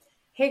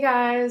Hey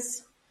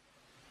guys,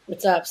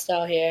 What's up,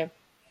 Stell here?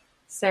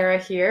 Sarah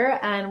here,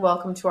 and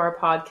welcome to our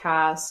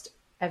podcast,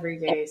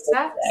 Everyday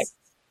Sex.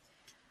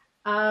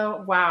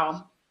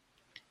 Wow,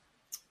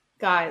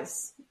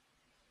 guys,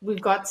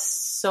 we've got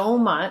so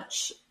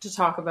much to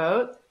talk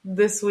about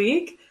this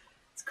week.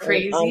 It's Um, um,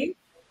 crazy.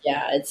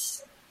 yeah,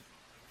 it's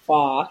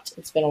fucked.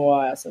 It's been a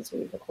while since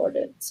we've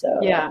recorded,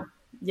 so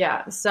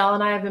Yeah. Stella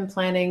and I have been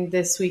planning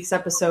this week's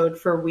episode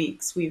for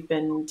weeks. We've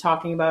been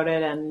talking about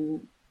it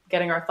and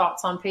getting our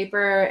thoughts on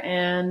paper,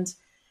 and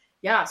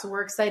yeah, so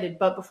we're excited.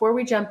 But before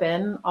we jump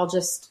in, I'll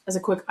just, as a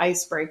quick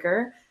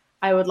icebreaker,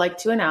 I would like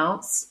to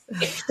announce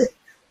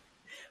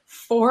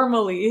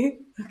formally,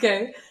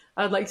 okay,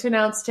 I would like to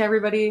announce to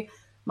everybody,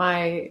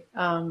 my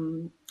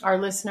our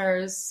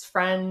listeners,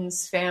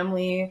 friends,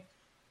 family,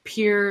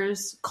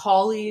 peers,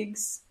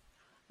 colleagues,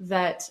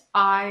 that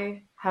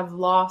I have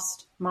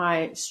lost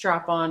my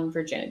strap-on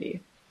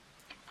virginity.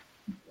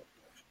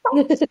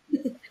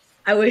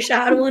 I wish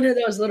I had one of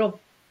those little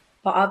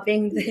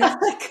popping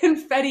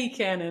Confetti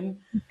cannon.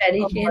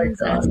 confetti Oh my cannons.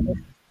 god.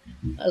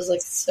 I was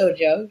like, so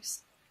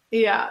jokes.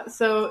 Yeah,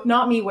 so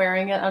not me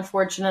wearing it,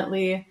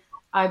 unfortunately.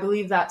 I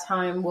believe that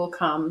time will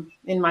come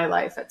in my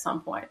life at some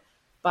point.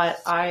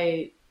 But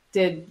I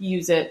did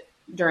use it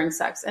during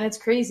sex. And it's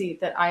crazy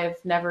that I have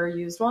never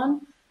used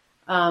one.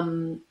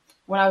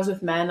 When I was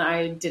with men,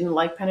 I didn't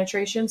like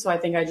penetration. So I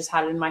think I just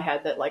had it in my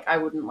head that like I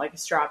wouldn't like a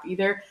strap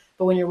either.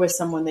 But when you're with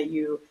someone that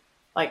you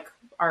like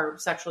are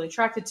sexually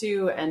attracted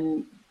to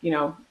and,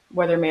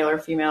 whether male or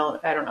female,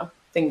 I don't know,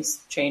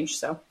 things change.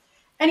 So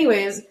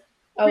anyways,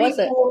 Oh, pretty was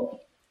it?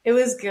 cool. It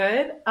was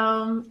good.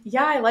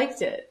 Yeah, I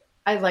liked it.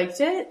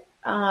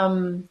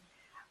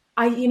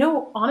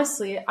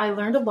 Honestly, I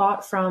learned a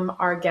lot from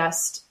our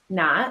guest,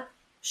 Nat.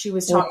 She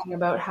was talking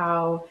about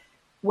how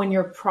when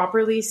you're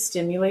properly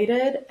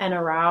stimulated and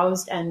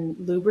aroused and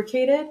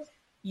lubricated,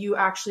 you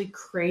actually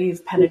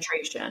crave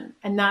penetration.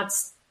 And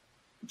that's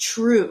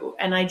true.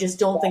 And I just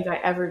don't think I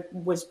ever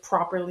was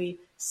properly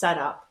set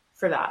up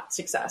for that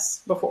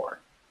success before.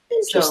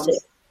 So, Interesting.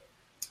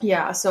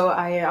 yeah, so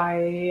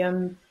I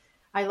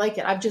like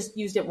it. I've just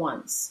used it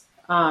once.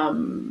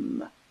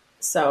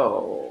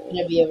 So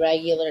Gonna be a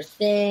regular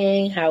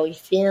thing. How we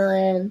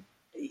feeling?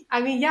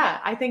 I mean, yeah,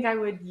 I think I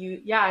would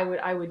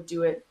I would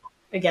do it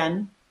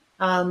again.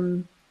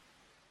 Um,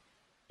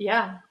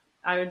 yeah,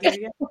 I would do it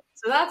again.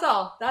 So that's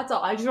all. That's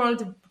all. I just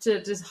wanted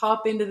to just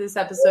hop into this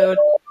episode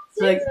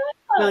to like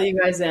fill you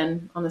guys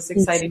in on this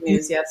exciting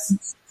news.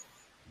 Yes.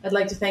 I'd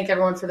like to thank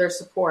everyone for their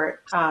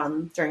support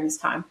during this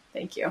time.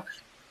 Thank you.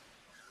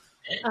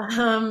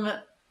 Um,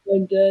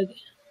 I'm good.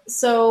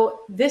 so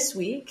this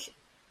week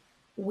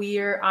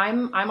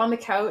I'm on the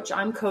couch.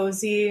 I'm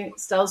cozy.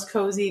 Stell's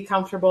cozy,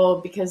 comfortable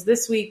because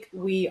this week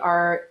we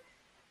are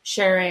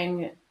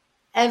sharing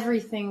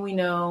everything we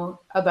know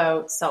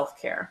about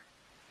self-care.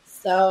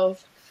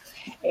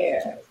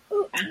 Self-care.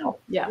 Ooh, ow.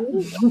 Yeah.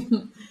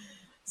 Ooh.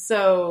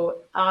 So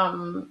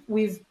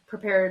we've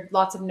prepared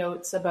lots of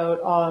notes about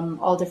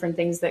all different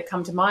things that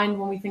come to mind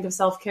when we think of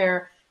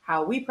self-care,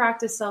 how we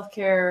practice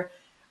self-care,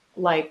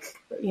 like,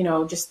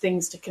 just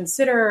things to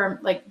consider,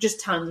 like just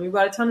tons. We've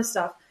got a ton of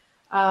stuff.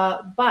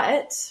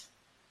 But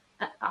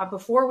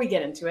before we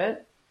get into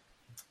it,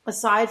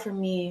 aside from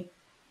me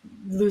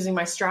losing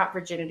my strap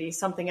virginity,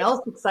 something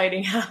else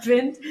exciting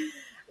happened.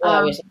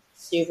 Well, we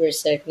super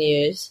sick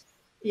news.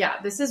 Yeah,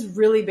 this is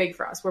really big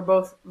for us. We're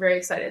both very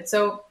excited.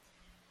 So,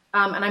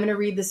 and I'm going to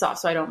read this off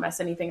so I don't mess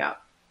anything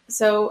up.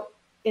 So,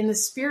 in the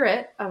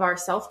spirit of our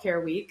self-care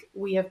week,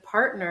 we have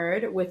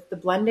partnered with the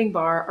Blending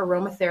Bar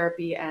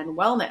Aromatherapy and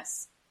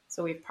Wellness.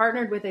 So we've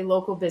partnered with a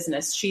local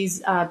business.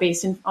 She's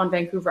based on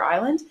Vancouver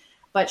Island,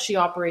 but she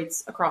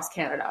operates across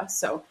Canada.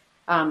 So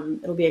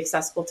it'll be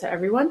accessible to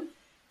everyone.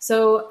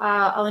 So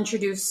I'll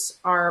introduce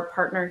our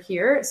partner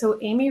here. So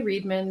Amy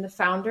Reedman, the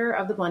founder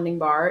of the Blending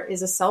Bar,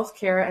 is a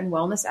self-care and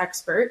wellness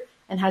expert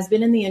and has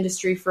been in the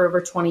industry for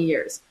over 20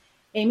 years.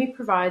 Amy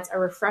provides a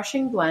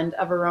refreshing blend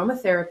of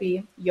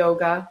aromatherapy,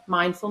 yoga,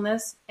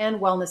 mindfulness, and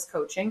wellness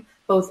coaching,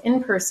 both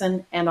in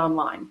person and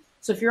online.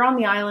 So if you're on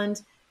the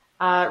island,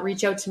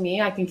 reach out to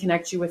me. I can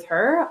connect you with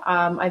her.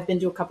 I've been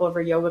to a couple of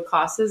her yoga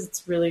classes.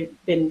 It's really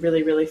been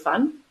really, really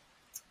fun.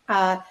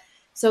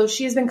 So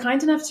she has been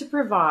kind enough to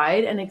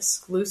provide an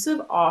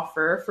exclusive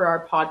offer for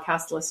our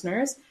podcast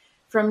listeners.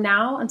 From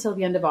now until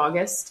the end of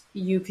August,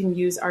 you can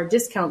use our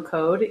discount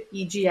code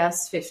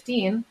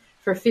EGS15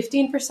 for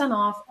 15%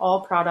 off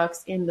all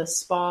products in the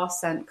Spa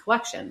Scent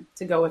collection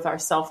to go with our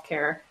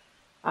self-care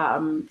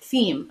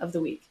theme of the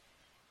week.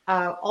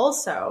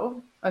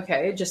 Also,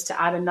 just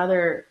to add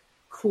another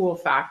cool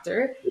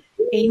factor,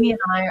 Amy and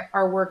I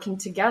are working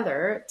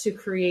together to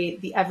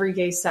create the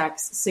Everyday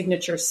Sex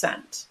signature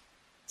scent.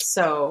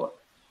 So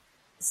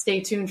stay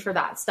tuned for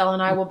that. Stella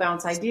and I will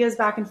bounce ideas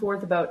back and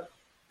forth about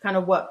kind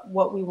of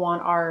what we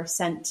want our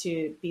scent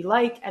to be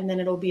like, and then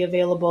it'll be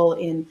available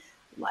in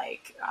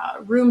like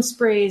room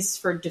sprays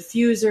for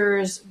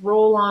diffusers,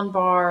 roll-on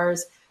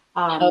bars,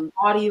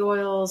 body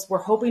oils. We're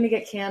hoping to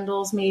get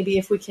candles maybe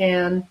if we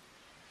can.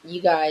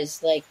 You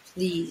guys,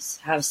 please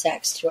have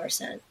sex to our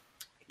scent.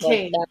 Like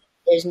Okay, that.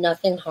 There's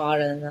nothing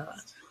hotter than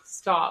that.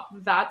 stop.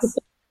 That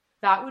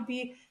would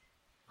be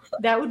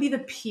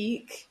the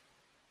peak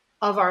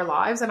of our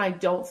lives, and I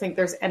don't think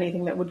there's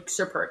anything that would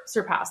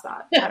surpass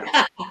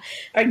that.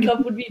 Our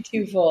cup would be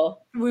too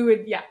full. We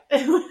would, yeah,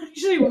 it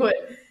actually would.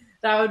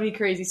 That would be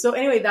crazy. So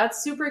anyway,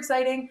 that's super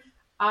exciting.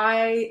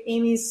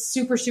 Amy's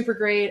super, super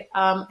great.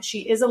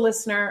 She is a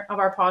listener of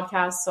our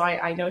podcast, so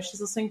I know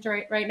she's listening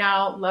to right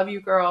now. Love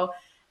you, girl.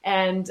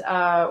 And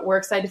we're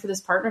excited for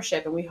this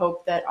partnership, and we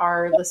hope that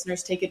our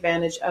listeners take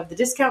advantage of the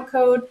discount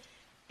code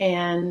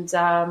and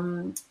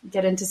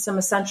get into some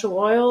essential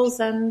oils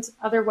and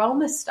other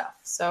wellness stuff.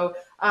 So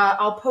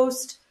I'll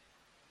post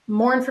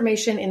more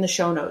information in the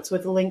show notes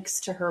with links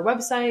to her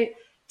website,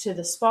 to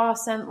the spa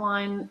scent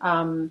line,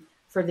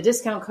 for the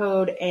discount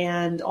code,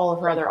 and all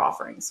of her other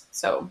offerings.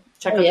 So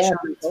check out the show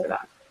notes for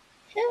that.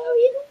 Hell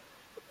yeah.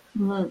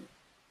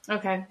 Mm-hmm.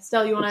 Okay.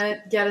 Stell, you want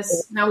to get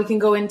us, now we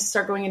can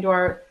start going into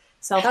our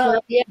self-care?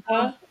 Hell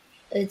yeah.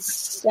 It's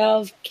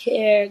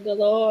self-care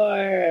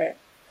galore.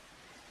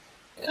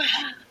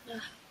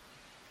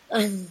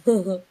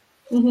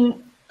 Mm-hmm.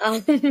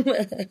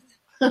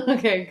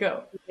 Okay,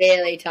 go.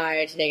 Really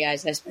tired today,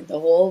 guys. I spent the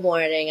whole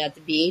morning at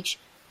the beach,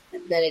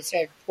 and then it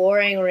started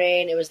pouring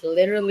rain. I was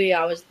literally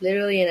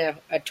in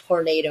a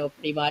tornado,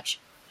 pretty much,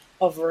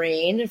 of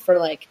rain for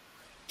like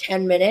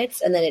 10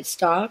 minutes, and then it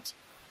stopped,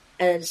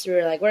 and so we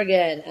were like, we're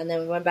good, and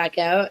then we went back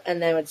out,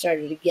 and then it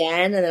started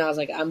again, and then I was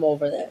like, I'm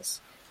over this.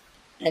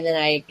 And then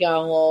I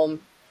got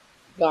home,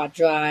 got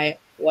dry,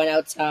 went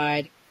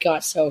outside,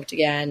 got soaked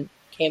again,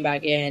 came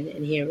back in,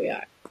 and here we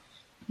are.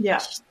 Yeah.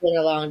 It's just been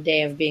a long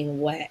day of being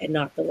wet and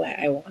not the wet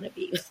I want to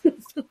be.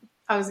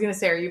 I was going to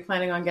say, are you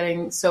planning on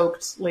getting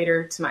soaked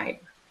later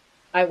tonight?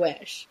 I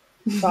wish.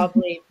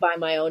 Probably by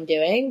my own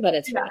doing, but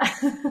it's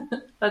fine.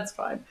 That's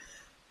fine.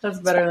 That's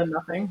better than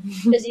nothing.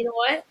 Because you know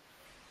what?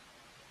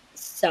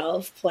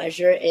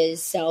 Self-pleasure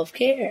is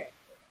self-care.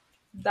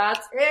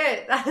 That's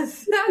it.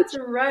 That's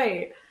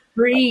right.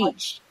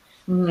 Preach.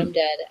 I'm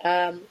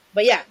dead.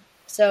 But yeah.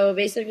 So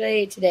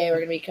basically today we're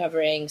going to be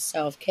covering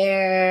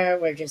self-care.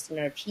 We're just in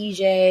our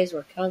PJs.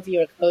 We're comfy.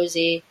 We're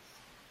cozy.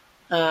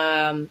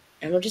 And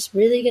we're just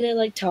really going to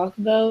like talk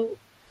about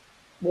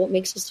what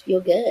makes us feel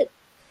good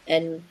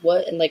and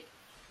we're going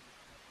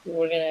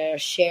to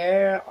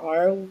share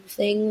our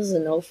things,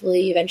 and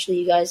hopefully eventually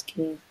you guys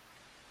can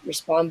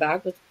respond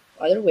back with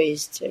other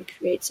ways to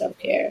create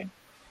self-care.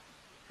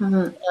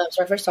 So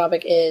our first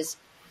topic is,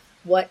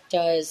 what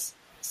does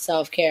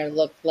self-care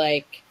look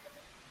like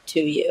to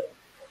you?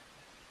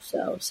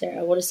 So,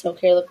 Sarah, what does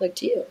self-care look like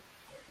to you?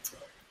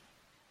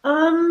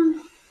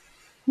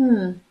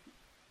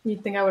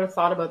 You'd think I would have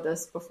thought about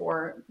this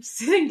before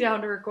sitting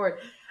down to record.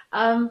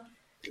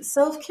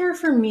 Self-care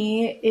for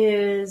me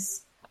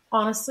is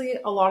honestly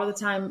a lot of the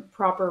time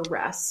proper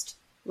rest,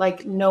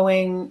 like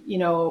knowing,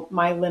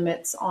 my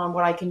limits on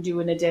what I can do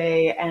in a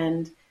day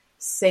and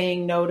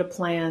saying no to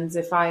plans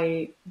if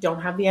I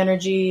don't have the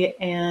energy,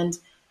 and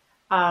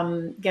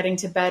getting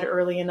to bed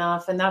early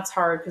enough. And that's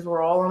hard because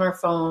we're all on our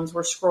phones.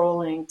 We're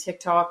scrolling.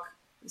 TikTok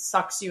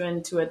sucks you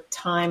into a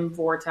time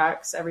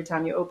vortex every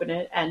time you open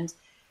it. And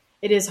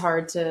it is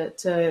hard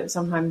to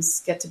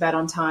sometimes get to bed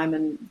on time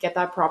and get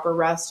that proper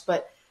rest.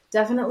 But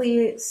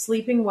definitely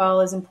sleeping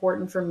well is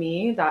important for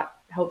me. That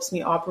helps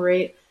me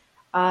operate.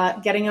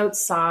 Getting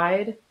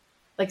outside,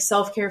 like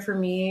self-care for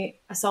me,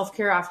 a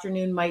self-care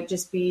afternoon might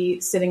just be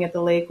sitting at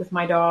the lake with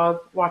my dog,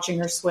 watching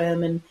her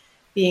swim and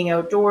being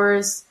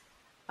outdoors.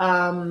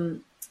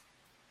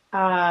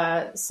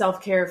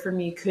 Self-care for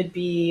me could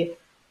be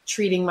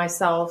treating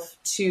myself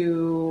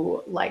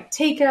to like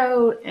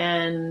takeout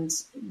and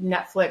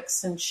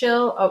Netflix and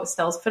chill. Oh,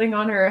 Stell's putting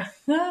on her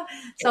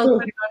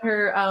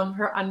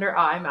her under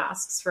eye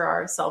masks for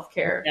our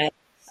self-care theme.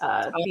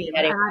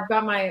 And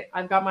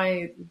I've got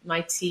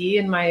my tea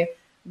and my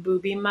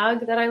booby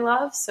mug that I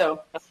love.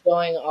 So I'm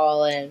going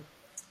all in.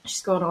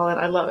 She's going all in.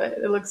 I love it.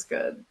 It looks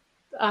good.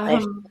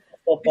 If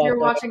you're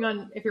watching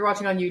on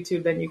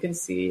YouTube, then you can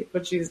see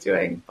what she's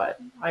doing. But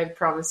I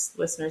promise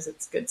listeners,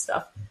 it's good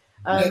stuff.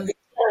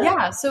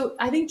 Yeah. So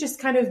I think just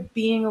kind of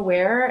being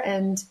aware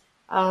and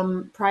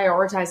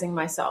prioritizing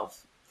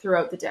myself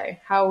throughout the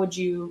day. How would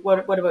you?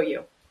 What about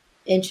you?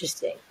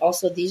 Interesting.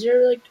 Also, these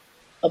are like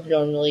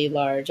abnormally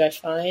large. I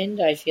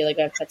feel like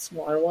I've had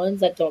smaller ones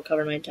that don't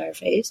cover my entire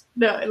face.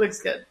 No, it looks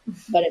good,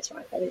 but it's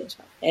fine. I think it's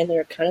fine, and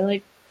they're kind of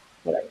like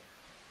whatever.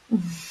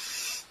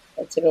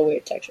 That's like a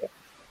weird texture.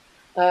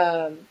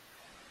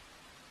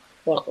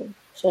 Welcome.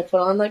 So I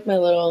put on like my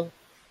little.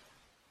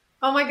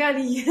 Oh my god!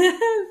 Yes.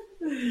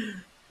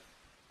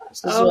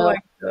 Oh my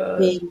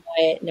god!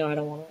 No, I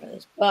don't want to wear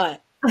this,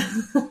 but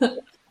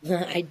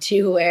I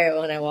do wear it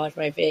when I wash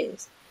my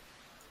face.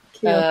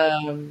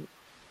 Cute.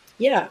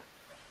 Yeah.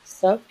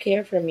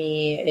 Self-care for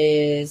me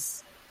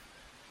is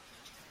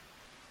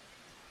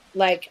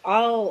like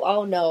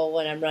I'll know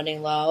when I'm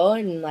running low,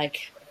 and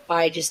like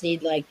I just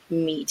need like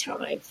me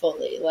time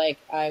fully. Like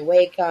I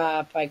wake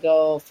up, I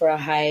go for a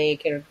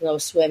hike or go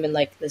swim in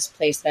like this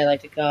place that I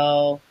like to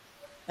go.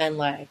 and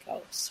like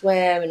I'll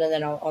swim, and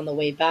then on the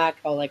way back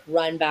I'll like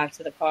run back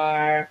to the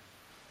car.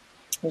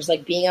 Just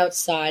like being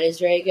outside is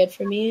very good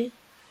for me.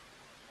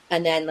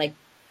 And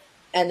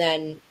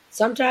then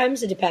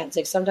sometimes it depends.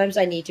 Like sometimes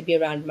I need to be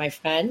around my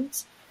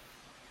friends.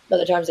 But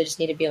other times I just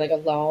need to be like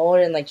alone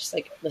and like just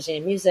like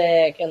listening to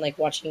music and like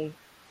watching,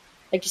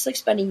 like just like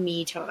spending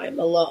me time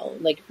alone.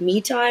 Like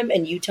me time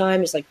and you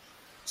time is like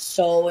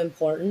so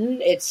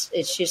important. It's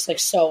just like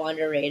so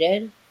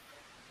underrated.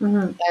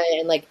 Mm-hmm.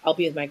 And like I'll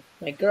be with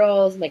my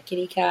girls, my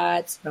kitty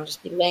cats, and I'll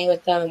just be laying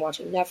with them and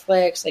watching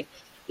Netflix, like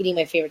eating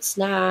my favorite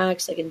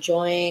snacks, like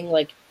enjoying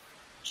like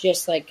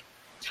just like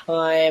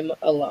time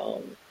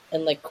alone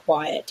and like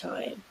quiet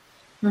time.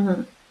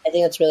 Mm-hmm. I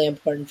think that's really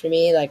important for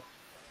me. Like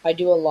I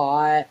do a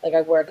lot, like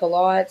I work a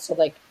lot, so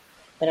like,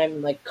 and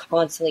I'm like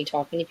constantly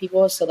talking to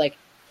people, so like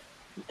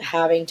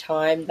having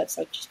time that's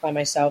like just by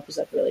myself is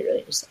like really,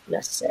 really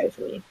necessary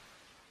for me.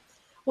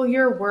 Well,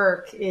 your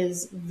work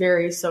is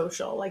very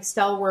social. Like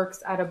Stell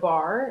works at a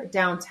bar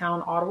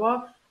downtown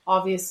Ottawa.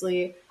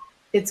 Obviously,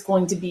 it's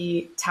going to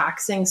be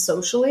taxing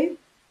socially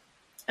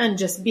and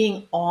just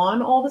being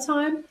on all the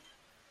time.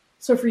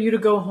 So for you to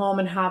go home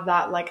and have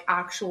that like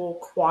actual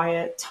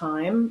quiet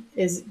time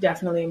is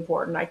definitely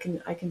important. I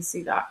can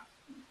see that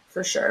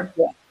for sure.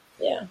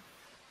 Yeah,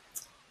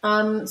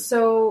 yeah.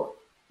 So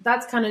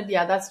that's kind of,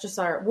 yeah, that's just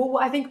our,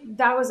 well, I think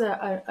that was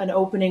an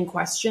opening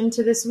question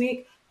to this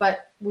week,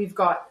 but we've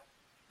got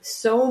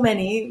so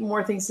many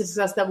more things to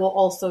discuss that we'll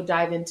also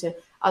dive into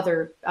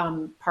other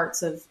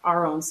parts of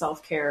our own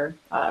self-care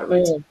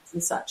routines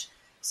and such.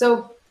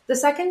 So the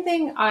second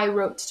thing I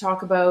wrote to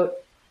talk about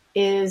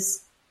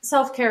is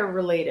self-care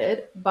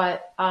related,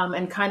 but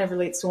and kind of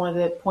relates to one of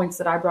the points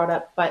that I brought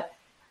up, but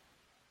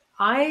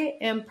I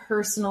am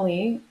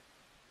personally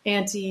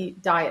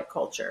anti-diet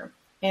culture.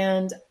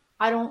 And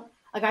I don't,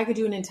 like, I could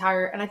do an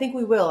entire, and I think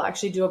we will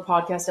actually do a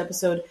podcast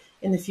episode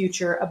in the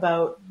future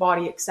about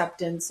body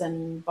acceptance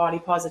and body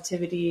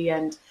positivity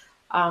and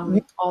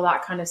all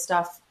that kind of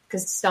stuff.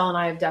 Because Stella and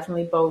I have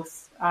definitely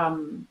both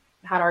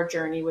had our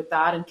journey with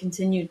that and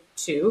continue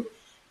to.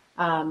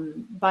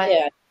 But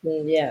yeah,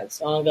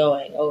 it's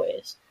ongoing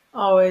always.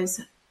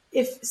 Always.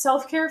 If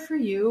self-care for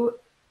you,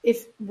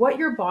 if what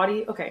your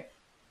body, okay,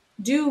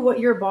 do what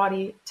your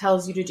body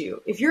tells you to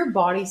do. If your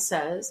body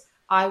says,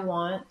 I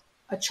want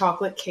a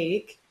chocolate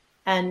cake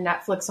and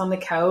Netflix on the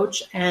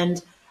couch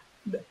and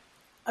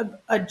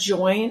a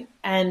joint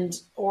and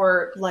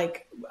or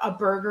like a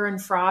burger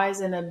and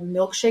fries and a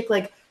milkshake,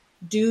 like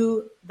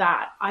do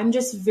that. I'm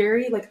just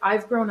very like,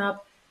 I've grown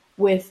up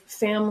with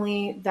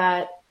family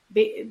that,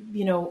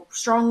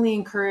 strongly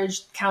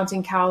encouraged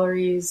counting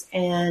calories,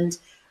 and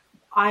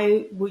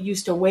I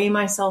used to weigh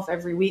myself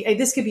every week.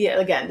 This could be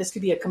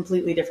a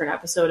completely different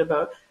episode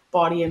about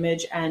body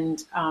image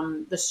and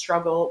the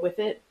struggle with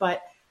it.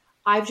 But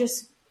I've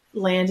just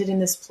landed in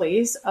this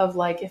place of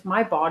like, if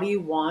my body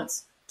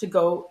wants to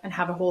go and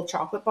have a whole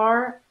chocolate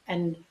bar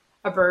and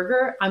a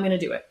burger, I'm going to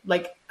do it.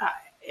 Like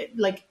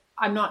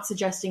I'm not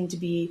suggesting to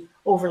be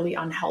overly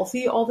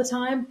unhealthy all the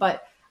time,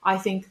 but I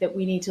think that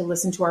we need to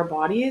listen to our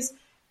bodies,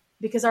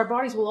 because our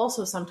bodies will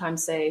also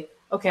sometimes say,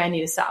 okay, I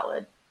need a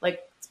salad.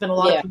 Like, it's been a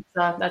lot of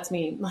pizza. That's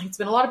me. Like, it's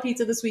been a lot of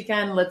pizza this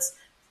weekend. Let's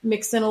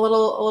mix in a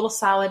little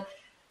salad.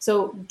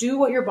 So do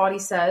what your body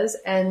says.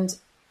 And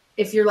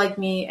if you're like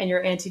me and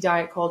you're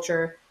anti-diet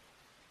culture,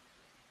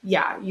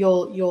 yeah,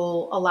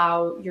 you'll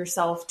allow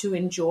yourself to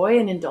enjoy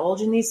and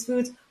indulge in these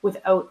foods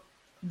without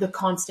the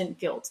constant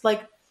guilt.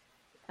 Like,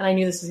 and I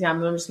knew this was,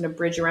 I'm just going to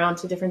bridge around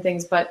to different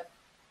things, but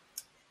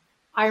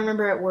I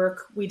remember at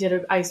work, we did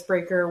an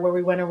icebreaker where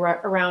we went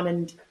around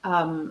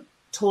and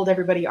told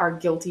everybody our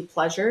guilty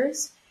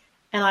pleasures.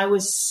 And I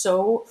was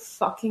so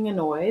fucking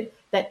annoyed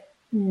that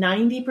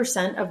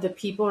 90% of the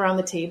people around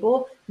the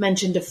table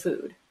mentioned a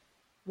food.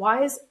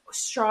 Why is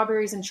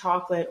strawberries and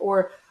chocolate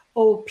or,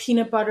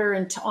 peanut butter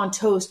and on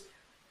toast?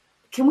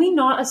 Can we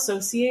not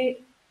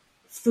associate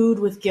food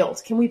with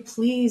guilt? Can we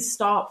please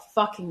stop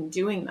fucking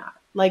doing that?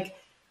 Like,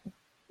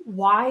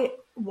 why,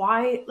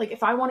 like,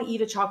 if I want to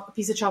eat a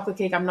piece of chocolate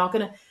cake, I'm not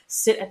going to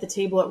sit at the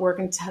table at work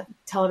and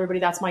tell everybody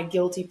that's my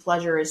guilty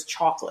pleasure is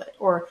chocolate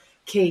or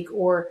cake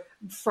or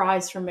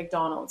fries from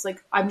McDonald's.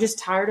 Like, I'm just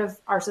tired of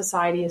our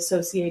society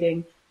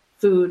associating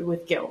food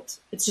with guilt.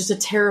 It's just a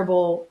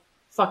terrible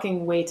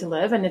fucking way to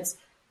live. And it's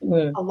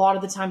a lot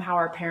of the time how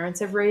our parents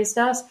have raised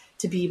us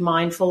to be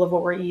mindful of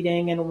what we're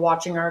eating and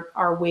watching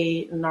our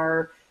weight and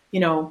our,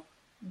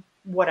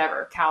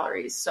 whatever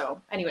calories.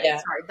 So anyway,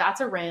 sorry,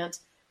 that's a rant.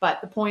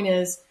 But the point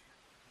is,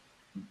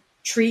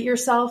 treat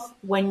yourself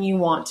when you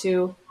want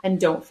to and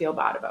don't feel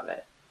bad about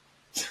it.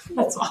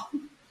 That's all.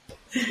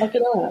 Fuck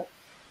it up.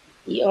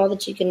 Eat all the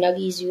chicken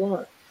nuggies you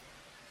want.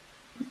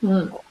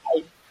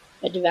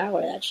 I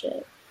devour that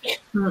shit.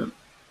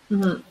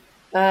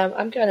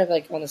 I'm kind of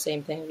like on the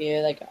same thing with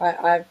you. Like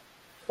I've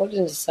looked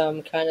into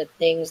some kind of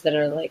things that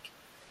are like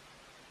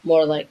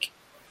more like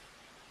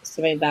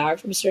stepping back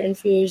from certain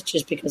foods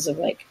just because of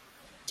like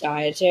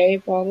dietary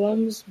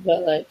problems,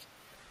 but like,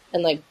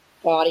 and like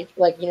body,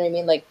 like, you know what I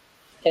mean? Like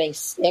getting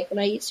sick when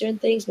I eat certain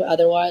things, but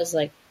otherwise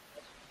like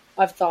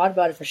I've thought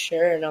about it for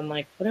sure, and I'm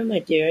like, what am I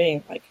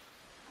doing? Like,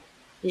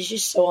 it's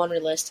just so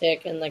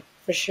unrealistic, and like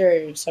for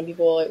sure, some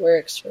people it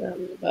works for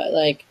them, but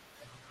like,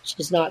 it's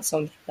just not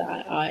something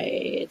that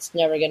it's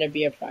never gonna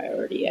be a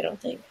priority. I don't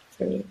think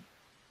for me.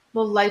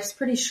 Well, life's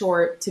pretty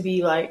short to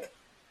be like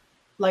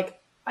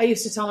I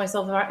used to tell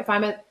myself if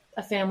I'm at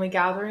a family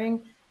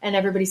gathering and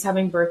everybody's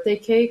having birthday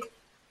cake,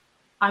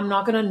 I'm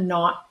not going to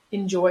not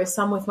enjoy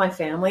some with my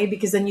family,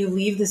 because then you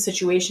leave the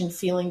situation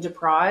feeling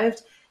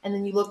deprived. And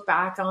then you look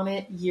back on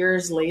it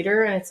years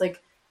later and it's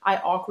like, I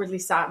awkwardly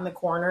sat in the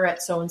corner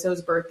at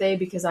so-and-so's birthday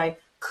because I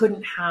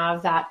couldn't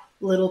have that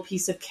little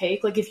piece of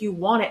cake. Like, if you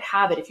want it,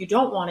 have it. If you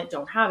don't want it,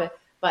 don't have it.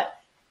 But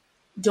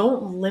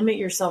don't limit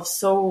yourself.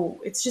 So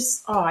it's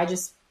just, oh, I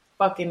just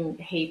fucking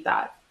hate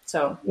that.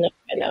 So, No, I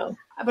yeah. know.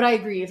 But I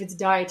agree, if it's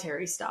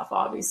dietary stuff,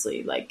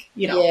 obviously, like,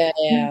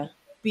 Yeah.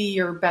 be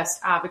your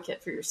best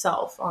advocate for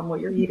yourself on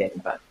what you're eating.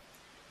 But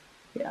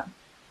yeah,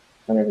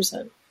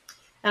 100%.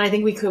 and I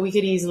think we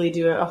could easily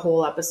do a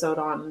whole episode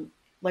on,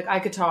 like, I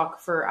could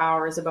talk for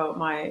hours about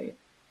my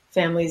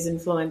family's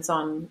influence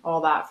on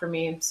all that for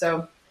me.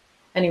 So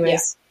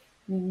anyways,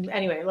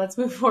 anyway, let's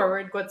move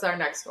forward. What's our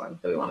next one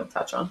that we want to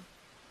touch on?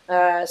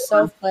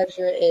 Self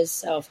pleasure is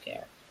self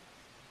care.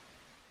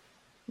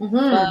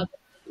 Mm-hmm.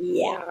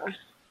 Yeah.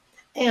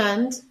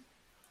 And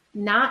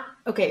not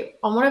okay.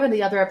 On one of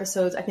the other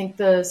episodes, I think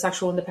the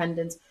sexual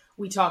independence,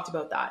 we talked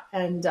about that,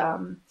 and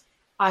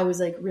I was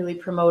like really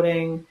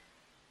promoting,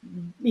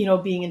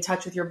 being in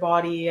touch with your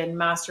body and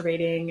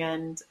masturbating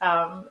and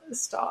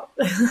stop,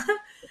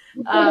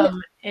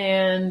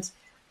 and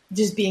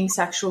just being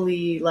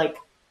sexually like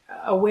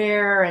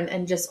aware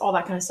and just all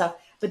that kind of stuff.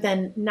 But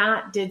then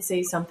Nat did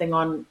say something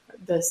on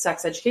the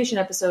sex education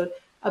episode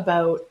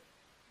about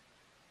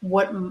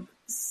what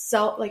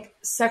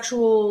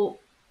sexual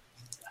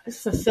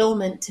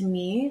fulfillment to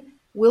me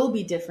will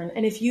be different.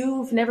 And if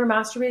you've never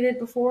masturbated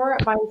before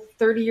by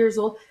 30 years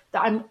old,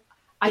 I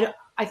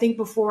think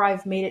before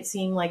I've made it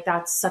seem like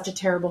that's such a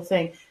terrible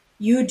thing.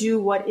 You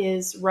do what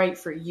is right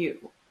for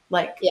you.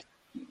 Like, Yeah.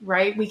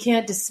 right. We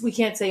can't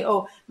say,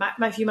 oh,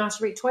 if you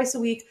masturbate twice a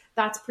week,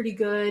 that's pretty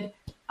good.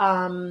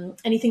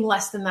 Anything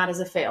less than that is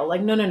a fail.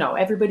 Like, no.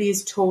 Everybody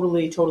is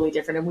totally, totally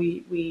different. And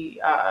we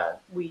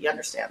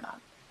understand that.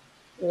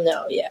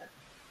 No, yeah.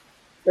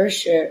 For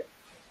sure.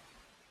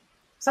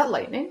 Is that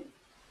lightning?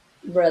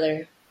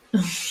 Brother.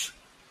 I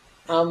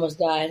almost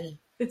died.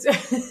 It's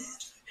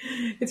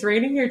it's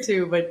raining here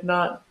too, but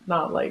not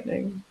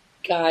lightning.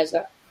 Guys,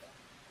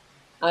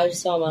 I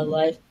just saw my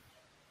life.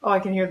 Oh, I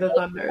can hear the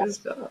thunder.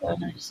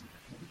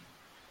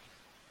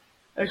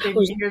 Okay,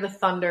 you can hear the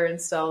thunder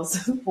and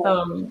Stell's.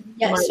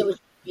 Yeah, so it's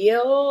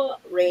real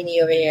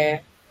rainy over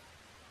here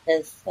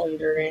and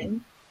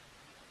thundering.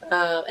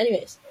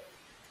 Anyways,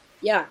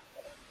 yeah,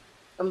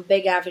 I'm a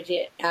big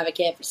advocate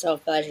for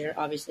self pleasure.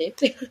 Obviously,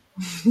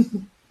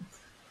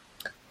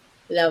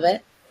 love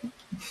it.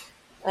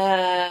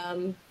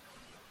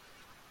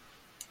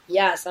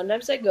 Yeah,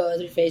 sometimes I go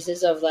through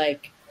phases of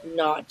like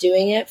not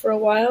doing it for a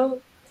while,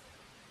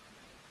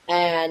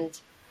 and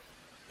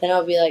then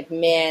I'll be like,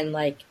 man,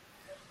 like,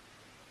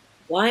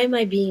 why am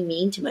I being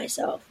mean to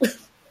myself?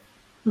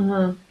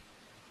 Mm-hmm.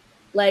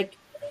 Like,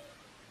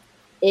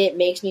 it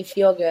makes me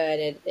feel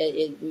good.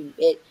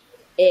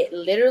 It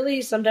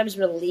literally sometimes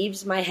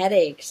relieves my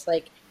headaches.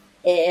 Like,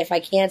 if I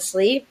can't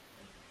sleep,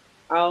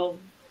 I'll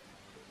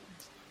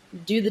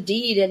do the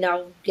deed and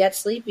I'll get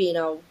sleepy and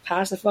I'll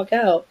pass the fuck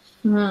out.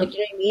 Mm-hmm. Like, you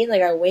know what I mean?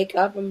 Like, I wake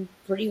up, I'm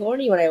pretty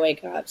horny when I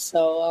wake up.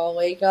 So I'll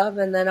wake up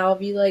and then I'll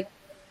be like,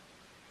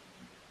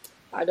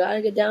 I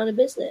gotta get down to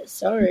business.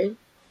 Sorry.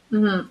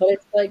 Mm-hmm. But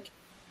it's like,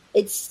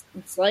 it's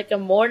like a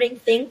morning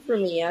thing for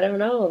me. I don't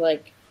know.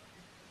 Like,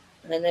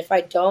 and if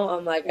I don't,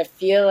 I'm like, I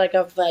feel like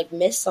I've like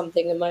missed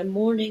something in my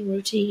morning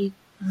routine.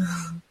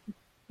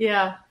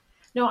 Yeah.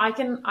 No,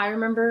 I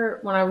remember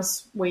when I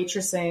was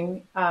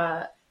waitressing,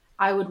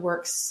 I would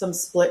work some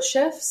split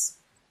shifts,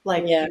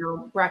 like,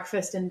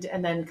 breakfast and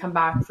then come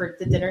back for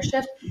the dinner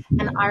shift.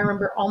 And I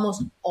remember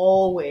almost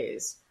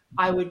always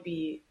I would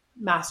be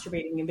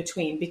masturbating in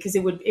between, because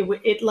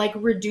it like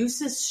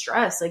reduces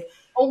stress. Like,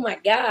 oh my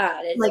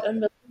God, it's like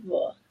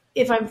unbelievable.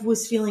 If I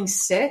was feeling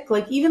sick,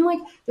 like, even like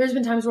there's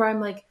been times where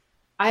I'm like,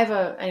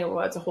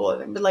 anyway, it's a whole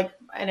other thing, but like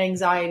an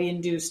anxiety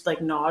induced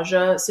like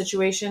nausea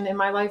situation in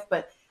my life,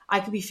 but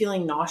I could be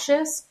feeling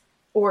nauseous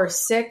or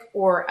sick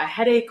or a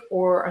headache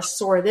or a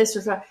sore this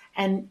or that,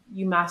 and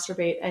you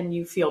masturbate and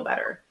you feel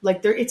better.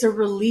 Like, it's a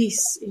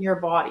release in your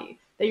body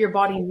that your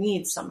body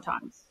needs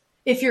sometimes.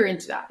 If you're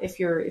into that, if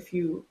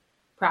you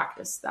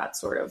practice that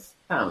sort of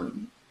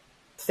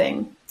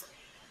thing.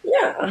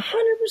 Yeah,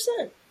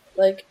 100%.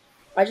 Like,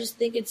 I just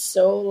think it's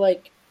so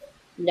like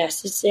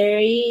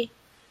necessary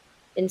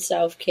in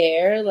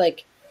self-care.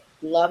 Like,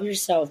 love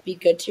yourself, be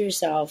good to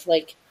yourself,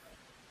 like,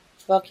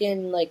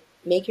 fucking like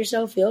make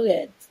yourself feel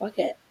good. Fuck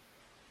it.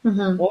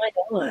 Mm-hmm. What I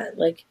don't want,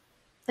 like,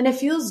 and it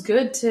feels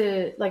good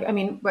to, like, I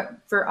mean,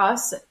 for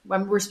us,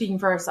 when we're speaking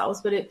for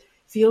ourselves, but it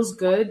feels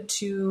good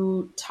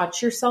to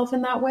touch yourself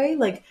in that way,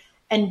 like,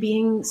 and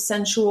being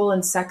sensual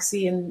and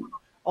sexy and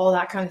all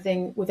that kind of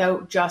thing,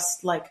 without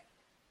just like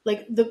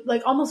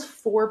almost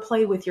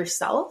foreplay with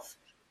yourself,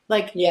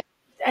 like, Yeah.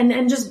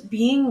 and just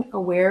being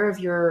aware of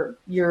your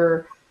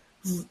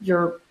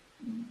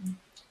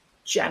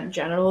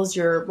genitals,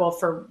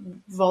 for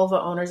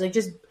vulva owners, like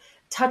just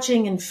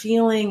touching and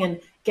feeling and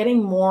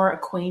getting more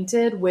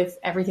acquainted with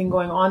everything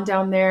going on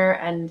down there.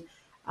 And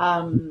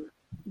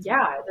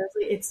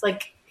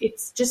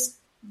it's just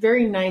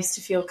very nice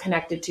to feel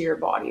connected to your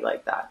body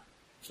like that.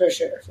 For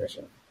sure, for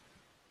sure.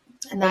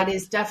 And that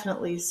is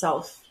definitely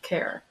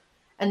self-care.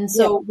 And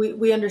so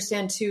we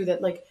understand too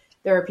that like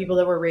there are people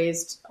that were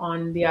raised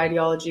on the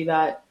ideology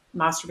that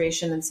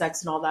masturbation and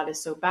sex and all that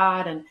is so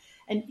bad. And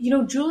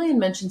Julian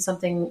mentioned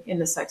something in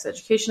the sex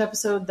education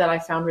episode that I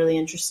found really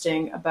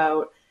interesting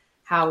about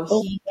how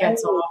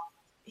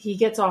he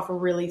gets off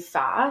really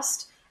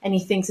fast, and he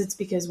thinks it's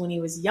because when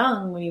he was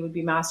young, when he would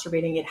be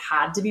masturbating, it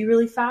had to be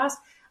really fast,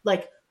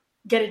 like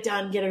get it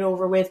done, get it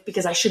over with,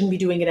 because I shouldn't be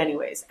doing it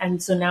anyways.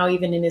 And so now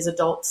even in his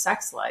adult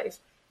sex life,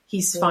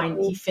 he's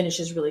fine. He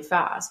finishes really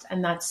fast.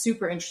 And that's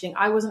super interesting.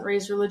 I wasn't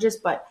raised religious,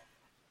 but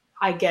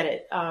I get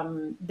it.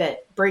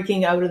 That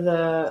breaking out of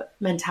the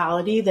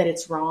mentality that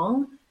it's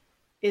wrong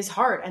is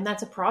hard. And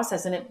that's a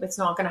process, and it's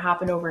not going to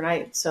happen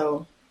overnight.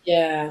 So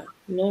yeah,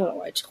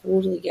 no, I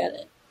totally get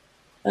it.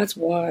 That's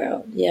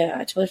wild. Yeah,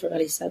 I totally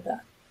forgot he said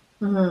that.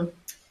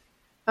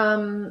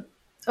 Mm-hmm.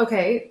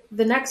 Okay.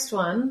 The next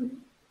one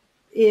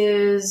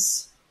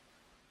is,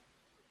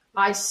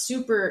 I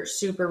super,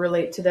 super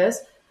relate to this.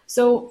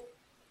 So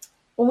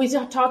when we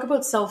talk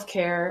about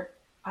self-care,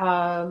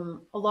 a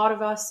lot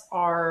of us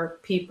are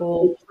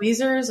people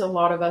pleasers. A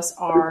lot of us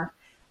are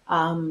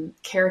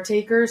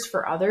caretakers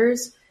for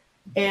others.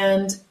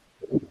 And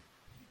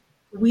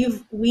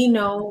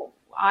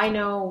I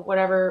know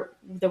whatever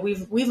that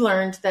we've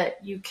learned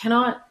that you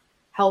cannot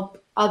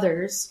help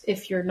others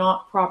if you're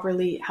not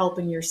properly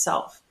helping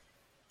yourself.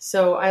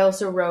 So I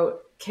also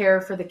wrote care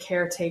for the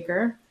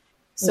caretaker.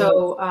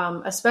 So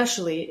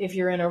especially if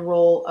you're in a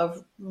role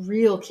of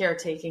real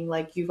caretaking,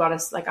 like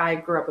like I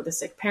grew up with a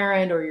sick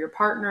parent, or your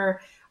partner,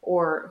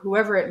 or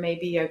whoever it may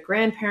be, a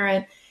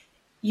grandparent,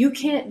 you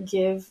can't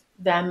give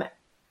them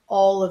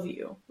all of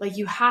you. Like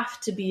you have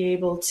to be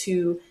able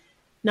to,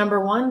 number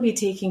one, be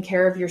taking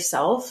care of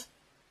yourself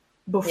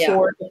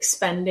before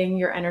expending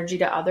your energy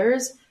to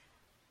others,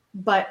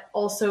 but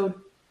also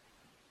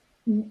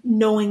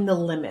knowing the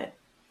limit,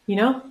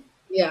 Yeah,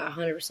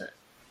 100%.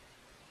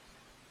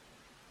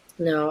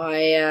 No,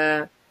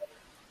 I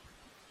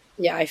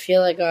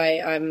feel like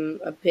I'm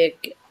a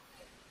big,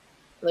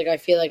 like, I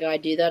feel like I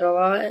do that a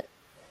lot,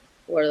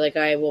 where like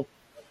I will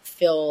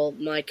fill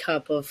my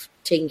cup of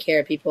taking care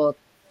of people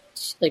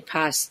like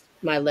past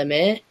my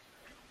limit,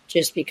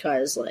 just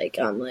because like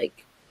I'm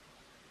like,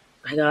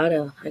 I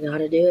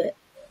gotta do it.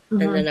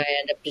 Mm-hmm. And then I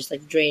end up just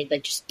like drained,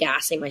 like just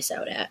gassing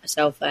myself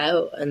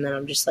out. And then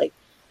I'm just like,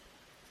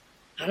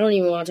 I don't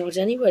even want to talk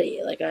to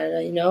anybody. Like,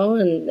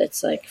 and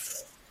it's like,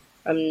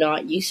 I'm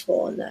not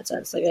useful in that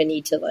sense. Like I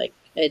need to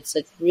it's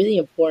like really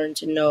important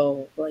to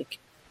know like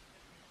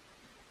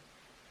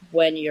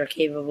when you're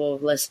capable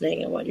of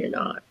listening and when you're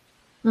not.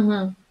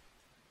 Mm-hmm.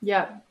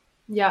 Yeah.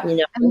 Yeah.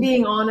 And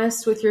being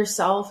honest with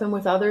yourself and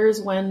with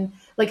others when,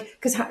 like,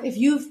 because if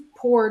you've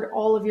poured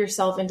all of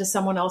yourself into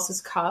someone else's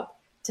cup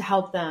to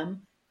help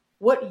them,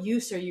 what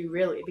use are you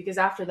really? Because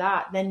after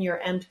that, then you're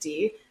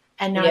empty,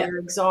 and now you're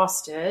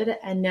exhausted.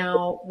 And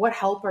now what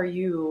help are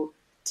you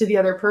to the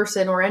other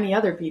person or any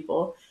other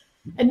people?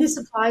 And this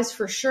applies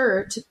for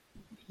sure to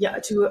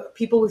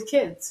people with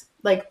kids.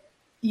 Like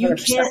you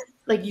 100%. Can't,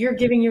 like you're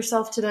giving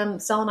yourself to them.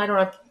 Selin, I don't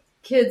have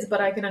kids,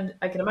 but I can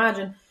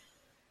imagine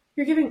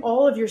you're giving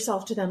all of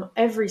yourself to them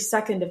every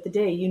second of the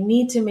day. You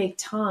need to make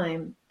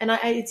time. And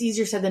it's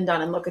easier said than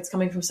done. And look, it's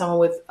coming from someone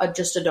with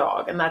just a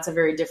dog, and that's a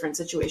very different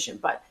situation.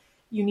 But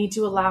you need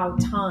to allow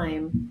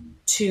time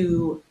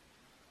to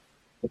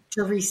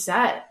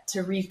reset,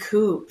 to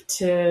recoup,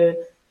 to,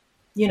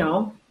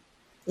 No,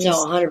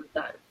 100%.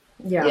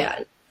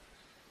 Yeah.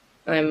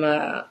 I'm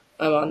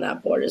on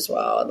that board as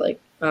well. Like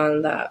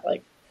on that,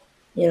 like,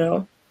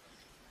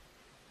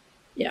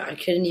 yeah, I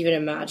couldn't even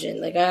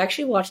imagine. Like I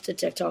actually watched a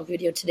TikTok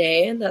video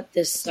today, and that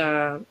this,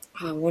 I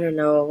want to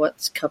know what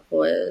this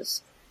couple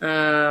is.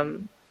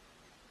 So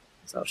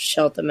I'll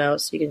shout them out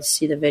so you can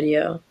see the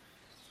video.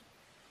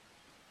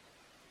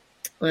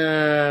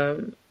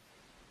 Where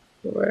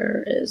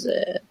is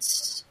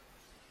it?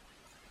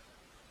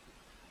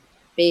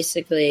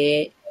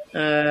 Basically,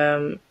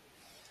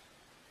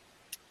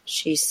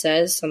 she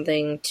says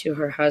something to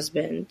her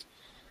husband,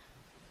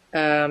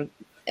 and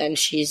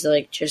she's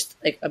like just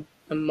like a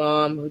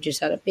mom who just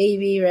had a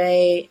baby,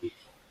 right?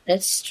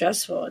 It's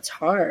stressful. It's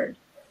hard.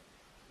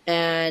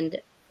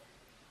 And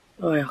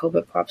I hope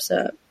it pops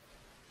up.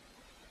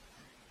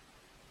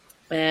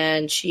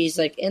 And she's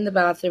like in the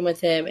bathroom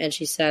with him, and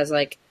she says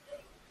like,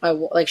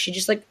 she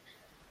just like,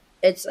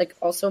 it's like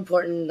also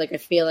important. Like I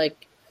feel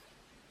like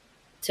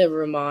to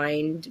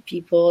remind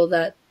people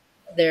that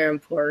they're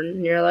important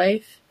in your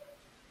life.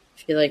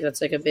 I feel like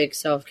that's like a big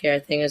self-care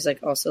thing, is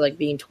like also like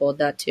being told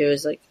that too,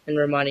 is like, and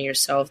reminding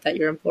yourself that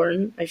you're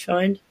important, I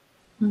find.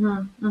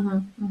 Um,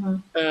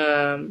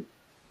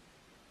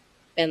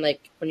 and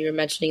like when you were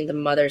mentioning the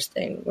mother's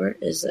thing, where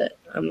is it?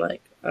 I'm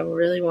like, I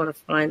really want to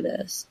find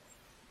this,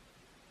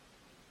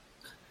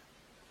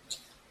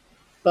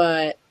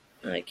 but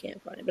I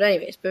can't find it. But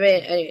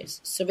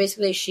anyways, so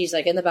basically she's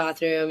like in the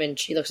bathroom and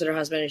she looks at her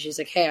husband and she's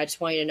like, hey, I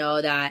just want you to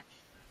know that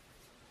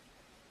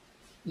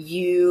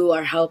you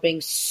are helping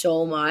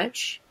so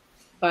much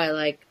by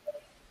like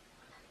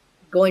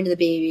going to the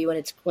baby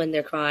when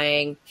they're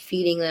crying,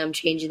 feeding them,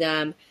 changing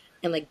them,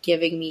 and like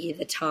giving me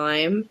the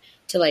time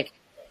to like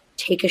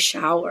take a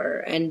shower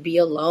and be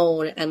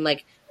alone, and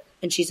like,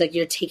 and she's like,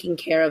 you're taking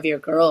care of your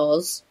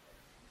girls,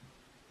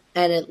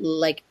 and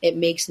it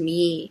makes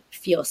me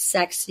feel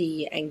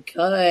sexy and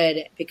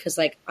good because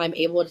like I'm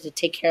able to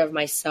take care of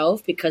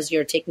myself because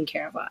you're taking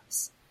care of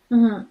us.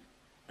 And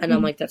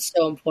I'm like, that's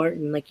so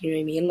important, like, you know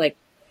what I mean, like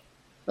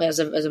as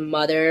a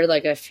mother,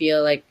 like I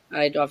feel like,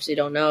 I obviously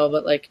don't know,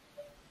 but like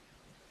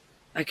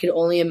I could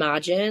only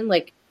imagine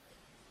like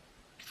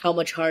how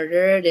much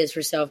harder it is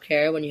for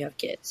self-care when you have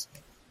kids.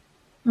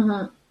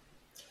 Well,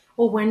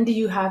 when do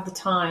you have the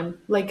time?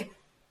 Like,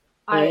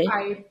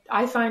 Right?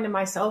 I find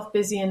myself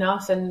busy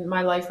enough, and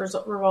my life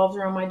revolves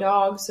around my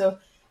dog. So,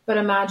 but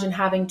imagine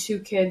having two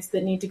kids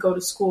that need to go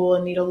to school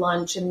and need a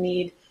lunch and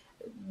need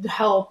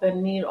help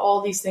and need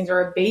all these things,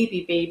 or a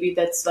baby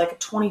that's like a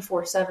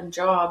 24/7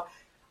 job.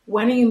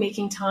 When are you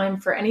making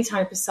time for any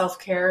type of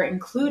self-care,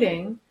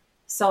 including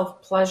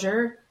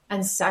self-pleasure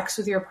and sex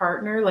with your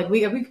partner? Like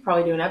we could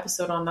probably do an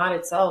episode on that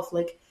itself,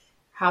 like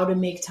how to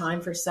make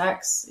time for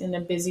sex in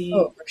a busy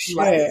For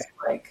sure. life,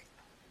 like,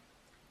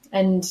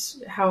 and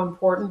how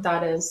important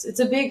that is. It's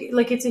a big,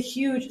 like, it's a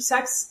huge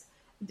sex,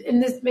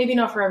 and this maybe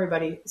not for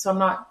everybody. So I'm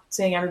not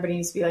saying everybody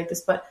needs to be like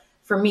this, but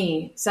for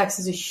me, sex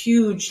is a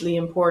hugely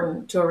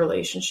important to a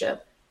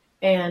relationship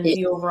and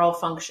the overall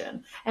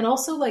function. And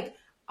also, like,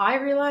 I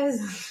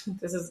realize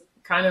this is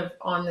kind of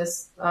on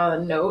this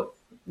note,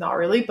 not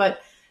really,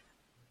 but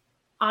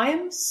I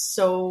am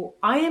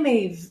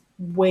a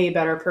way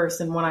better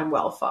person when I'm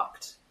well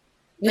fucked.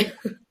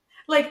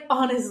 Like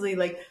honestly,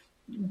 like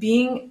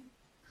being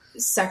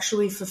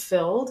sexually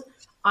fulfilled,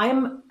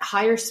 I'm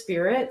higher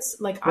spirits.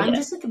 Like I'm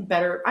just like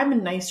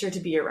I'm nicer to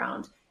be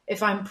around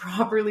if I'm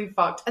properly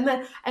fucked. And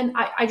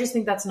I just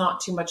think that's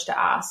not too much to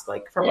ask,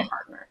 like from a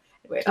partner.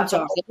 Anyway, Keep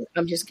talking.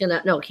 I'm just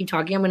gonna keep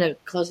talking. I'm gonna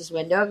close this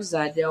window because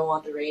I don't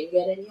want the rain to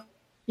get in here.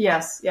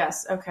 Yes.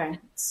 Okay.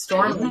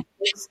 Storms.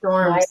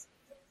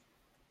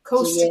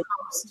 Coast to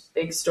coast,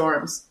 big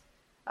storms.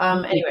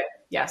 Anyway,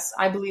 yes,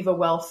 I believe a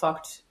well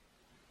fucked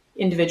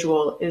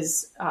individual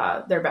is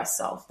their best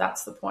self.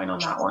 That's the point on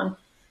that one.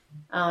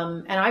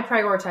 And I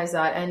prioritize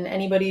that. And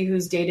anybody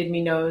who's dated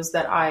me knows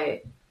that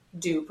I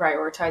do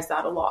prioritize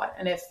that a lot.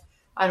 And if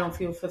I don't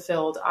feel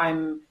fulfilled,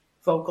 I'm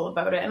vocal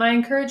about it. And I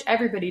encourage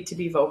everybody to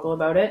be vocal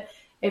about it.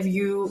 If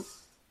you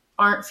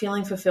aren't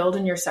feeling fulfilled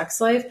in your sex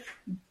life,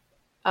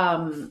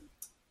 I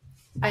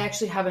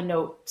actually have a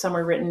note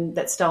somewhere written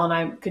that Stella and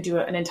I could do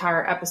an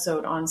entire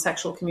episode on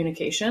sexual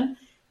communication,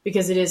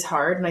 because it is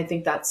hard. And I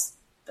think that's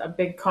a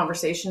big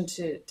conversation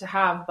to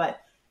have. But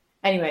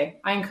anyway,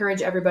 I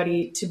encourage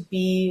everybody to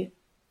be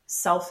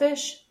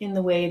selfish in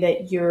the way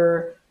that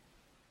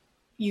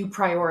you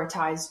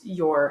prioritize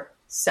your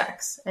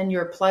sex and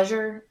your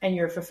pleasure and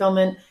your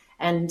fulfillment.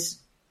 And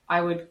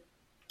I would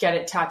get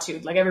it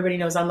tattooed. Like everybody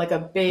knows I'm like a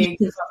big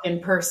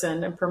fucking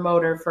person and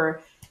promoter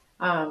for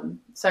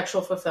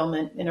sexual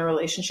fulfillment in a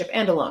relationship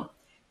and alone.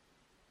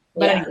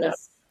 But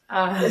anyways,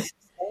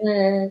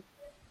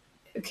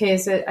 okay,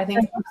 so I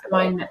think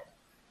mine.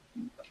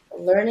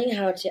 Learning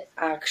how to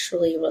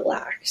actually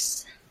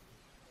relax.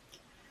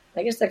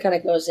 I guess that kind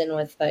of goes in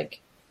with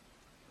like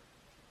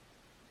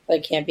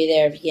can't be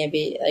there if you can't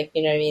be, like,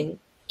 you know what I mean?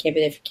 Can't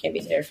be there if you can't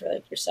be there for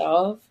like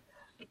yourself.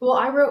 Well,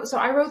 I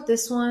wrote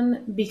this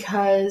one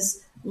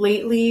because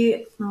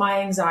lately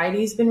my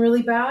anxiety's been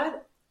really bad.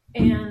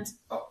 And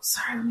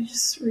let me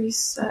just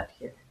reset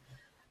here.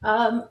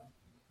 My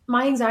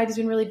anxiety's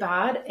been really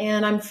bad,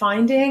 and I'm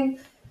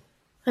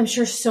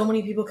sure so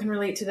many people can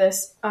relate to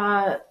this.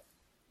 Our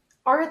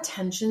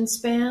attention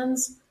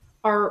spans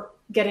are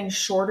getting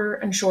shorter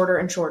and shorter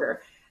and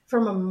shorter.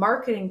 From a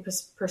marketing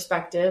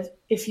perspective,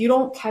 if you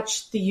don't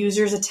catch the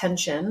user's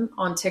attention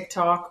on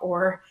TikTok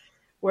or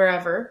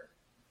wherever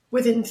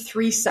within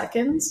 3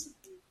 seconds,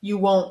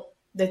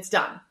 that's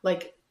done.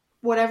 Like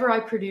whatever I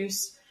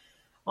produce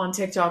on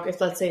TikTok,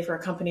 if let's say for a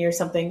company or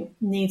something,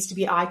 needs to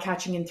be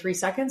eye-catching in 3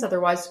 seconds.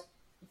 Otherwise,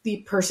 the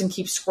person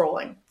keeps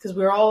scrolling, because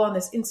we're all on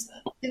this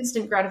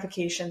instant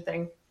gratification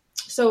thing.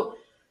 So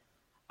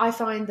I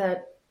find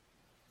that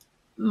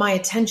my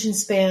attention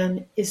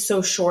span is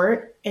so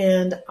short,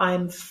 and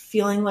I'm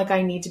feeling like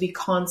I need to be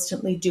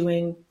constantly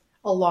doing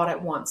a lot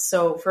at once.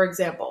 So for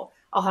example,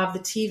 I'll have the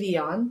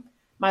TV on,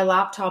 my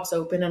laptop's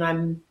open, and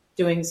I'm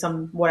doing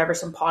some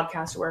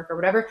podcast work or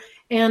whatever,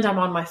 and I'm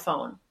on my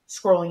phone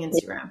scrolling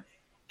Instagram.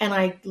 And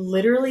I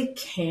literally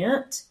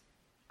can't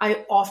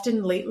I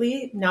often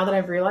lately, now that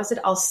I've realized it,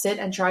 I'll sit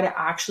and try to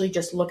actually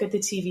just look at the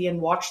TV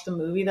and watch the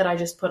movie that I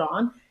just put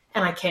on,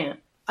 and I can't.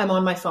 I'm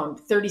on my phone.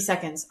 30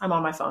 seconds, I'm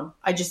on my phone.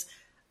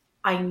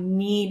 I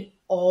need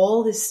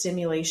all this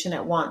stimulation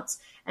at once.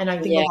 And I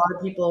think a lot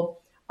of people,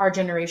 our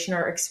generation,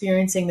 are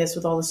experiencing this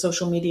with all the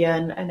social media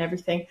and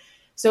everything.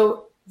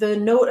 So the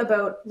note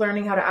about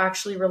learning how to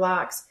actually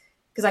relax,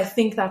 because I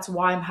think that's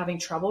why I'm having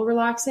trouble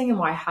relaxing and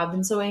why I have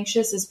been so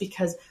anxious, is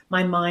because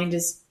my mind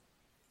is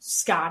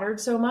scattered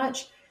so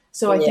much.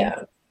 So I think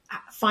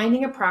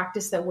finding a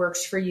practice that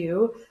works for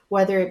you,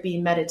 whether it be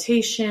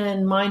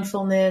meditation,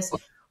 mindfulness,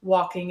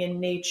 walking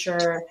in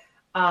nature,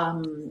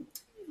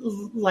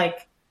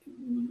 like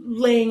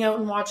laying out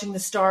and watching the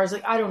stars,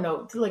 like, I don't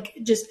know, like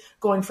just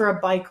going for a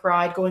bike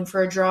ride, going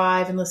for a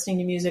drive and listening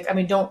to music. I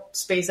mean, don't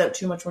space out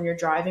too much when you're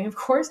driving, of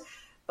course,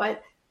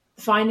 but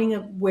finding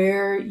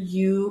where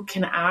you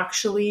can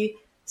actually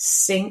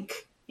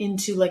sink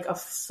into like a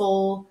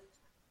full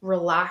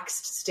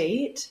relaxed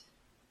state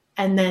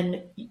and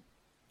then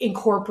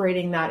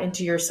incorporating that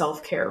into your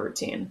self-care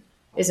routine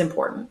is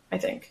important, I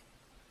think.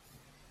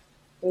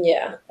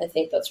 Yeah, I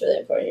think that's really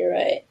important. You're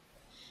right.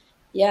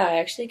 Yeah, I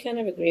actually kind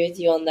of agree with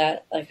you on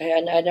that. Like, I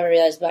never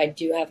realized, but I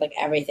do have like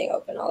everything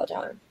open all the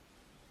time.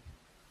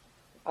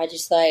 I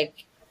just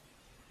like,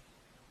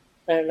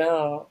 I don't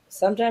know.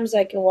 Sometimes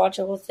I can watch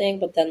a whole thing,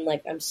 but then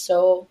like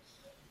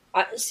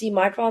see,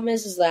 my problem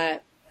is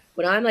that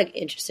when I'm like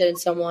interested in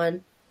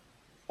someone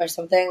or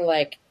something,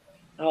 like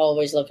I'll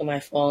always look at my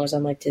phone because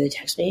I'm like, did they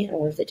text me? I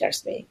wonder if they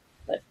text me.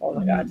 Like, oh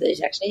my God, did they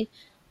text me?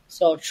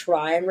 So I'll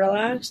try and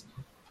relax,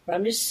 but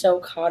I'm just so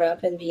caught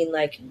up in being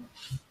like,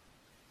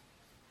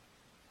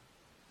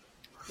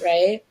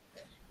 right?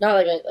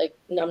 Not like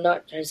I'm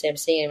not trying to say I'm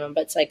seeing anyone,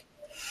 but it's like,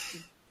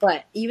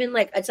 but even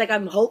like, it's like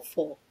I'm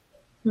hopeful.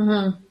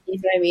 Mm-hmm. You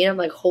know what I mean? I'm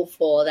like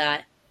hopeful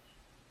that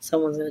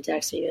someone's gonna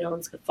text me. No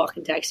one's gonna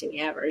fucking text me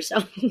ever.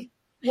 So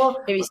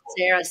Well, maybe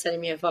Sarah's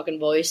sending me a fucking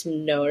voice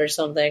note or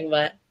something.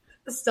 But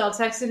Stella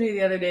texted me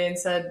the other day and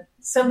said,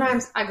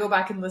 sometimes I go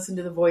back and listen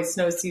to the voice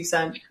notes you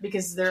sent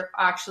because they're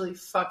actually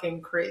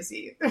fucking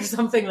crazy or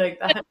something like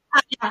that.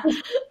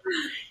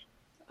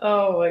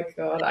 Oh my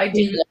God. I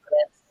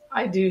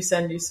do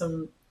send you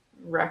some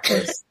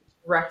reckless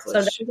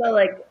sometimes shit. I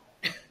like,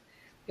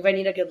 if I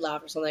need a good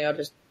laugh or something, I'll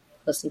just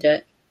listen to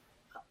it.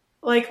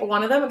 Like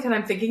one of them, and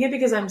I'm thinking it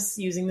because I'm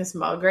using this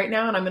mug right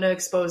now and I'm going to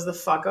expose the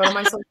fuck out of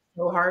myself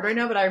so hard right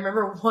now. But I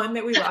remember one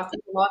that we laughed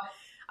at a lot.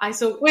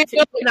 Wait,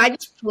 can I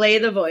just play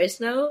the voice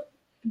note?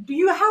 How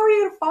are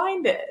you going to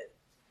find it?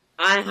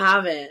 I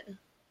have it.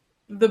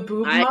 The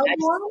boob mug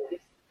one?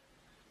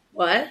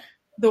 What?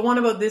 The one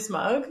about this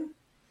mug?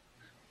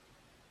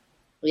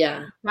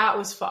 Yeah. That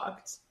was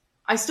fucked.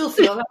 I still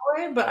feel that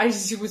way, but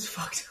it was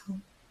fucked.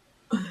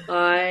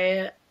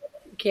 Okay,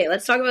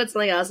 let's talk about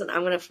something else and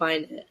I'm going to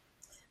find it.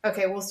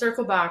 Okay, we'll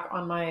circle back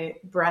on my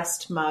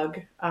breast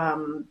mug.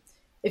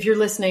 If you're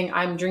listening,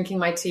 I'm drinking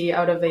my tea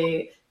out of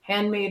a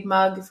handmade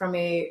mug from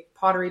a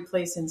pottery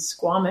place in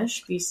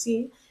Squamish,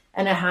 BC,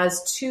 and it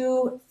has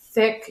two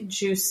thick,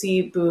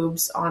 juicy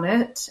boobs on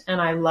it,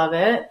 and I love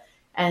it.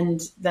 And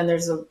then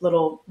there's a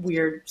little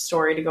weird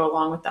story to go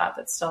along with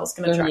that Stella's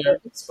going to try to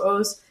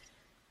expose,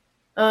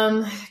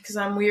 because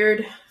I'm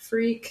weird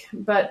freak.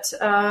 But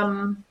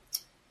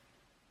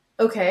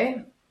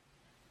okay,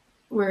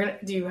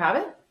 do you have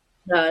it?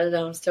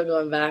 No, I'm still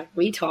going back.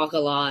 We talk a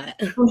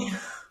lot.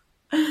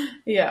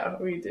 Yeah,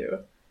 we do.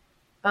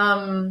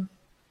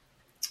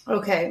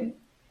 Okay.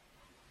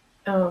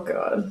 Oh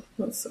God,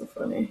 that's so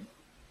funny.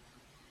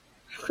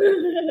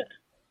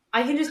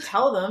 I can just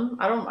tell them.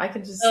 I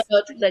can just.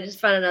 I just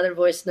found another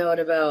voice note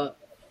about.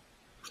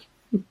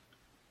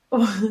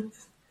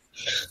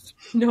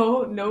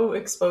 No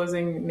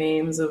exposing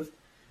names of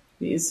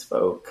these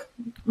folk.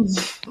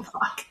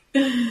 Fuck.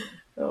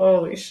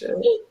 Holy shit.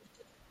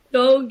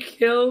 Don't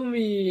kill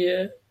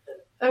me.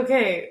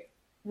 Okay.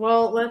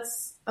 Well,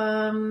 let's.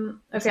 Okay.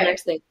 What's the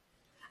next thing?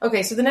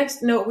 Okay, so the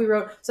next note we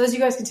wrote. So as you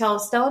guys can tell,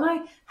 Stella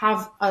and I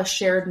have a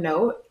shared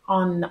note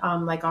on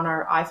like on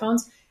our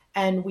iPhones,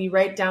 and we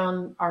write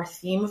down our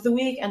theme of the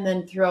week, and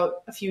then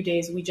throughout a few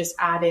days we just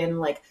add in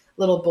like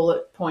little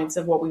bullet points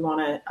of what we want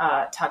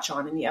to touch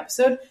on in the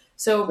episode.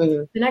 So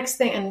the next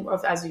thing, and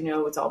as you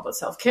know, it's all about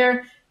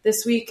self-care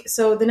this week.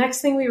 So the next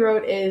thing we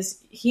wrote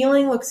is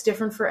healing looks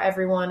different for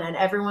everyone, and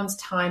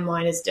everyone's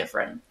timeline is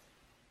different.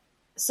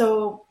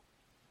 So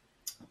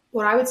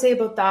what I would say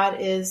about that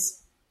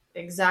is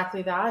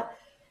exactly that.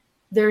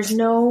 There's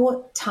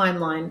no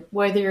timeline,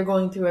 whether you're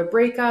going through a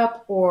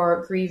breakup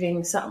or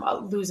grieving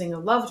losing a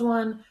loved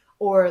one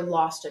or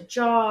lost a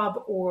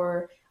job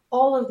or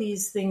all of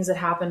these things that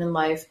happen in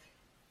life.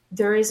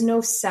 There is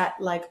no set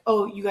like,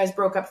 oh, you guys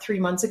broke up 3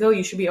 months ago,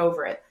 you should be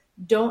over it.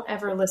 Don't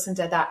ever listen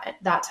to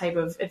that type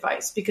of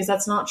advice, because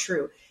that's not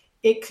true.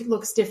 It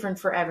looks different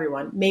for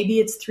everyone. Maybe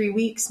it's 3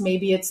 weeks,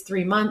 maybe it's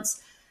 3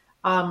 months.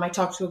 I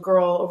talked to a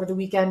girl over the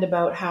weekend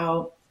about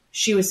how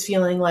she was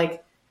feeling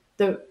like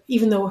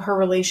even though her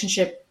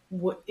relationship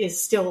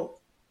is still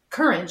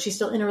current, she's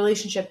still in a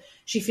relationship,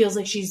 she feels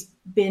like she's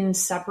been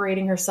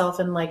separating herself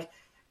and like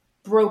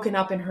broken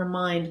up in her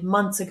mind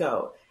months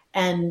ago.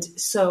 And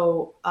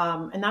so,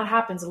 and that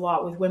happens a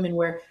lot with women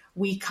where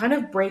we kind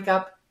of break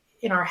up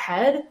in our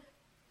head,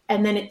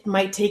 and then it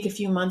might take a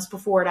few months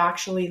before it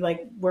actually,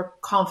 like, we're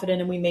confident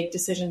and we make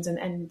decisions,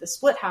 and the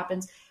split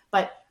happens.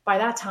 But by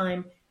that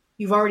time,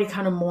 you've already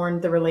kind of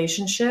mourned the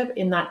relationship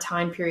in that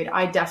time period.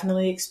 I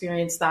definitely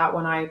experienced that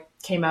when I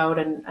came out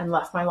and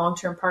left my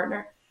long-term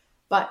partner.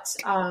 But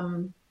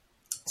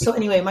so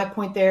anyway, my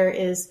point there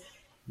is,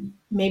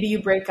 maybe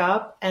you break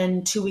up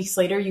and 2 weeks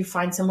later you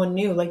find someone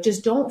new. Like,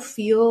 just don't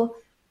feel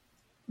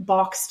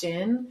boxed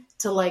in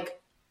to, like,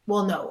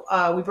 well, no,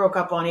 we broke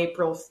up on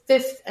April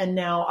 5th and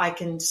now I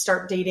can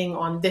start dating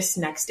on this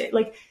next day.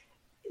 Like,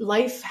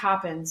 life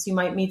happens. You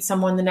might meet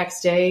someone the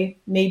next day.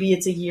 Maybe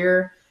it's a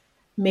year.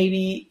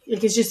 Maybe,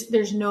 like, it's just,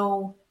 there's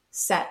no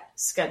set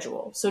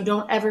schedule. So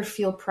don't ever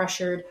feel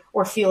pressured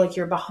or feel like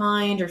you're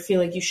behind or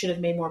feel like you should have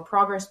made more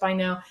progress by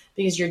now,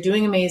 because you're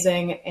doing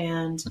amazing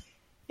and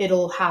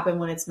it'll happen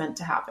when it's meant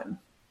to happen.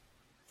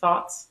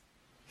 Thoughts?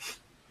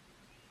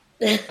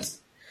 I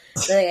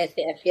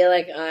feel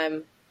like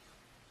I'm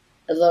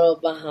a little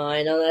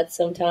behind on that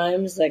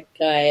sometimes. Like,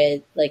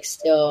 I like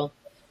still,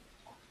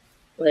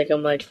 like,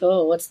 I'm like,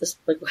 oh, what's this?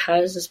 Like, how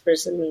does this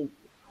person,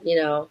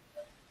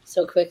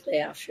 so quickly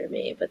after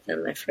me? But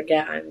then I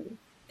forget I'm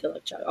good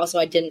luck charm. Also,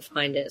 I didn't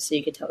find it, so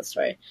you could tell the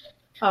story.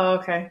 Oh,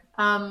 okay.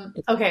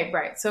 Okay,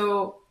 right.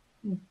 So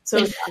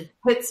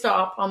hit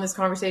stop on this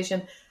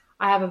conversation.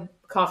 I have a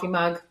coffee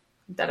mug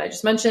that I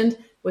just mentioned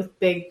with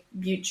big,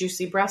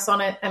 juicy breasts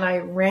on it. And I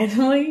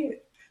randomly,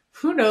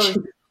 who knows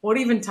what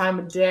even time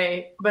of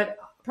day, but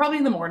probably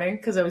in the morning,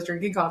 because I was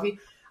drinking coffee,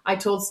 I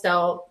told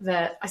Stell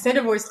that I sent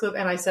a voice clip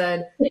and I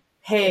said,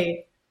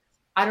 hey,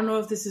 I don't know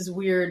if this is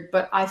weird,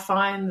 but I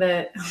find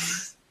that,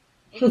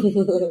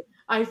 oh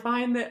my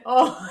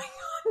God,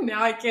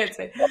 now I can't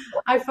say.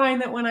 I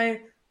find that when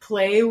I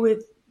play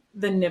with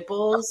the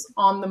nipples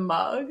on the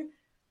mug,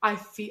 I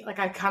feel like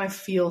I kind of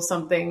feel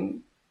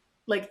something,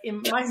 like,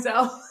 in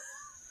myself.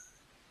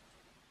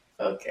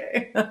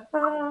 Okay.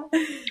 I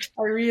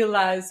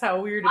realize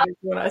how weird it is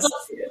when I say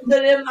it.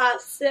 But in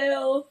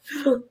myself.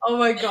 Oh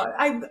my God.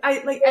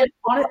 I like, and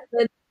on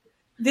it,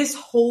 this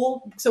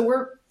whole, so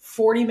we're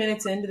 40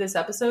 minutes into this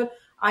episode.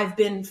 I've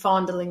been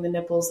fondling the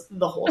nipples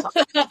the whole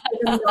time.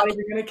 I'm not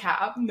even gonna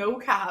cap. No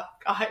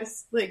cap,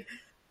 guys. Like,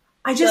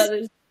 that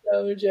is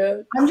so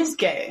joke. I'm just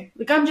gay.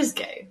 Like, I'm just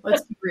gay.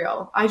 Let's be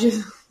real.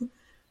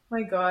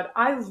 My God,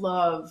 I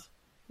love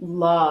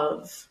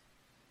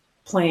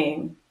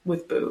playing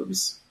with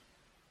boobs.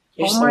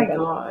 My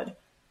God.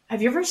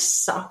 Have you ever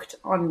sucked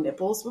on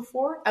nipples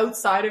before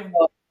outside of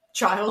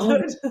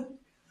childhood?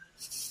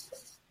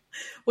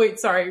 Wait,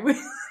 sorry.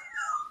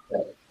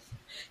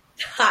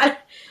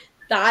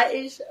 That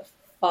is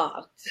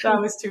fucked.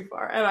 That was too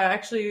far. And I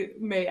actually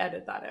may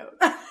edit that out.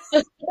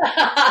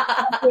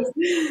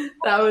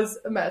 That was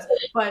a mess.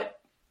 But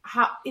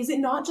how is it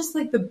not just,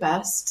 like, the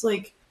best?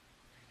 Like,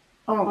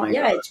 oh my God.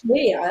 Yeah, it's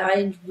me.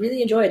 I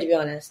really enjoy it, to be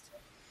honest.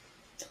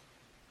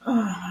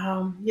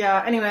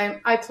 Yeah, anyway,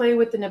 I play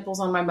with the nipples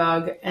on my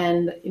mug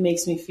and it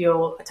makes me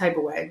feel a type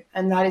of way.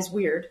 And that is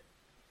weird.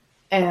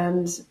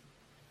 And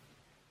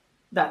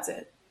that's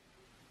it.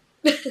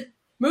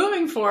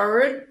 Moving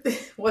forward,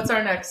 what's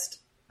our next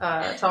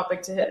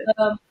topic to hit?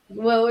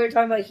 Well, we were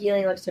talking about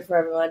healing elixir for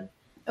everyone.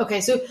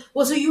 Okay, so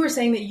you were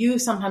saying that you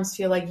sometimes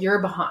feel like you're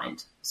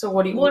behind. So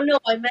what do you... Well, no,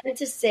 I meant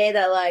to say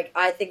that, like,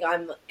 I think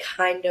I'm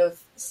kind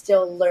of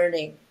still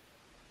learning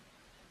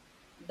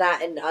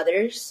that in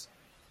others.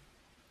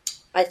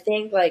 I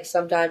think, like,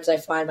 sometimes I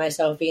find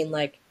myself being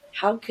like,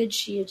 how could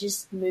she have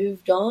just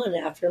moved on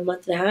after a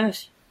month and a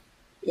half?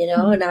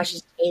 And now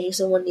she's dating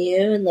someone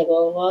new and, like,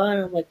 blah, blah, blah.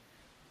 And I'm like,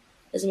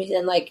 doesn't make sense.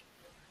 And, like,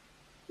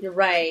 you're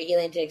right,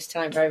 healing takes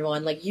time for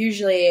everyone. Like,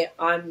 usually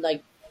I'm,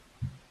 like,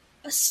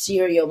 a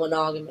serial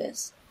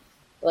monogamous.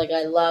 Like,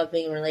 I love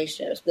being in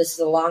relationships. This is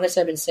the longest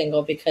I've been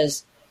single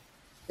because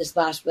this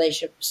last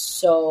relationship was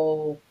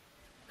so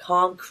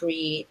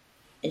concrete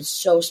and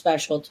so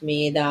special to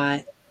me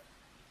that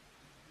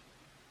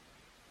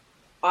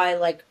I,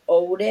 like,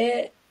 owed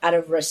it out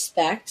of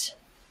respect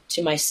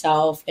to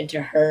myself and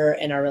to her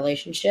and our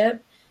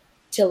relationship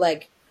to,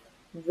 like,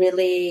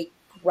 really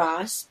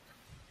grasp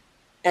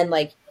and,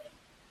 like,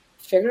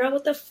 figure out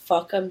what the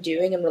fuck I'm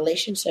doing in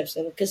relationships.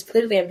 And because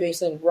clearly I'm doing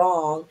something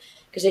wrong,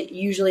 because it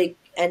usually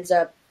ends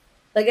up,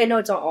 like, I know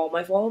it's not all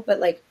my fault, but,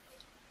 like,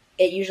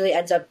 it usually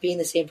ends up being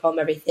the same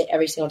problem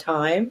every single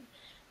time,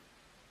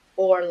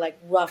 or, like,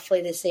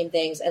 roughly the same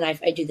things. And I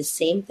do the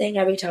same thing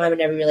every time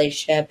in every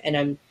relationship, and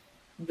I'm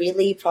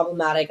really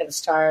problematic at the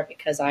start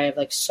because I have,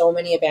 like, so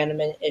many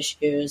abandonment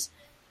issues,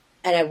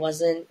 and I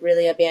wasn't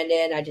really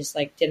abandoned. I just,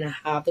 like, didn't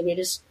have the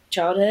greatest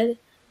childhood.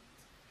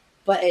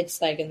 But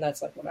it's, like, and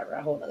that's, like, whatever,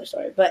 a whole other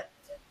story. But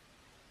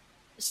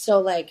so,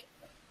 like,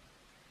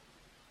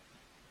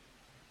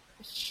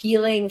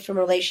 healing from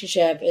a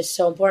relationship is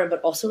so important,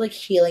 but also, like,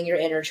 healing your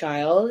inner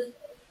child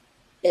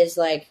is,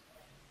 like,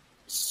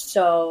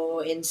 so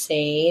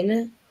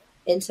insane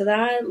into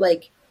that.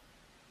 Like,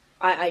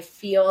 I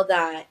feel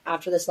that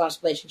after this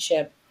last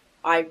relationship,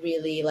 I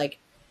really like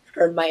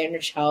heard my inner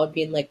child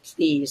being like,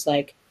 please,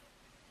 like,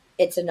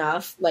 it's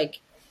enough. Like,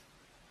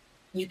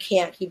 you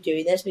can't keep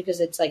doing this because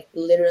it's like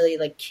literally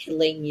like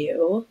killing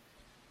you.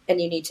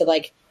 And you need to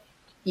like,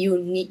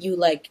 you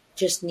like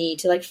just need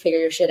to like figure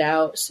your shit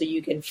out so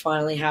you can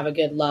finally have a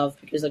good love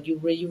because like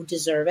you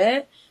deserve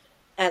it.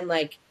 And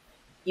like,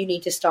 you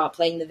need to stop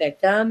playing the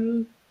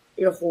victim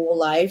your whole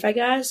life, I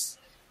guess.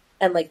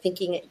 And like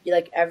thinking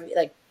like every,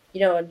 like,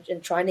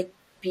 and trying to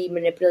be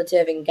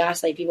manipulative and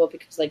gaslight people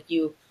because like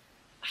you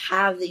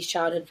have these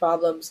childhood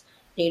problems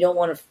and you don't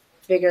want to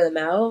figure them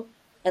out.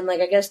 And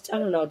like, I guess, I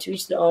don't know, to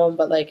each their own,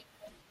 but like,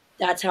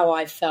 that's how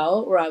I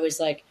felt, where I was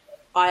like,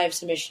 I have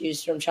some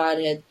issues from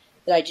childhood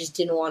that I just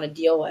didn't want to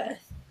deal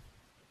with.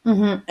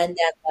 Mm-hmm. And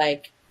then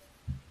like,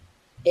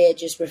 it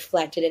just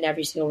reflected in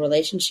every single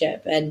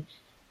relationship. And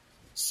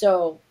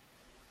so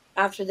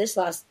after this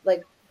last,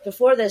 like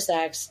before this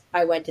ex,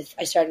 I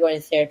started going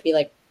to therapy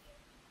like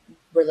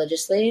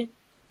religiously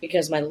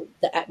because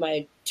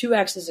my two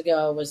exes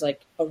ago was like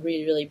a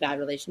really, really bad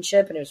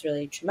relationship and it was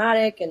really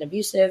traumatic and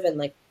abusive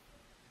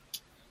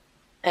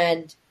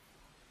and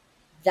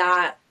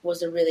that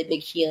was a really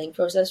big healing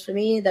process for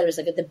me. That was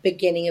like at the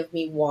beginning of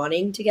me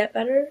wanting to get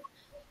better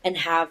and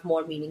have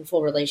more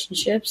meaningful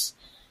relationships.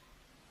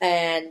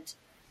 And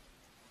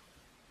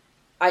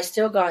I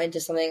still got into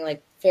something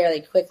like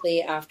fairly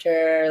quickly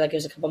after, like it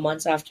was a couple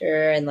months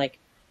after, and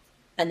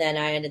then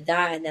I ended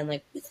that, and then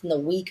like within the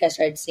week I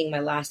started seeing my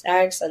last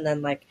ex, and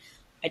then like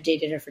I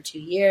dated her for 2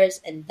 years,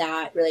 and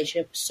that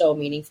relationship was so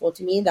meaningful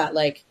to me that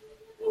like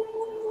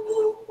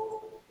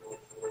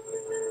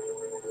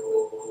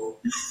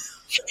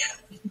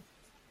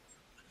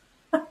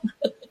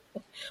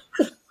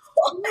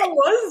What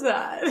was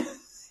that?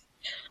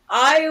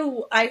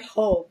 I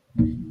hope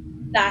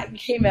that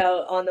came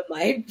out on the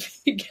mic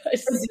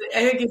because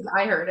I think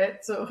I heard it.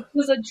 So it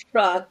was a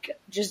truck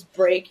just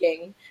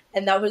braking,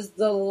 and that was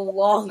the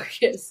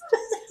longest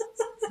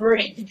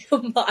break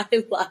of my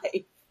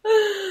life.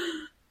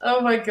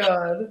 oh my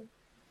god.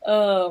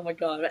 Oh my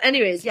god. But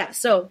anyways, yeah,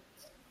 so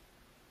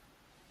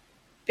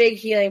big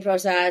healing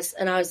process,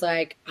 and I was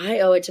like, I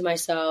owe it to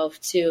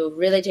myself to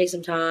really take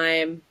some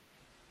time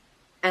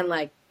and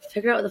like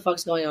figure out what the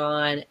fuck's going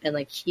on and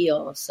like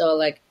heal. So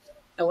like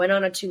I went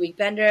on a 2-week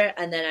bender,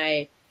 and then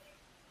I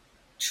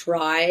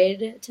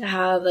tried to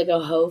have like a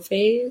hoe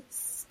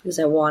phase because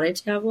I wanted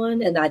to have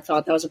one, and I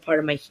thought that was a part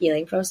of my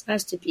healing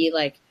process to be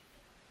like,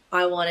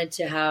 I wanted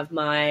to have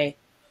my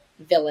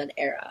villain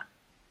era.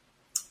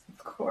 Of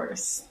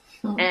course.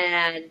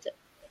 And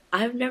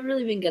I've never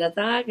really been good at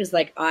that because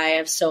like I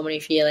have so many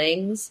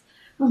feelings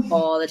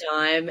all the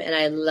time, and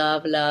I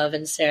love,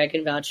 and Sarah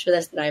can vouch for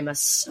this, that I'm a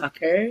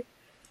sucker.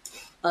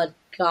 A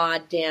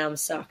goddamn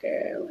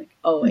sucker, like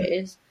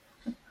always.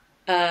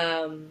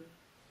 And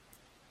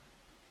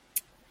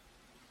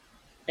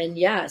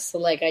yeah, so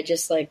like I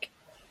just like,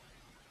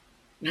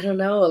 I don't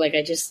know, like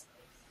I just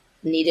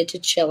needed to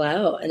chill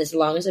out. And as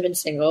long as I've been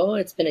single,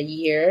 it's been a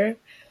year,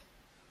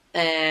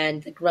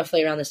 and like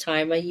roughly around this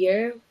time, a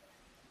year.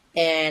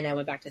 And I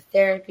went back to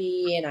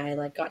therapy, and I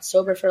like got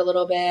sober for a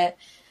little bit.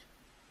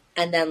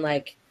 And then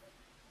like,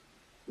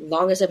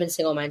 long as I've been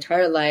single my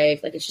entire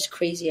life, like it's just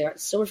crazy. I got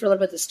sober for a little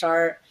bit at the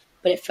start,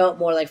 but it felt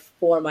more like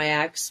for my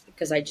ex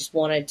because I just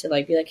wanted to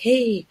like be like,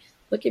 hey,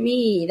 look at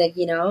me, like,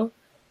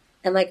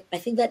 and like I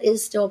think that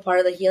is still part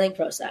of the healing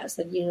process.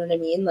 Like, you know what I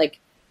mean? Like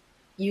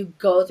you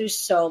go through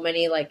so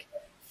many like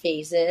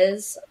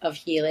phases of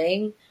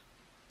healing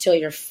till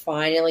you're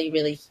finally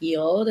really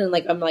healed. And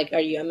like I'm like, are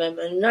you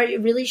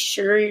really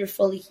sure you're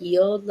fully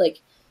healed? Like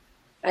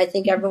I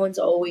think everyone's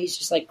always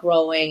just like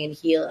growing and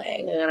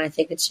healing, and I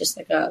think it's just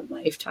like a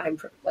lifetime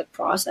like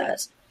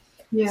process.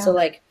 Yeah. So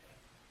like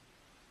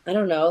I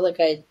don't know, like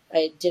I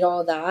did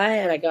all that,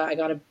 and I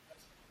got a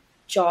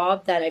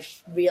job that I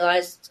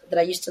realized that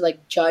I used to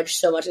like judge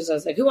so much, as I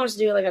was like, who wants to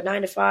do like a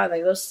 9 to 5,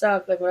 like those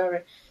suck, like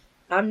whatever.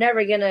 You're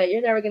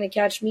never gonna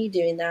catch me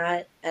doing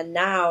that. And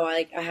now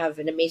I have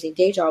an amazing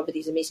day job with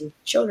these amazing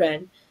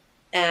children,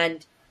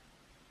 and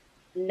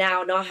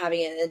now not having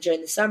it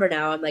during the summer,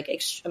 now I'm like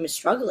I'm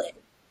struggling,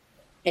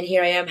 and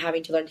here I am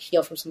having to learn to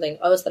heal from something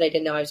else that I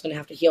didn't know I was going to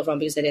have to heal from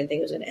because I didn't think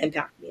it was going to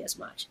impact me as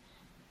much.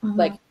 Mm-hmm.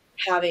 Like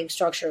having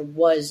structure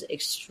was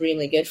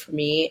extremely good for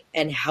me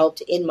and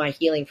helped in my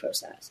healing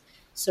process.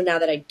 So now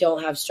that I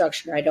don't have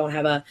structure, I don't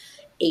have a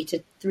 8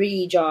 to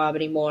 3 job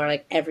anymore,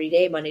 like every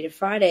day, Monday to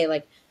Friday,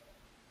 like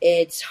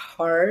it's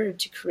hard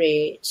to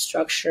create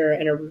structure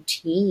and a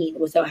routine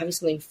without having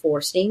something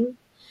forcing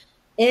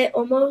it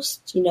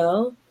almost, And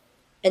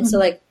mm-hmm. So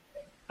like,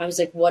 I was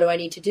like, what do I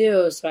need to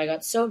do? So I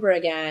got sober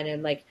again,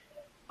 and like,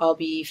 I'll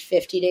be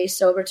 50 days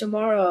sober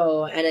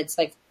tomorrow. And it's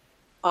like,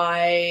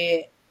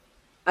 I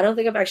don't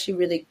think I've actually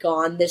really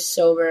gone this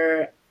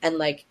sober and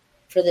like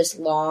for this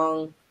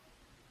long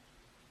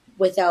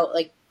without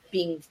like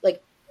being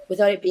like,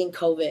 without it being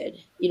COVID,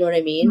 you know what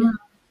I mean? Mm-hmm.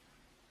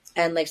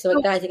 And like, so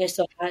like that, I think I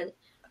still had.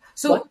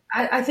 So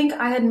I think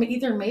I had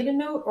either made a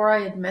note or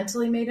I had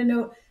mentally made a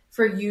note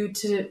for you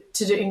to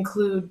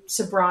include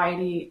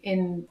sobriety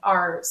in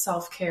our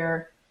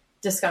self-care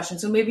discussion.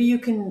 So maybe you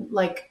can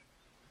like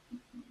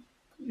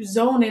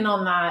zone in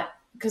on that,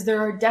 because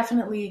there are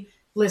definitely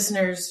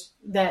listeners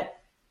that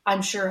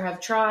I'm sure have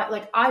tried.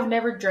 Like, I've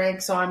never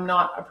drank, so I'm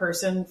not a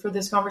person for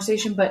this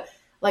conversation, but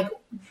like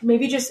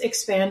maybe just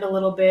expand a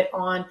little bit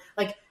on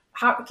like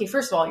how, okay,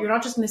 first of all, you're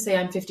not just going to say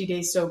I'm 50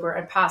 days sober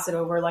and pass it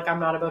over like I'm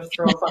not about to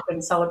throw a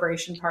fucking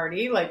celebration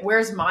party. Like,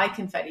 where's my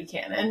confetti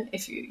cannon?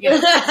 If you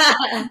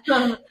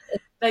know,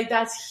 like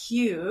that's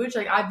huge.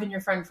 Like, I've been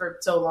your friend for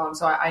so long,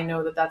 so I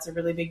know that that's a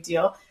really big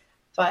deal.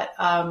 But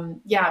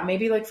yeah,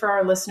 maybe like for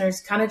our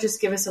listeners, kind of just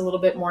give us a little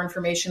bit more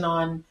information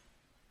on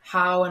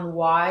how and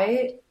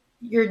why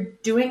you're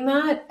doing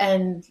that,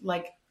 and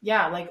like,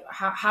 yeah, like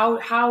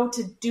how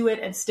to do it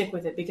and stick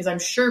with it, because I'm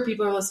sure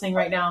people are listening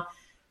right now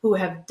who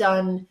have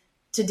done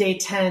to day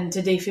 10,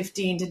 to day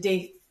 15, to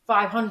day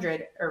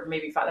 500, or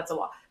maybe 5, that's a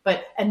lot,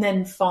 but and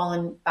then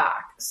fallen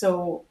back.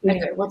 So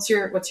anyway, what's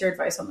your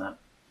advice on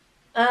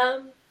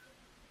that?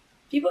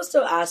 People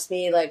still ask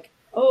me like,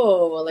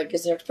 oh, like,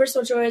 is there a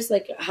personal choice?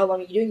 Like, how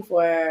long are you doing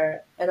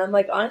for? And I'm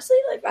like, honestly,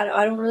 like,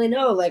 I don't really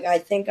know. Like, I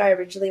think I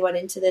originally went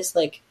into this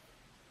like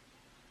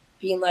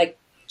being like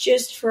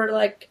just for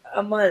like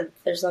a month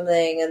or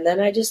something, and then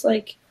I just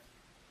like,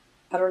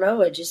 I don't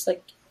know, it just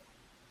like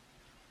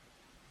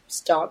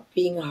stopped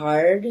being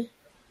hard.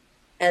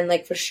 And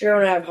like for sure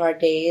when I have hard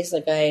days,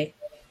 like I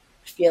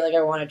feel like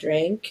I want to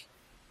drink,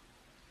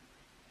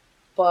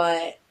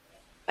 but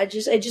I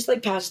just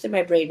like passed in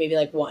my brain maybe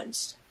like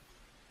once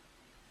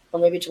or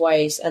maybe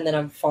twice, and then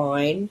I'm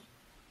fine.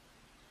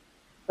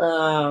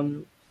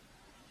 And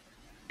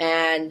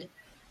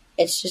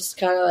it's just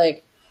kind of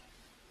like,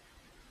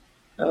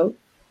 oh,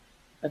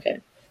 okay.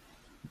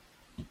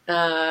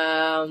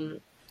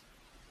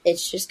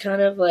 It's just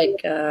kind of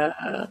like,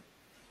 I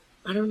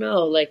don't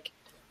know, like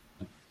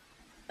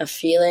a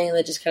feeling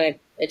that just kind of,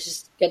 it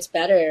just gets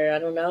better. I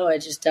don't know. It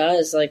just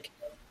does. Like,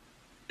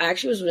 I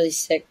actually was really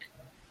sick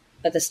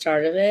at the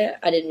start of it.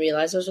 I didn't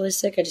realize I was really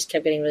sick. I just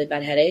kept getting really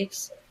bad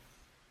headaches.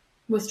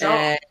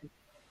 Withdrawal.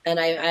 And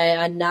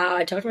I now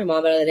I talked to my mom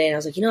about it the other day, and I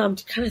was like, you know, I'm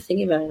kind of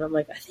thinking about it. And I'm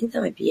like, I think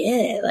that might be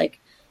it. Like,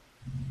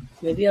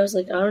 maybe I was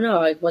like, I don't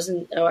know. I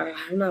wasn't, or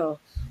I don't know.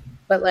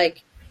 But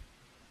like,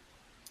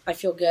 I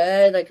feel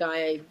good. Like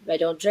I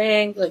don't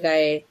drink. Like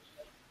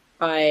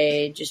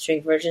I just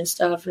drink virgin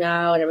stuff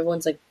now. And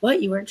everyone's like,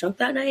 what? You weren't drunk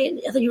that night?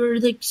 I thought you were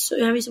like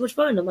having so much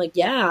fun. I'm like,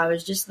 yeah, I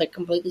was just like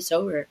completely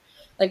sober.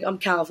 Like I'm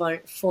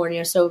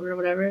California sober or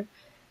whatever.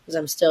 Because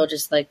I'm still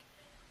just like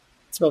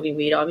smoking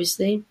weed,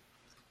 obviously.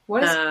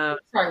 What is,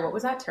 sorry, what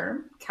was that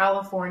term?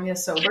 California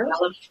sober?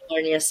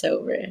 California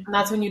sober. And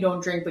that's when you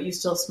don't drink, but you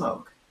still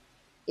smoke.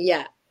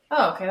 Yeah.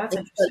 Oh, okay. That's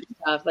interesting.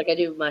 Stuff. Like I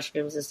do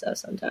mushrooms and stuff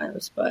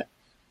sometimes, but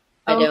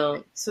I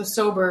don't. So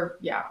sober.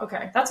 Yeah.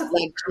 Okay. That's a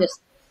cool like term.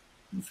 Just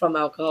from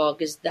alcohol,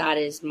 because that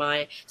is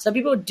some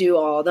people do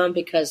all of them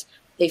because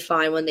they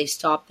find when they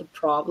stop the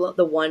problem,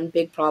 the one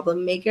big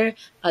problem maker,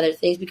 other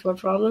things become a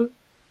problem.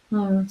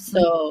 Mm-hmm.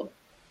 So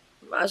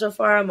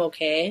far I'm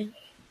okay.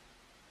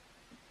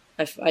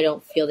 I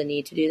don't feel the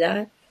need to do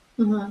that.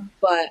 Mm-hmm.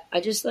 But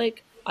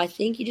I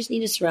think you just need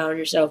to surround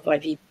yourself by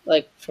people,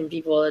 like from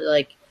people that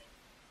like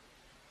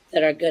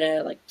that are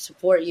gonna like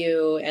support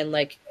you. And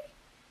like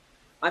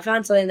I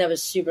found something that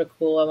was super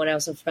cool. I went out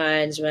with some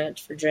friends, went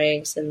for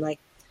drinks, and like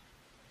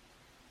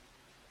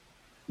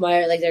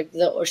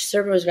the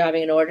server was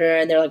grabbing an order,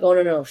 and they're like,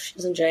 oh no, she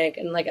doesn't drink.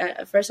 And like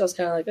at first I was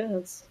kind of like, oh,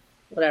 it's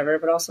whatever,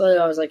 but also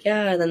I was like,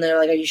 yeah. And then they're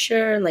like, are you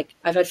sure? And like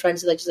I've had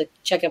friends who like just like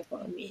check up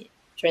on me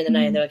during the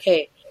night, and they're like,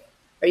 hey,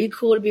 are you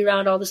cool to be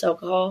around all this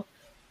alcohol?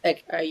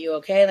 Like, are you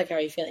okay? Like, how are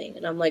you feeling?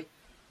 And I'm like,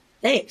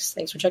 thanks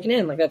for checking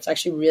in. Like, that's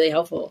actually really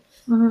helpful.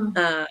 Mm-hmm.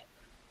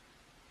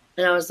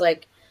 And I was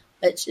like,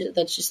 that's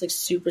just like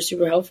super,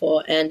 super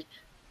helpful. And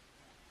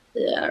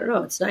I don't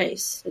know, it's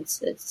nice.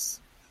 It's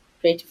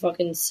great to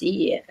fucking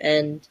see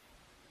and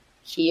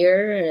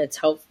hear, and it's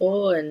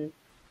helpful. And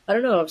I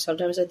don't know,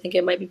 sometimes I think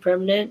it might be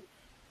permanent.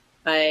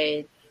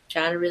 I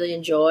kind of really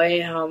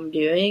enjoy how I'm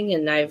doing,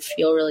 and I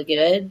feel really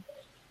good.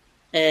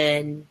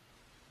 And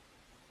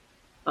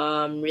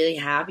I'm really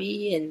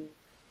happy, and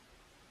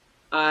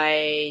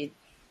I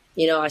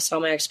saw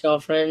my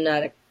ex-girlfriend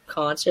at a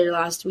concert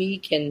last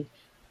week, and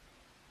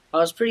I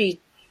was pretty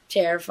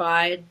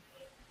terrified,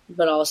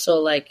 but also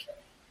like,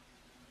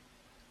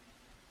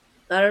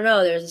 I don't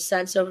know, there was a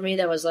sense over me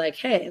that was like,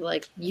 hey,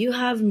 like you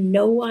have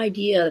no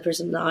idea the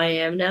person that I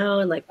am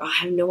now, and like I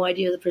have no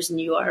idea the person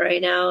you are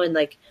right now, and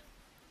like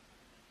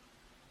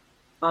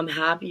I'm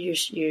happy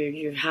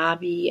you're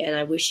happy, and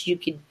I wish you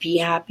could be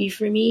happy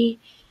for me.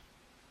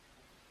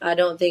 I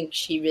don't think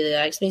she really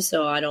likes me,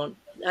 so I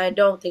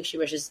don't think she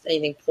wishes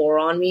anything poor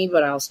on me,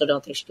 but I also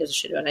don't think she gives a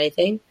shit about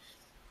anything,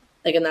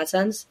 like in that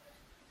sense.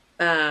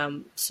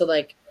 So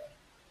like,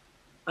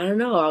 I don't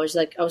know. I was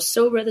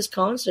sober at this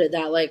concert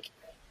that like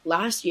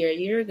a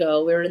year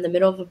ago, we were in the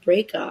middle of a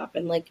breakup,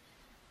 and like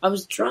I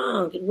was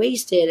drunk and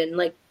wasted and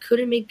like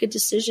couldn't make good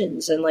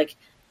decisions. And like,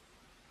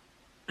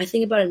 I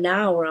think about it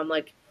now where I'm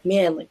like,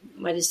 man, like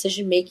my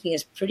decision making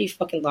is pretty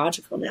fucking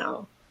logical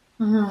now.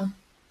 Mm-hmm.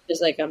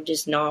 Because like I'm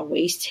just not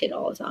wasted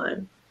all the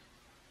time.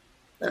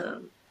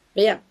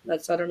 But yeah, I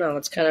don't know.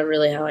 That's kind of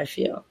really how I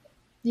feel.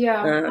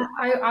 Yeah, Uh,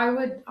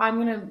 I'm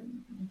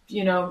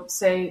gonna,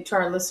 say to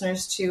our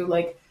listeners too,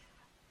 like,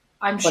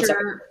 I'm One second.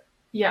 sure,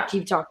 yeah,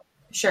 Keep talking.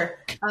 sure.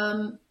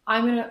 I'm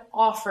gonna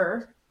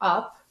offer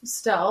up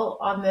Stell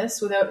on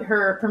this without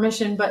her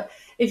permission, but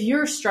if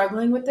you're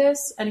struggling with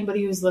this,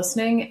 anybody who's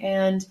listening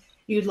and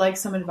you'd like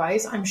some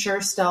advice, I'm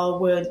sure Stell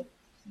would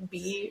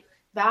be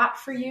that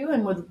for you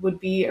and would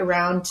be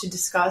around to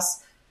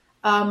discuss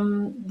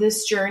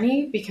this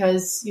journey,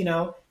 because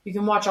you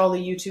can watch all the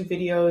YouTube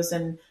videos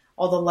and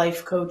all the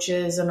life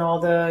coaches and all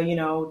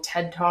the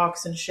TED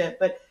Talks and shit,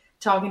 but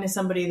talking to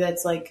somebody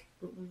that's like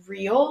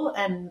real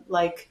and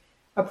like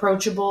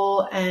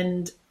approachable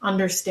and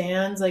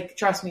understands, like,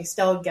 trust me,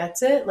 Stella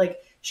gets it,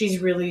 like, she's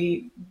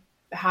really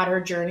had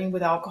her journey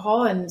with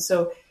alcohol. And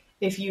so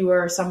if you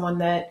are someone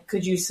that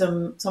could use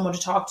someone to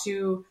talk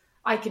to,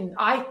 I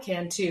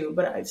can too,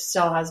 but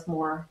Stella has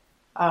more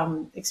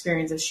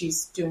experience as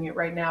she's doing it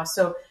right now.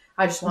 So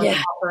I just want to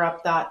Yeah. offer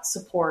up that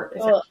support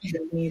if Well,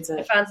 anybody needs I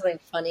it. found something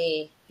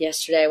funny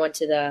yesterday. I went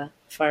to the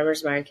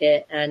farmer's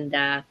market and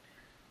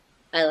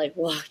I like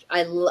walked.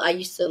 I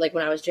used to like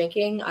when I was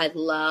drinking. I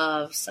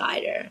love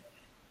cider.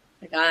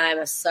 Like I'm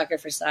a sucker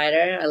for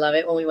cider. I love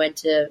it. When we went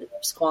to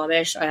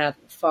Squamish, I had a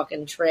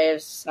fucking tray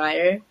of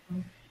cider.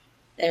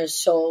 It was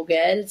so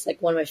good. It's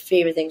like one of my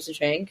favorite things to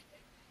drink.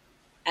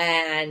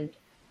 And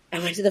I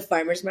went to the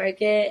farmer's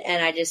market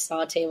and I just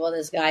saw a table of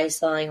this guy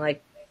selling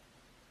like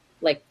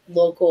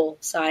local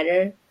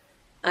cider.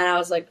 And I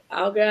was like,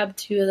 I'll grab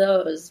two of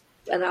those.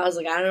 And I was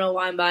like, I don't know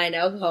why I'm buying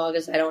alcohol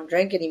because I don't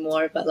drink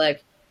anymore, but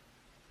like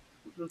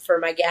for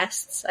my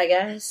guests, I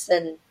guess.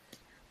 And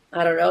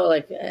I don't know,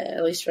 like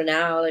at least for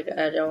now, like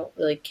I don't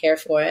really care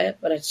for it,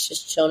 but it's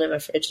just chilling in my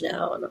fridge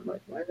now. And I'm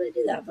like, why did I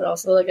do that? But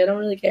also, like, I don't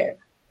really care.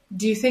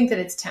 Do you think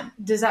that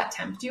does that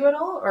tempt you at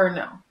all, or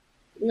no?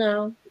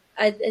 No,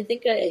 I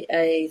think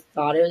I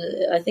thought it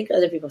was, I think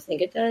other people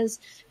think it does.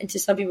 And to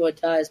some people it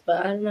does,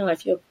 but I don't know. I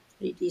feel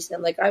pretty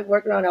decent. Like I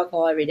work around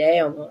alcohol every day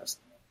almost.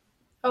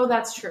 Oh,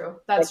 that's true.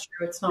 Like, That's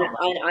true. It's not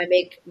like, I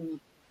make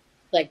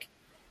like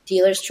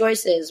dealer's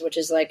choices, which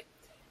is like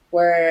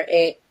where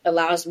it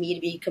allows me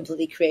to be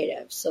completely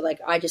creative. So like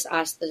I just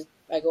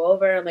I go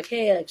over, I'm like,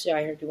 hey, like, so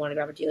I heard you want to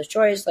grab a dealer's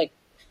choice. Like,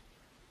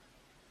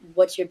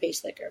 what's your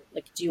base liquor?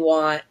 Like, do you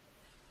want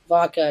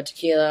vodka,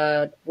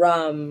 tequila,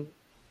 rum?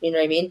 You know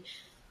what I mean?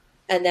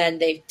 And then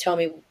they tell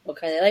me what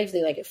kind they like. If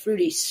they like it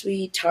fruity,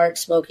 sweet, tart,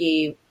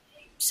 smoky,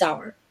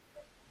 sour.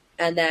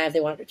 And then if they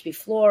want it to be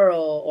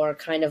floral or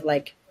kind of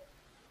like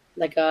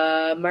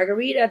a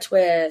margarita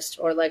twist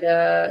or like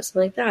a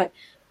something like that,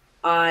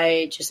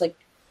 I just like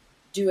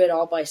do it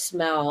all by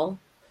smell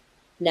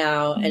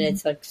now, and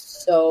it's like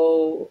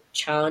so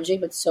challenging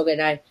but so good.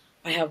 I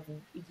have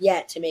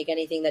yet to make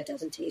anything that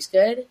doesn't taste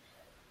good,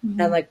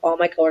 and like all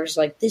my coworkers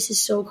are like, this is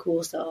so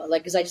cool stuff,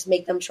 like because I just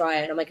make them try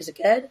it and I'm like, is it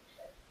good?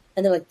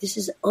 And they're like, this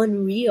is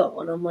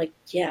unreal. And I'm like,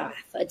 yeah,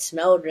 it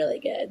smelled really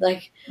good.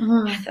 Like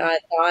I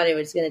thought it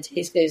was gonna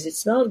taste good because it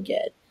smelled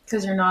good.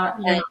 because you're not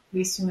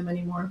tasting them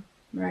anymore,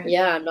 right?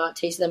 Yeah, I'm not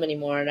tasting them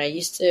anymore, and I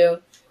used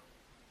to.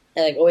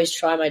 I like always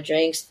try my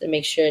drinks to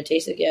make sure it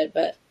tasted good,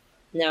 but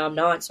now I'm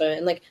not. So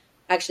and like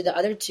actually the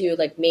other two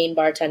like main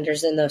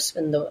bartenders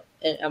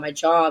at my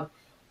job,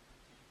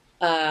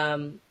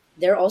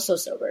 they're also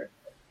sober.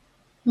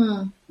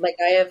 Like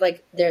I have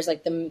like there's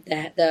like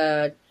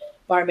the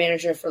bar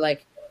manager for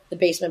like the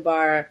basement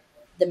bar,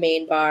 the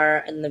main bar,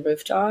 and the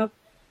rooftop.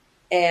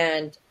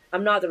 And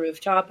I'm not the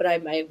rooftop, but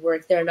I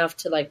work there enough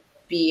to like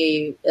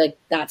be like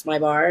that's my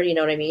bar. You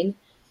know what I mean?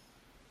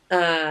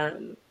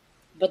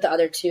 But the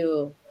other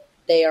two,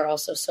 they are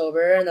also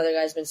sober. Another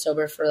guy's been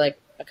sober for like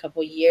a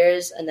couple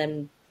years, and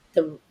then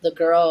the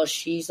girl,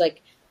 she's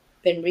like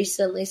been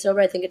recently sober.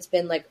 I think it's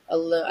been like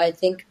I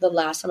think the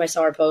last time I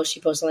saw her post,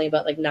 she posted something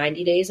about like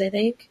 90 days, I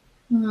think.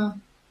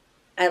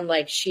 And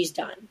like she's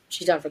done.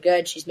 She's done for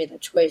good. She's made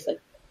that choice.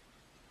 Like,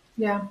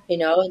 Yeah. you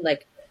know, and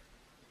like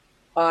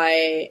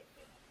I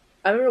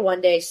remember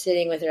one day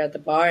sitting with her at the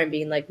bar and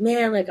being like,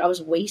 man, like I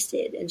was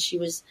wasted, and she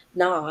was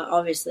not,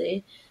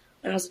 obviously.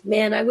 And I was like,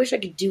 man, I wish I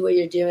could do what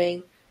you're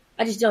doing.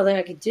 I just don't think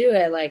I could do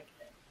it. Like,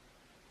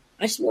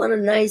 I just want a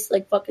nice,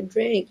 like, fucking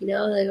drink, you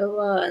know? Like,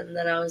 and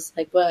then I was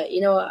like, but,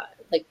 you know what?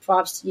 Like,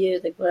 props to you,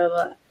 like,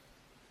 whatever.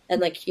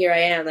 And, like, here I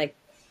am, like,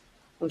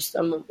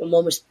 I'm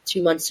almost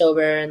 2 months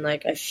sober, and,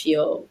 like, I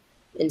feel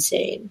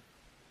insane.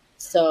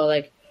 So,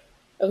 like,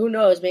 who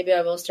knows? Maybe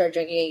I will start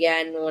drinking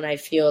again when I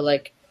feel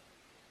like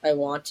I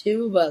want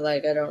to, but,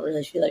 like, I don't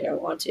really feel like I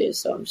want to,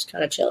 so I'm just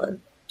kind of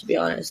chilling, to be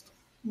honest.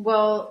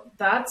 Well,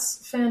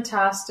 that's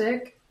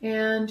fantastic.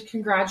 And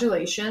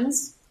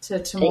congratulations to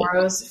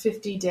tomorrow's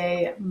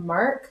 50-day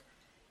mark.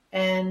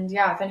 And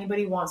yeah, if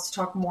anybody wants to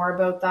talk more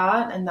about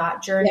that and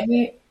that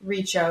journey,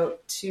 reach out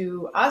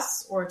to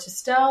us or to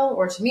Stell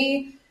or to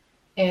me,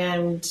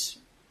 and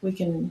we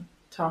can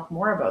talk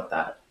more about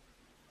that.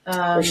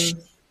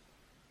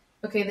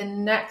 Okay, the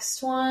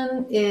next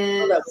one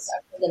is... Oh, no,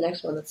 the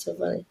next one. That's so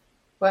funny.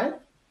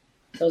 What?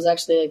 That was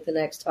actually like the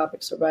next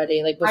topic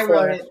sobriety, like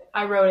before.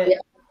 I wrote it. Yeah.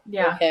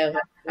 Yeah. Okay. Okay.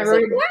 I I was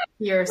wrote like, it what?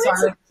 here, so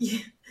What's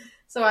it?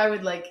 so I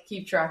would like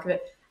keep track of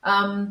it.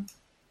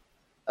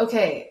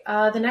 Okay.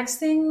 The next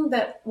thing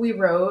that we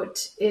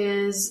wrote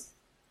is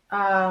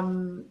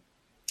um,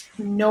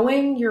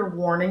 knowing your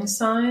warning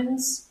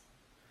signs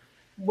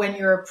when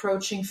you're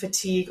approaching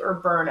fatigue or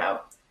burnout.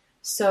 Mm,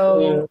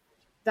 So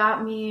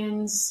that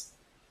means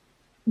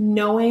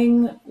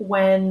knowing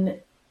when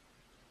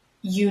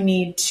you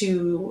need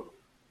to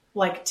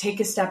like take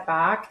a step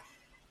back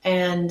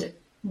and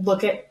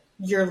look at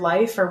your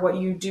life or what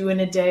you do in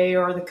a day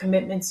or the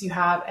commitments you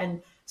have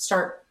and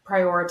start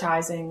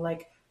prioritizing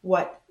like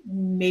what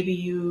maybe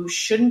you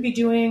shouldn't be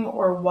doing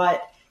or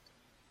what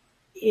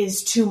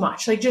is too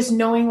much, like just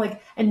knowing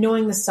like and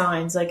knowing the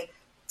signs like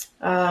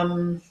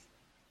um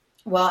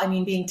well, I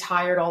mean, being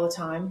tired all the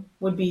time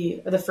would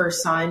be the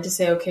first sign to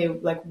say, okay,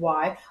 like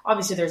why?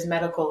 Obviously, there's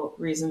medical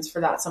reasons for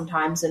that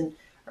sometimes, and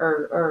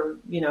or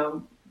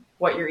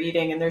what you're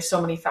eating, and there's so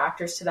many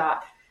factors to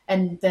that.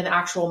 And then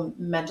actual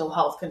mental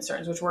health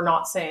concerns, which we're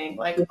not saying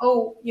like,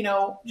 oh,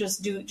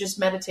 just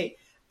meditate,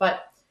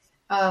 but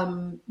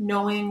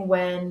knowing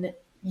when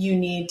you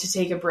need to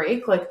take a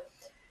break, like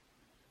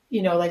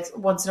like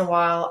once in a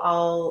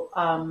while,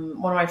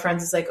 one of my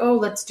friends is like, oh,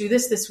 let's do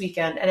this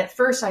weekend. And at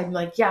first I'm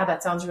like, yeah,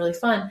 that sounds really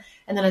fun.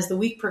 And then as the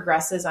week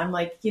progresses, I'm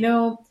like,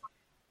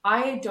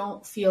 I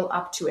don't feel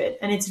up to it.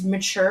 And it's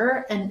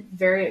mature and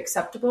very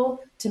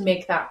acceptable to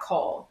make that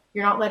call.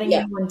 You're not letting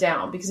yeah. anyone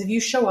down because if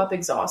you show up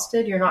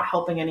exhausted, you're not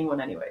helping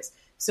anyone anyways.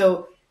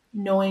 So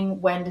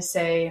knowing when to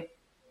say,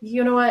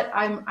 you know what,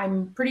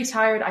 I'm pretty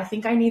tired. I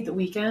think I need the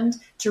weekend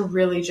to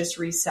really just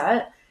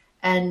reset.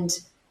 And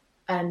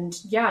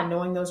yeah,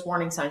 knowing those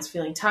warning signs,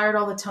 feeling tired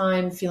all the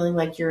time, feeling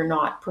like you're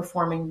not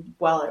performing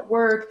well at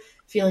work,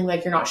 feeling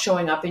like you're not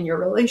showing up in your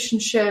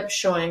relationship,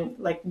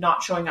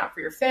 not showing up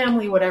for your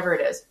family, whatever it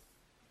is,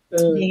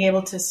 Mm, being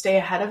able to stay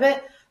ahead of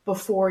it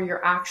before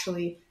you're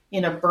actually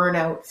in a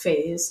burnout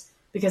phase,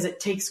 because it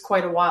takes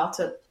quite a while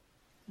to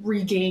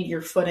regain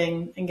your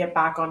footing and get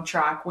back on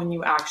track when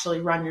you actually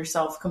run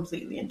yourself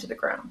completely into the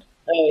ground.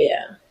 oh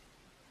yeah.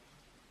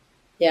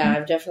 Yeah,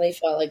 I've definitely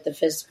felt like the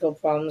physical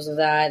problems of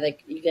that.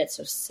 Like you get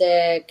so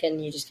sick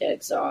and you just get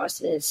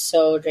exhausted. And it's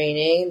so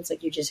draining. It's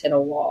like you just hit a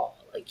wall.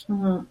 Like,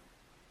 Mm-hmm.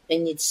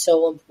 and it's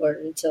so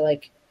important to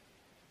like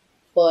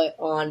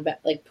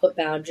put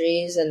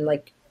boundaries and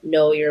like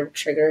know your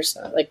triggers.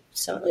 Like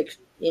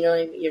you know what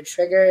I mean? Your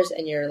triggers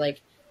and your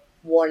like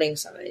warning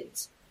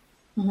signs.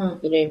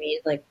 Mm-hmm. You know what I mean?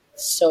 Like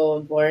so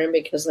important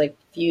because like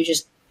if you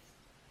just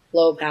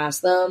blow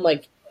past them,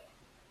 like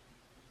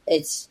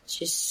it's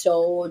just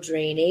so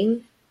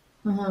draining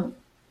Mm-hmm.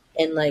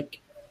 and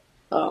like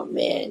oh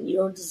man, you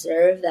don't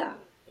deserve that.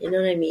 You know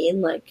what I mean?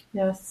 Like,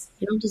 Yes.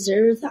 you don't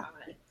deserve that.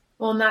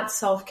 Well, and that's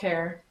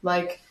self-care,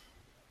 like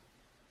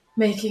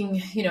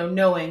making,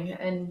 knowing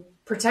and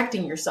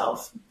protecting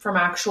yourself from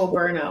actual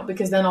burnout,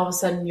 because then all of a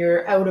sudden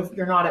you're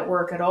not at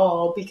work at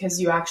all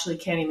because you actually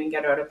can't even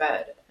get out of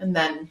bed. And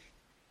then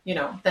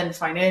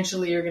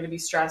financially you're going to be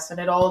stressed, and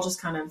it all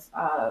just kind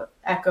of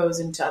echoes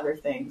into other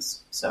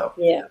things. So,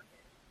 Yeah.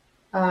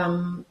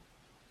 um,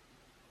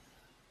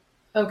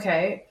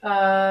 okay.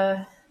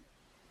 The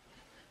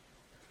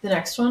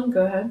next one,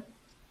 go ahead.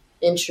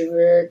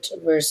 Introvert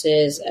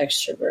versus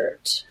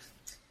extrovert.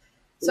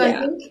 So I Yeah.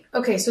 think,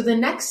 okay, so the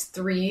next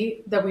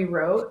three that we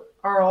wrote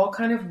are all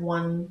kind of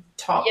one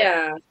topic.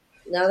 Yeah.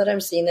 Now that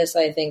I'm seeing this,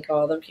 I think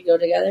all of them could go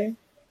together.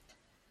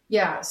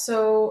 Yeah.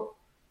 So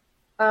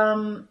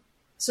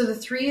the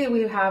three that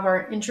we have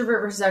are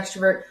introvert versus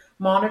extrovert,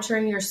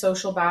 monitoring your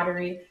social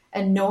battery,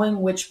 and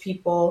knowing which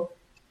people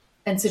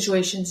and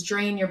situations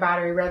drain your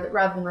battery rather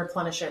than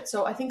replenish it.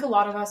 So I think a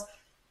lot of us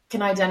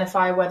can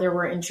identify whether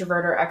we're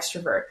introvert or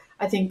extrovert.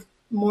 I think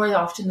more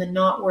often than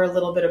not, we're a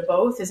little bit of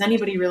both. Is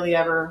anybody really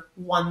ever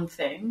one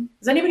thing?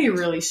 Is anybody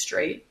really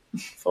straight?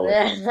 Fully.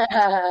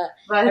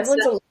 But Everyone's a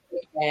little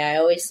gay. I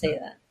always say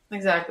that.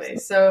 exactly.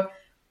 So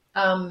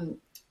um,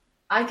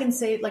 I can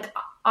say like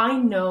I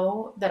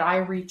know that I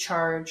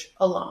recharge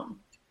alone.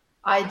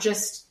 I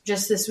just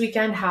this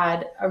weekend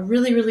had a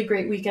really really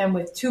great weekend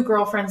with two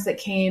girlfriends that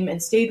came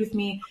and stayed with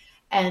me.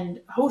 And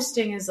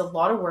hosting is a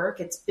lot of work.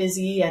 It's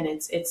busy and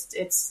it's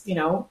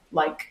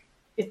like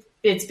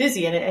it's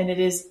busy and it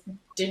is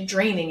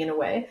draining in a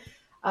way.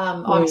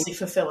 Mm. Obviously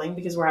fulfilling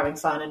because we're having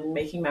fun and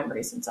making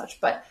memories and such.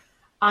 But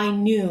I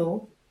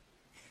knew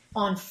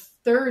on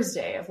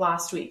Thursday of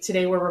last week.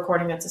 Today we're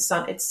recording. It's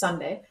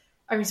Sunday.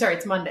 I mean, sorry,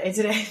 it's Monday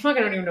today. Fuck, I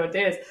don't even know what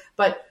day it is.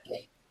 But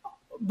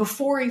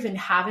before even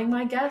having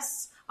my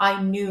guests,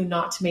 I knew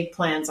not to make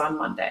plans on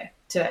Monday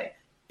today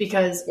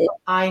because Yeah.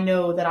 I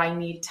know that I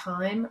need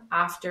time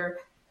after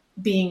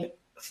being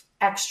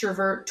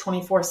extrovert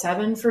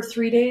 24/7 for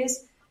 3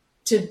 days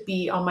to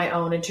be on my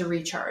own and to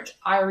recharge.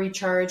 I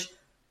recharge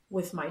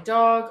with my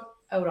dog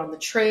out on the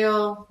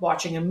trail,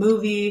 watching a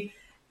movie,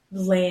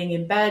 laying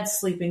in bed,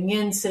 sleeping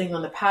in, sitting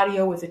on the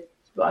patio with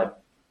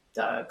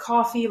a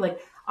coffee. Like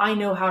I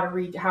know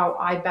how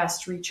I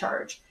best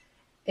recharge.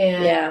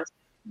 And Yeah.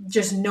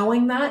 just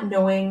knowing that,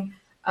 knowing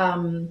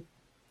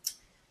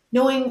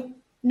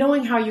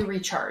knowing how you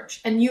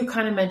recharge. And you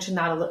kind of mentioned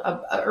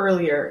that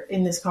earlier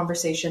in this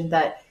conversation,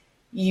 that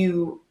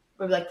you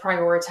were like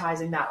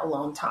prioritizing that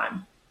alone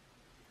time.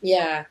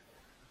 Yeah.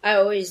 I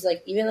always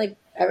like, even like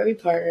every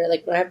partner,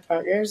 like when I have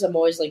partners, I'm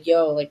always like,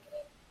 yo, like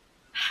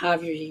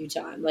have your you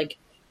time. Like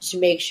just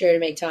make sure to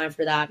make time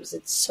for that because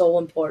it's so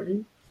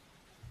important.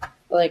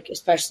 Like,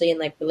 especially in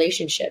like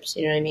relationships,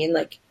 you know what I mean?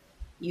 Like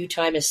you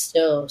time is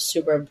still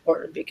super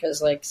important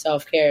because like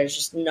self-care is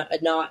just not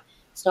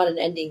it's not an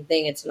ending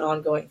thing. It's an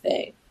ongoing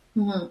thing.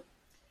 Mm-hmm.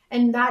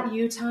 And that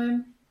you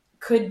time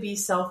could be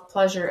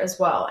self-pleasure as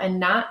well. And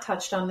Nat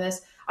touched on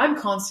this. I'm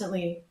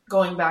constantly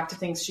going back to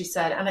things she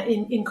said.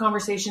 And in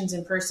conversations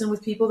in person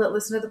with people that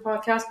listen to the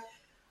podcast,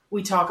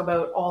 we talk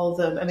about all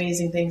the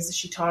amazing things that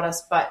she taught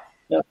us. But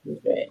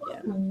Great,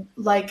 yeah.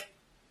 like,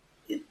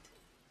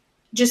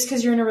 just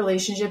because you're in a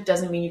relationship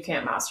doesn't mean you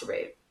can't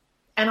masturbate.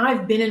 And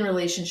I've been in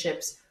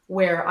relationships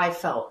where I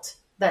felt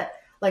that,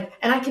 like,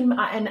 and I can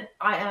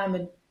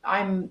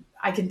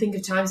think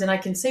of times, and I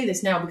can say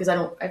this now because I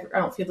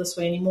don't feel this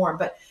way anymore.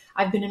 But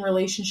I've been in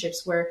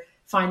relationships where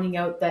finding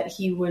out that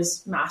he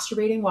was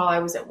masturbating while I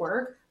was at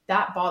work,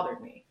 that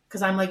bothered me,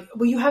 because I'm like,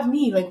 well, you have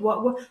me. Like,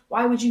 what?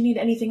 Why would you need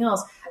anything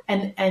else?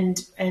 And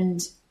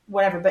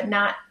whatever. But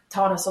Nat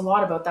taught us a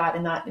lot about that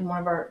in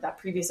one of that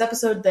previous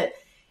episode, that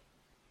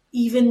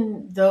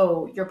even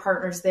though your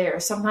partner's there,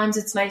 sometimes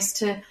it's nice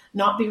to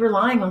not be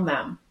relying on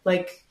them.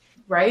 Like,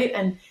 right?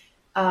 And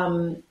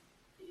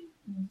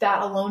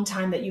that alone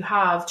time that you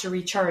have to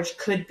recharge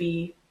could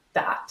be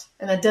that.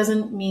 And that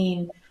doesn't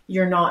mean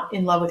you're not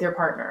in love with your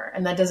partner.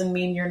 And that doesn't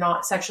mean you're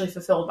not sexually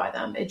fulfilled by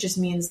them. It just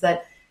means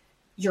that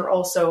you're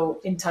also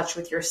in touch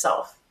with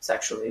yourself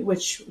sexually,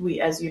 which we,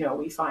 as you know,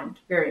 we find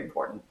very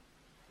important.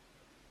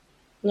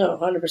 No,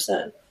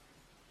 100%.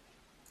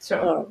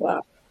 So, oh,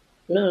 wow.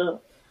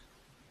 No.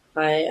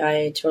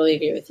 I totally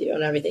agree with you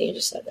on everything you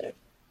just said there.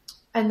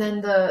 And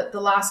then the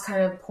last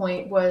kind of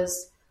point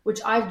was, which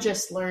I've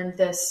just learned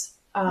this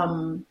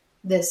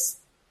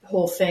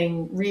whole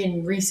thing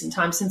in recent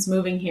times since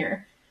moving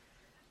here,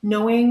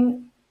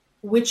 knowing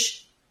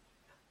which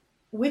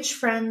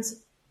friends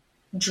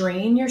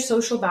drain your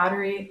social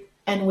battery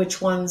and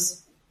which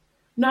ones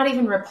not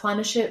even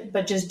replenish it,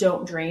 but just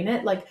don't drain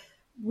it. Like,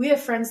 we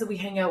have friends that we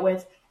hang out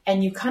with,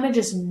 and you kind of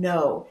just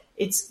know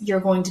you're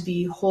going to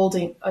be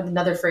holding,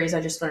 another phrase I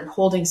just learned,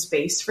 holding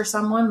space for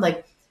someone.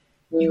 Like,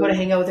 you go to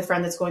hang out with a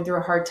friend that's going through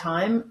a hard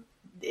time,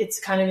 it's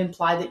kind of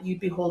implied that you'd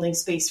be holding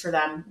space for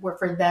them, where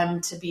for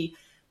them to be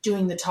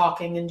doing the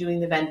talking and doing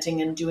the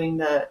venting and doing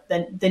the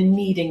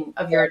needing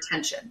of your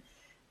attention.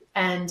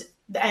 And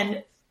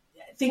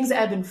things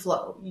ebb and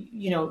flow.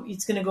 You know,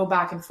 it's going to go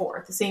back and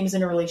forth. The same as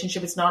in a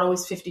relationship. It's not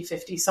always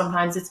 50-50.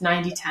 Sometimes it's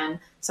 90-10.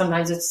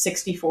 Sometimes it's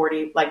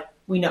 60-40. Like,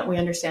 we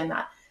understand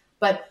that.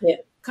 But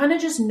kind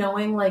of just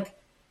knowing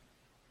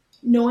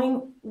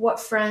what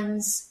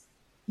friends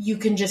you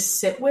can just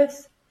sit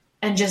with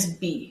and just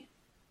be.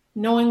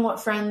 Knowing what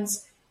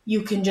friends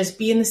you can just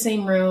be in the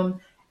same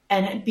room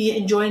and be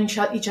enjoying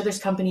each other's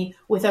company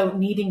without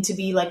needing to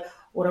be like,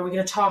 what are we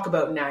going to talk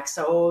about next?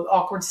 Oh,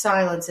 awkward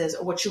silences.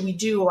 Or what should we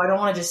do? I don't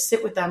want to just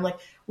sit with them. Like,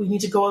 we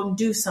need to go out and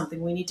do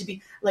something. We need to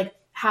be like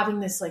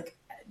having this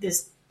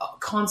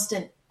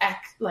constant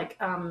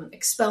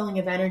expelling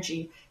of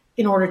energy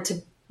in order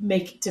to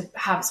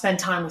spend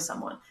time with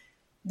someone.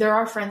 There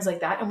are friends like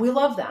that, and we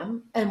love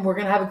them, and we're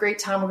going to have a great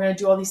time. We're going to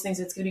do all these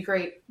things. It's going to be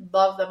great.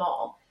 Love them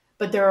all.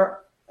 But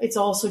it's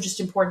also just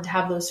important to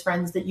have those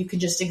friends that you can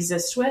just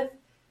exist with,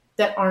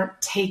 that aren't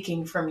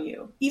taking from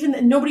you.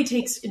 Even nobody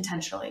takes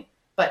intentionally,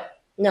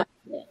 but no.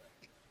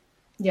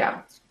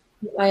 Yeah.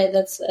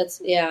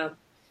 That's yeah.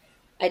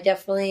 I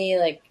definitely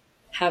like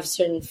have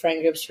certain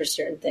friend groups for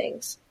certain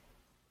things.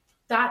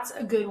 That's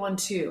a good one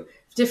too.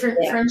 Different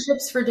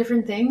friendships for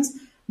different things,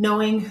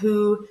 knowing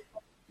who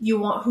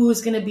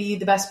is going to be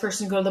the best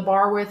person to go to the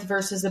bar with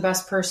versus the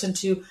best person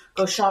to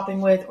go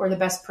shopping with, or the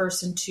best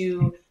person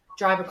to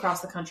drive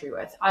across the country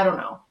with. I don't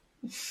know.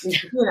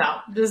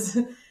 Just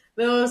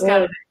those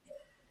kind of things.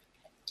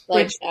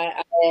 Like,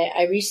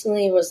 I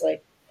recently was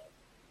like,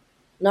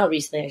 not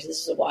recently, actually,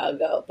 this was a while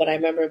ago, but I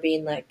remember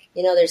being like,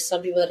 there's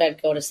some people that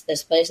I'd go to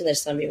this place and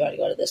there's some people I'd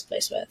go to this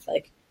place with.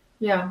 Like,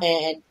 yeah.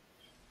 And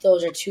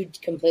those are two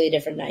completely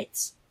different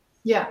nights.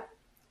 Yeah.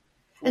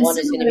 And one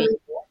is going to be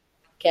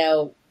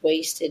a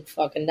wasted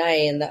fucking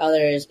night, and the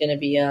other is going to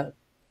be a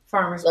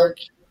farmer's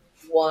market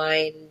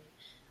wine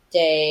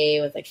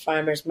day with like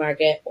farmer's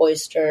market,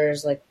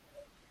 oysters, like,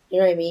 you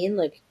know what I mean?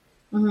 Like,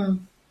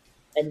 and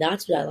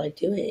that's what I like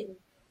doing.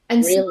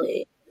 And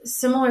really,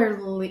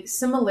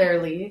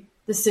 similarly,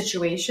 the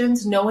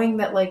situations, knowing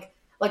that like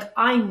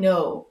I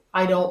know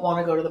I don't want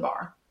to go to the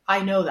bar.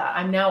 I know that.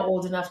 I'm now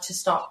old enough to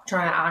stop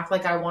trying to act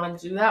like I want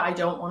to do that. I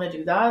don't want to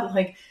do that.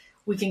 Like,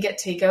 we can get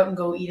takeout and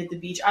go eat at the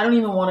beach. I don't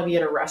even want to be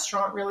at a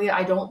restaurant, really.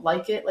 I don't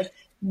like it. Like,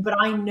 but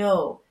I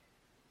know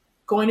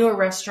going to a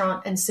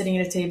restaurant and sitting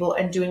at a table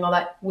and doing all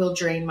that will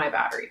drain my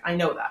battery. I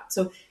know that.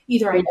 So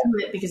either I do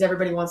it because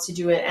everybody wants to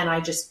do it and I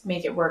just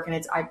make it work,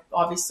 and I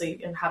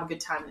obviously have a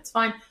good time and it's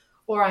fine.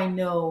 Or I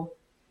know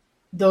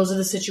those are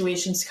the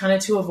situations kind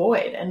of to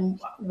avoid. And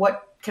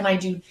what can I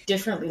do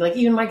differently? Like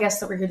even my guests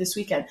that were here this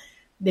weekend,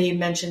 they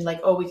mentioned like,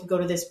 oh, we could go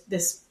to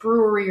this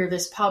brewery or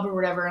this pub or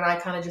whatever. And I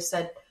kind of just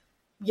said,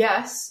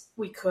 yes,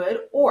 we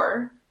could,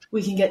 or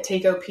we can get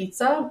takeout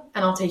pizza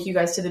and I'll take you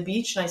guys to the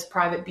beach, nice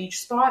private beach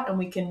spot, and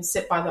we can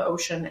sit by the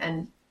ocean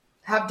and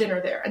have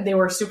dinner there. And they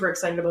were super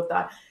excited about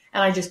that.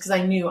 And I just, because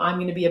I knew I'm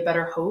going to be a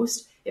better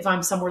host if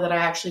I'm somewhere that I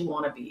actually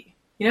want to be,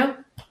 you know?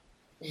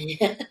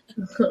 Yeah.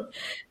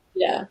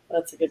 Yeah,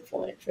 that's a good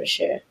point for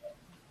sure.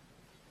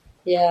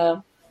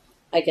 Yeah,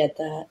 I get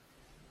that.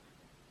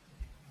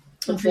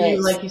 And for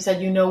you, like you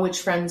said, you know which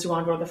friends you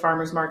want to go to the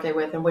farmer's market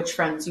with and which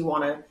friends you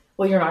want to,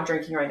 well, you're not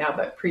drinking right now,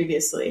 but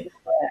previously,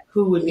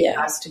 who would be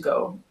asked to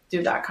go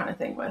do that kind of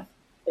thing with.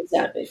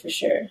 Exactly, for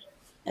sure.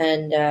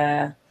 And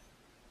I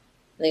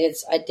think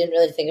I didn't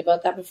really think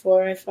about that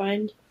before, I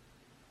find.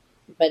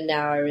 But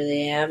now I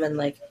really am. And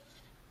like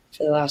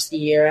for the last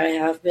year, I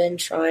have been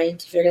trying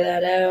to figure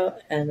that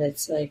out. And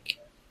it's like,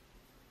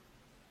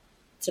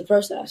 it's a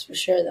process for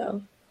sure,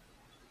 though.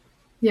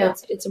 Yeah.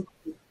 It's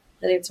important.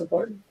 I think it's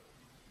important.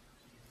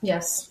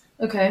 Yes.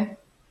 Okay.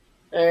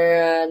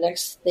 Our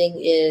next thing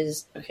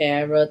is, okay,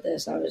 I wrote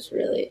this. I was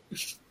really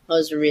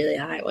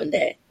high one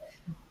day.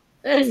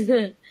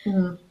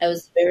 Mm-hmm. I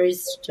was very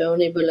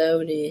stony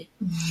baloney.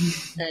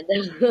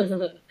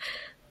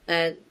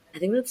 And I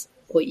think that's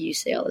what you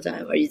say all the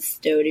time. Are you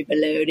stony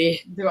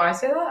baloney? Do I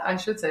say that? I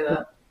should say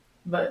that.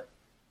 But,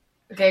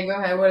 okay, go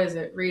ahead. What is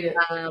it? Read it.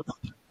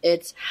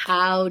 It's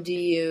how do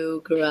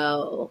you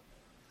grow?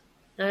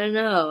 I don't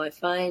know. I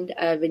find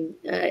I've been,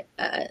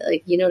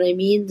 like, you know what I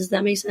mean? Does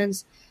that make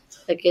sense?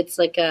 Like, it's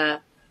like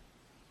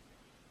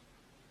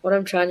what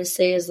I'm trying to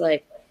say is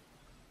like,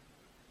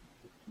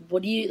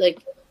 what do you,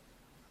 like,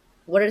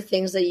 what are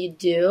things that you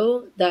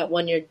do that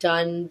when you're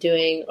done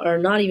doing, or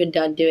not even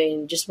done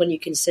doing, just when you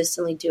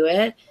consistently do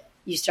it,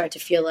 you start to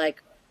feel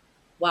like,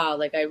 wow,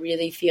 like I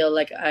really feel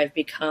like I've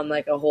become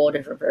like a whole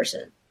different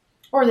person.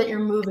 Or that you're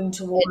moving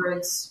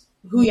towards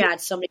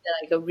it's somebody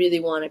that I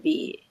really want to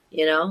be,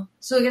 you know?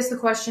 So I guess the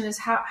question is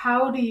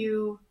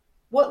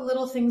what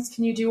little things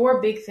can you do or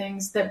big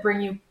things that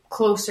bring you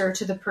closer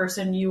to the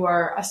person you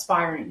are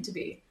aspiring to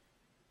be?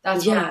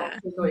 That's what I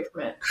take away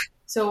from it.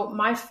 So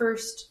my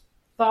first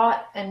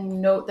thought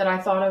and note that I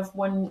thought of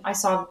when I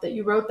saw that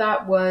you wrote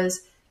that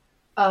was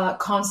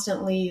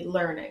constantly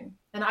learning.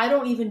 And I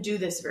don't even do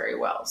this very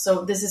well.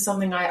 So this is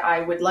something I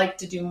would like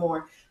to do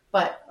more.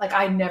 But like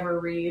I never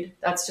read.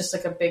 That's just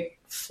like a big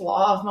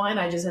flaw of mine.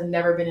 I just have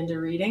never been into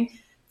reading.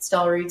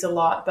 Stella reads a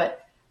lot,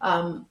 but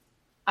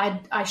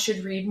I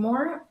should read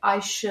more. I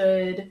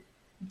should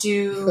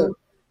do,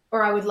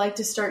 or I would like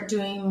to start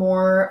doing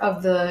more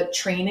of the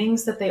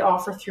trainings that they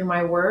offer through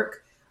my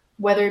work,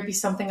 whether it be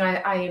something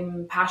I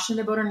am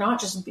passionate about or not,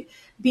 just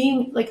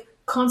being like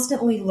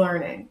constantly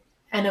learning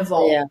and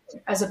evolving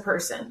as a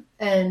person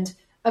and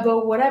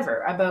about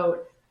whatever,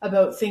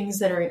 about things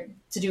that are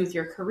to do with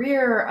your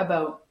career,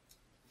 about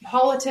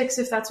politics,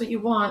 if that's what you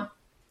want,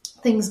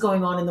 things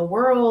going on in the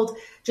world,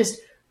 just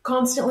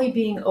constantly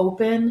being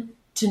open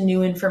to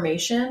new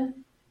information,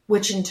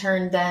 which in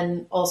turn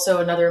then also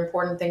another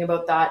important thing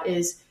about that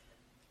is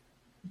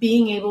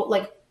being able,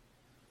 like,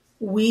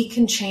 we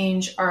can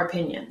change our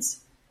opinions.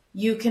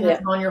 You can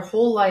have gone your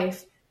whole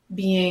life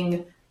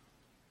being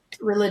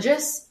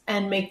religious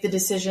and make the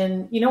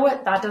decision, you know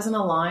what, that doesn't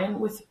align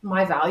with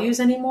my values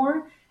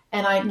anymore.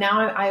 And I'm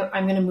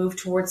going to move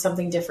towards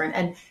something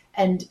different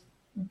and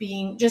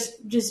being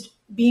just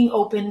being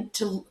open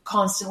to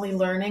constantly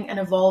learning and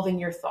evolving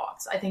your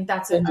thoughts. I think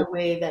that's a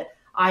way that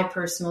I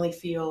personally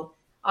feel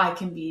I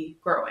can be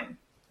growing.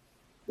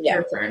 Yeah.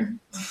 Your turn.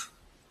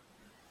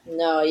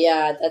 No,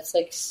 yeah, that's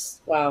like,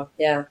 wow,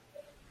 yeah.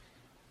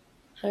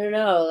 I don't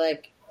know,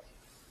 like,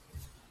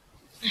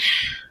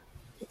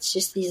 it's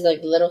just these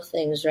like little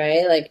things,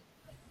 right? Like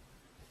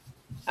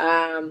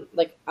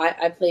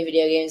I play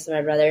video games with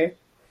my brother,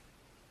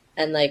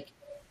 and like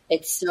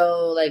it's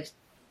so like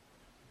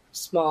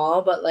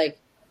small, but like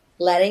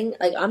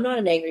I'm not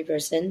an angry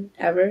person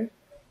ever,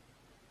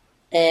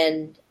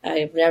 and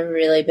I've never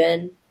really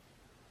been.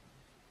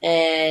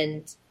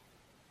 And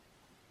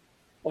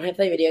when I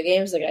play video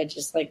games, like I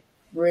just like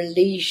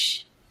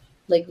release,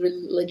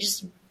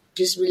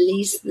 just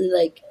release the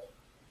like.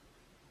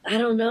 I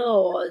don't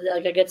know.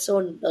 Like I get so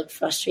like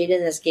frustrated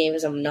in this game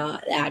because I'm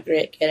not that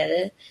great good at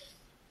it.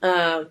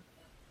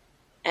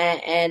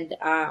 And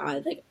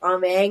like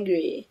I'm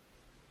angry,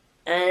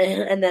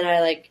 and then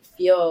I like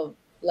feel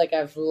like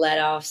I've let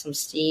off some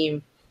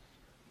steam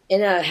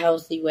in a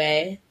healthy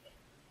way,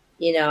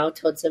 you know,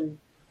 towards some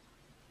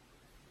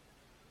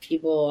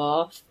people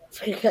off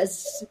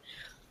because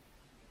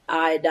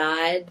I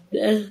died.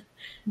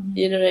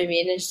 You know what I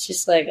mean? It's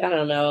just like I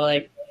don't know,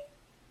 like.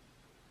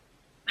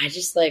 I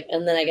just like,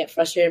 and then I get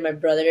frustrated with my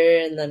brother,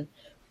 and then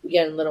we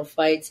get in little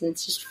fights, and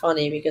it's just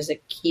funny because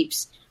it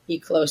keeps me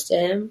close to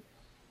him.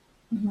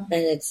 Mm-hmm.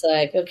 And it's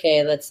like,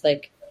 okay, that's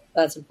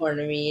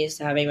important to me is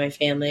having my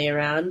family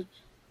around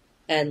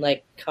and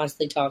like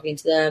constantly talking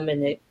to them.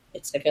 And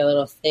it's like a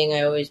little thing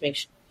I always make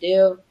sure to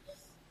do.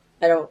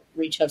 I don't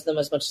reach out to them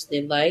as much as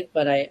they'd like,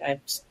 but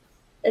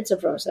it's a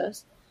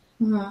process.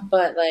 Mm-hmm.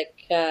 But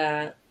like,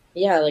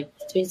 yeah, like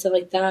doing stuff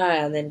like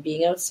that, and then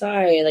being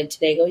outside, like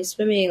today going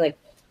swimming. Like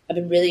I've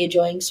been really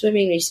enjoying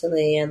swimming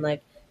recently, and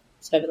like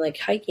so I've been like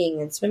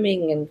hiking and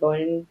swimming and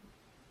going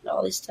and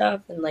all this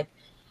stuff, and like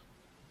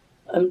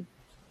I'm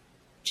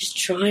just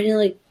trying to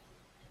like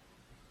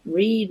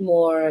read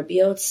more,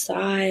 be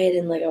outside,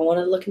 and like I want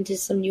to look into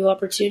some new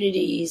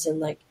opportunities, and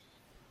like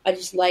I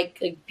just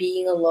like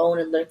being alone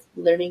and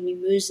learning new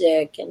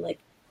music, and like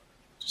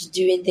just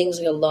doing things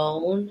like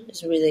alone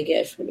is really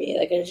good for me.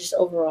 Like I just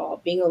overall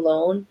being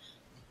alone,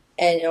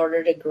 and in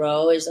order to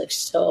grow is like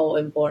so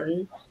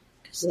important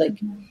because like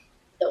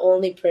the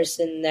only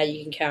person that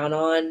you can count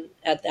on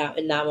at that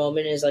in that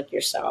moment is like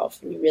yourself,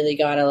 and you really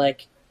gotta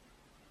like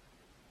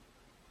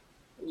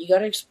you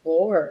gotta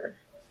explore,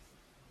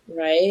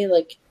 right?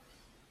 Like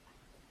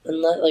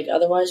unless like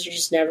otherwise you're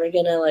just never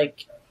gonna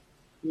like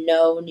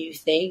know new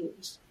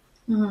things.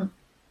 Mm-hmm.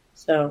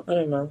 So I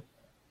don't know.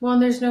 Well,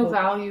 and there's no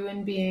value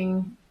in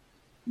being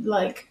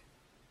like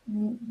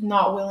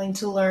not willing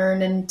to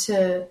learn and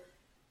to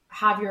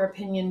have your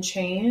opinion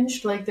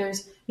changed. Like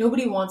there's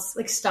nobody wants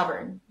like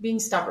being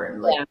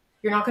stubborn. Like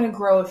you're not going to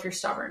grow if you're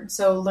stubborn.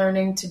 So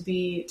learning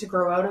to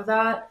grow out of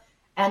that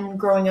and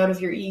growing out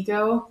of your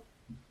ego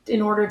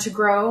in order to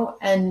grow.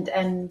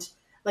 And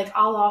like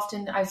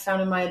I've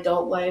found in my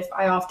adult life,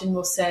 I often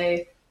will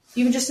say,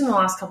 even just in the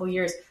last couple of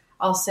years,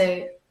 I'll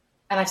say,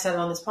 and I've said it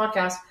on this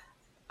podcast,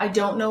 I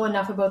don't know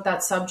enough about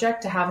that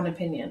subject to have an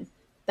opinion.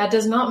 That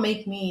does not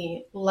make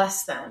me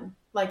less than.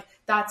 Like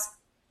that's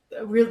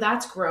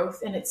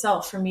growth in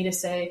itself for me to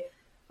say,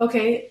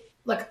 okay,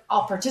 like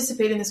I'll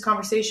participate in this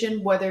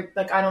conversation, whether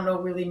like I don't know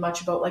really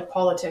much about like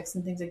politics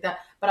and things like that,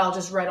 but I'll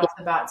just right off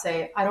the bat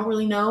say, I don't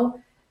really know.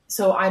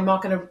 So I'm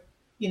not going to,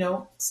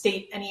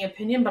 state any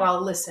opinion, but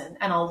I'll listen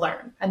and I'll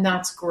learn. And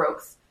that's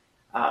growth.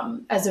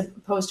 As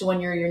opposed to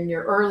when you're in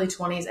your early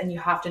 20s and you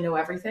have to know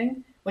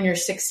everything. When you're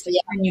 16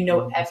 and you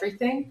know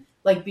everything,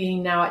 like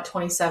being now at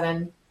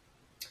 27,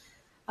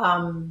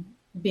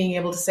 being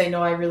able to say,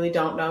 no, I really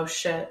don't know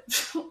shit.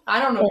 I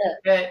don't know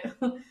shit,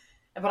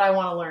 but I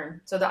want to learn.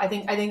 So I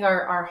think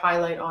our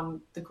highlight on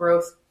the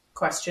growth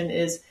question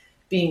is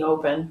being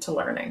open to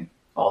learning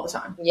all the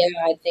time. Yeah,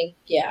 I think,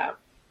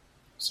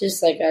 it's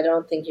just like, I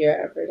don't think you're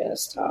ever going to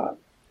stop.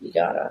 You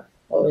gotta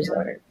always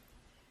learn.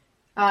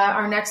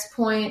 Our next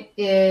point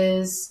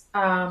is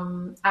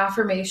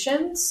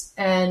affirmations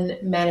and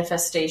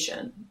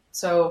manifestation.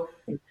 So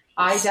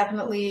I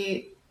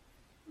definitely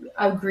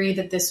agree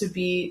that this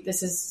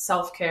is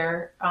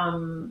self-care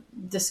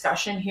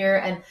discussion here.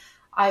 And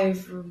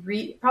I've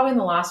probably in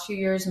the last few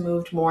years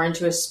moved more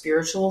into a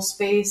spiritual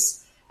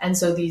space. And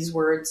so these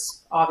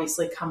words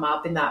obviously come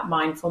up in that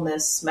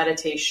mindfulness,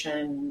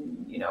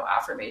 meditation,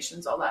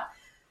 affirmations, all that.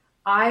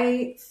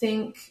 I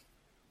think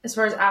as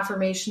far as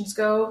affirmations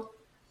go,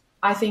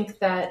 I think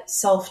that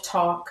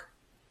self-talk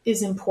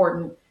is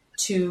important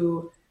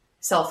to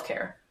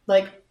self-care.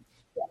 Like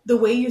the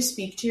way you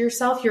speak to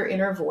yourself, your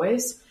inner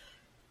voice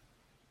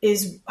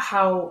is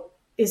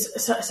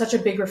such a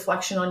big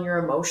reflection on your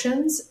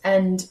emotions,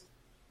 and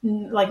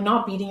like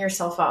not beating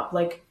yourself up,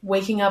 like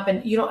waking up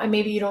and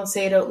maybe you don't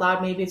say it out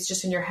loud. Maybe it's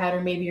just in your head,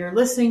 or maybe you're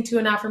listening to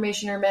an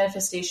affirmation or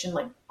manifestation,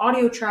 like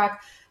audio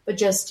track, but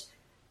just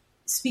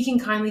speaking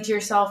kindly to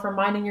yourself,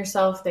 reminding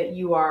yourself that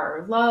you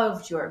are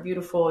loved, you are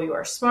beautiful, you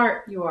are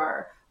smart, you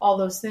are all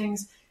those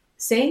things.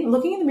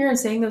 Looking in the mirror and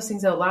saying those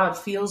things out loud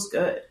feels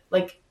good.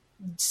 Like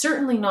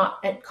certainly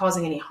not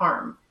causing any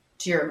harm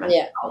to your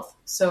mental health.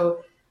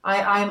 So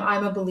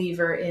I'm a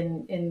believer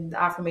in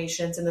the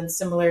affirmations, and then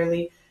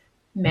similarly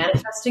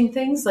manifesting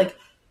things. Like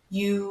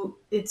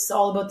it's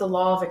all about the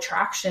law of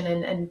attraction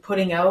and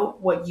putting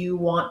out what you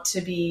want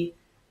to be,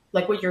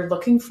 like what you're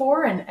looking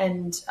for,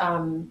 and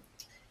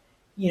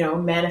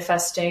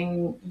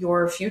manifesting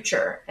your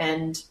future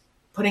and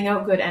putting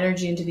out good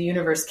energy into the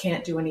universe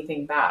can't do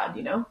anything bad,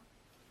 No,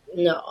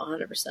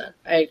 100%.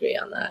 I agree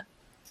on that.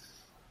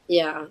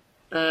 Yeah.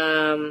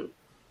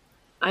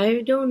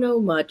 I don't know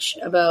much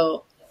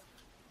about,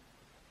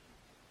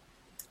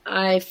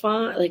 I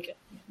find like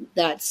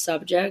that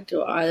subject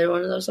or either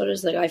one of those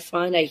subjects, like I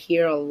find I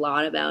hear a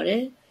lot about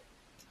it.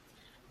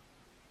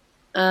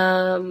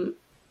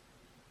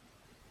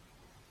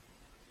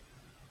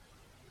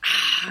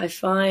 I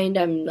find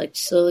I'm like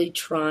slowly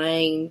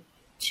trying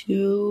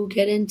to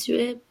get into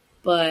it,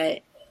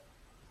 but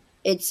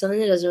it's something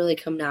that doesn't really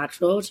come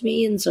natural to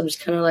me. And so I'm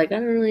just kind of like, I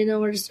don't really know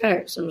where to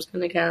start. So I'm just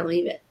going to kind of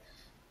leave it.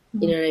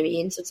 You know what I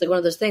mean? So it's like one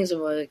of those things of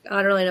like, I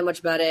don't really know much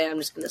about it. I'm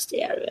just going to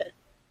stay out of it.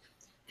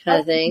 Kind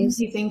of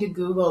things. Easy thing to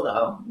Google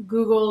though.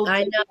 Google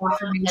I know,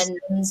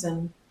 affirmations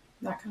and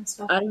that kind of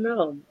stuff. I don't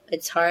know.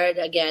 It's hard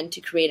again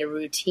to create a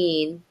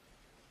routine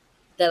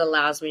that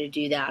allows me to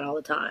do that all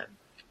the time.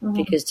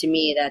 Because to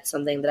me, that's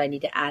something that I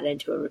need to add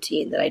into a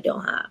routine that I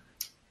don't have.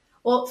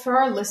 Well, for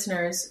our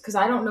listeners, because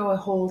I don't know a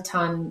whole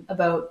ton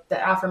about the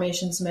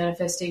affirmations,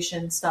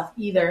 manifestation stuff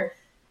either.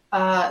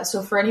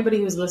 So for anybody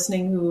who's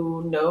listening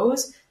who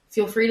knows,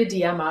 feel free to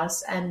DM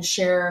us and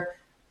share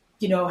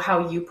you know,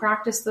 how you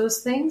practice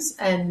those things,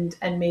 and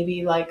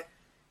maybe like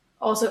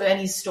also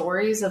any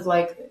stories of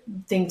like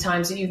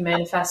times that you've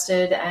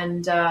manifested,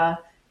 and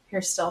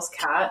here's Stell's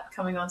cat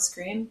coming on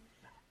screen.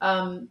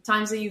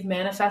 Times that you've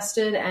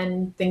manifested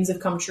and things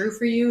have come true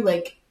for you.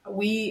 Like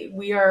we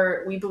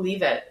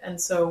believe it, and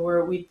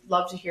so we'd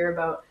love to hear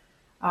about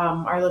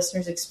our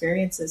listeners'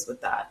 experiences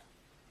with that.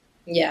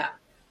 Yeah.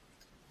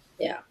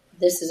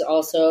 This is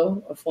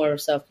also a form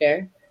of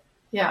self-care.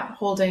 Yeah,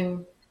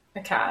 holding a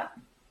cat.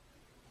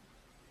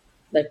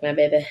 Like my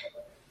baby.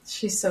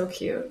 She's so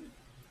cute.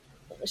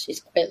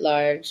 She's quite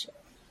large,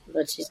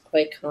 but she's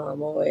quite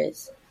calm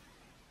always.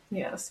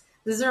 Yes.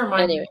 This is a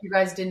reminder, Anyway. if you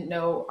guys didn't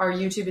know, our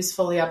YouTube is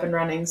fully up and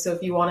running. So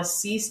if you want to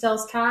see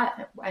Stell's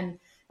cat, and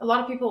a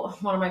lot of people,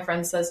 one of my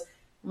friends says,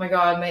 oh my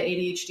God, my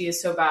ADHD is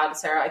so bad,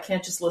 Sarah, I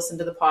can't just listen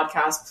to the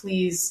podcast.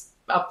 Please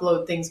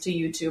upload things to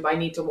YouTube. I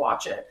need to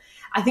watch it.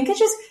 I think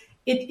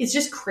it's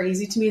just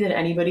crazy to me that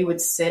anybody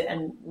would sit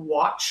and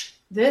watch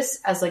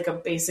this as like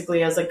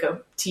basically as like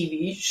a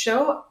TV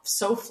show.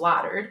 So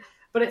flattered,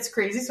 but it's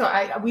crazy. So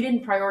we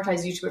didn't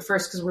prioritize YouTube at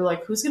first because we're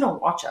like, who's going to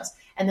watch us?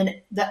 And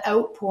then the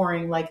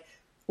outpouring, like,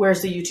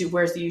 where's the YouTube?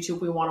 Where's the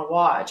YouTube we want to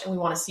watch? And we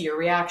want to see your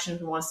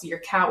reactions. We want to see your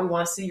cat. We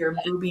want to see your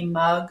booby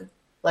mug.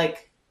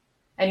 Like,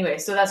 anyway,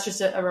 so that's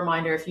just a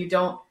reminder. If you'd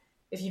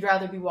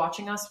rather be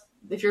watching us,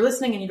 if you're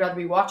listening and you'd rather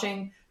be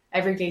watching,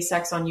 Every Gay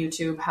Sex on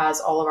YouTube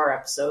has all of our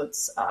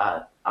episodes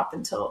up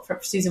until for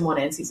season 1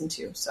 and season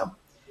 2. So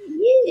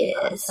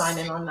yes. Sign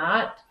in on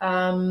that.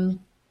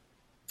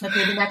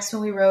 Okay, the next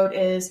one we wrote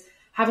is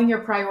having your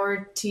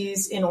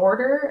priorities in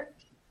order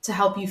to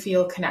help you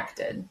feel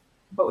connected.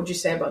 What would you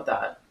say about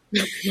that?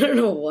 I don't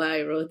know why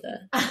I wrote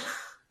that.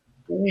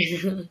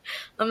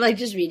 I'm like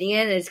just reading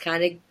it and it's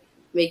kind of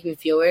making me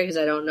feel weird because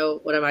I don't know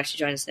what I'm actually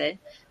trying to say.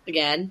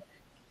 Again,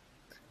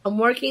 I'm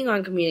working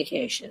on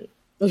communication.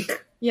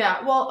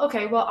 Yeah, well,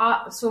 okay.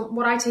 Well, so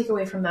what I take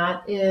away from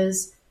that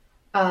is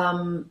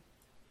having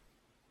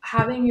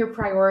your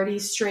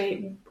priorities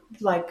straight,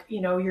 like,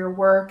 you know, your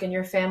work and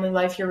your family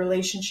life, your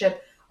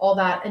relationship, all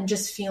that, and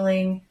just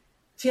feeling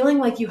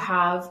like you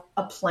have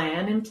a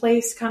plan in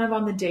place kind of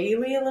on the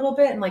daily a little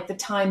bit, and like the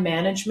time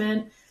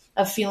management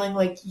of feeling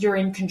like you're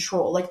in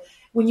control. Like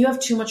when you have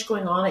too much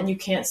going on and you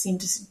can't seem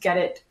to get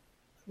it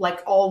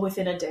like all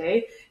within a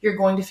day, you're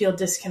going to feel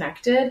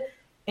disconnected.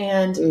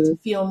 And to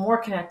feel more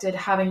connected,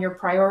 having your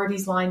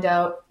priorities lined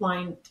up,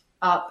 and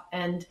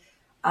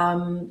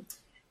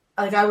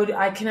like I would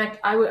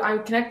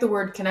connect the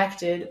word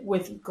connected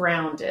with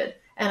grounded.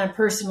 And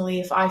personally,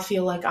 if I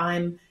feel like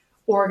I'm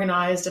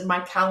organized and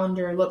my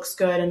calendar looks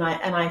good, and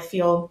I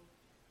feel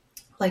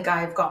like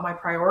I've got my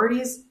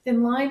priorities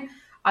in line,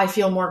 I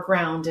feel more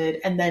grounded,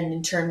 and then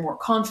in turn more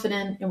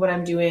confident in what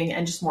I'm doing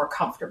and just more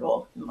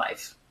comfortable in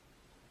life.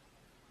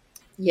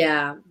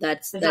 Yeah,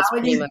 that's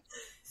pretty much.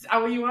 Is that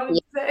what you wanted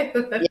to say?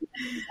 Yeah,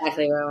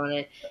 exactly what I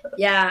wanted.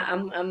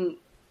 Yeah,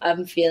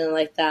 I'm feeling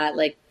like that.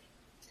 Like,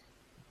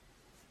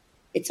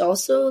 it's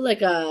also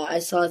like I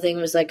saw a thing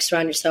was like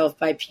surround yourself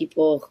by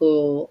people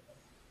who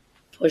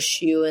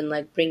push you and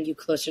like bring you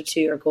closer to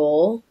your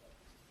goal.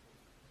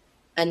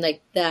 And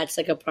like that's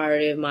like a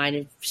priority of mine,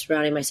 of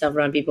surrounding myself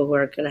around people who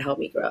are going to help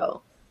me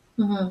grow.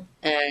 Mm-hmm.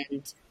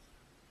 And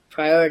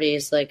priority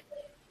is like,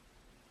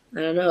 I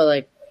don't know,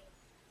 like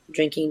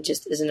drinking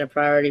just isn't a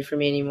priority for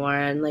me anymore.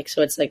 And like,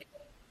 so it's like,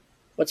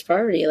 what's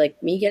priority?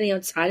 Like me getting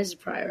outside is a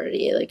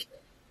priority. Like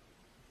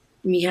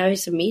me having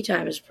some me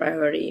time is a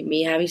priority.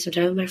 Me having some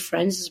time with my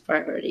friends is a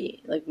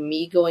priority. Like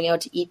me going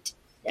out to eat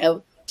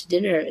out to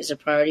dinner is a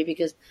priority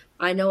because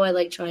I know I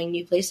like trying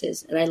new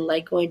places and I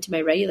like going to my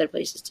regular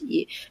places to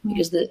eat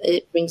because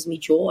it brings me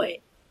joy.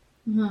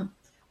 Mm-hmm.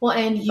 Well,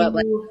 and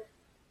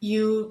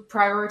you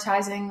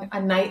prioritizing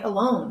a night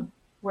alone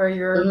where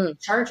you're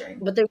charging.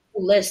 But there's a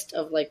list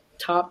of like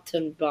top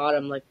to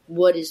bottom, like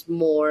what is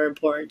more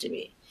important to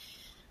me.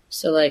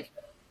 So like,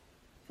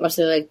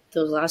 obviously like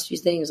those last few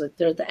things, like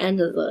they're at the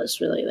end of the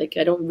list really. Like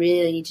I don't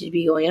really need to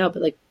be going out,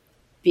 but like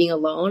being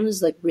alone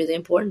is like really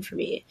important for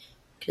me.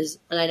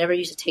 And I never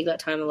used to take that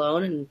time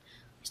alone, and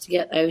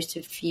I used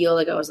to feel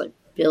like I was like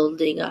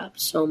building up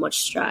so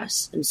much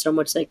stress and so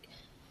much like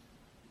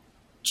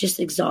just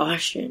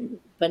exhaustion.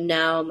 But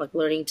now I'm like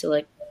learning to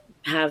like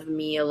have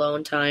me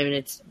alone time, and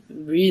it's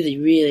really,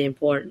 really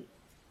important.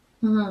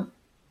 Mm-hmm.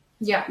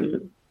 Yeah,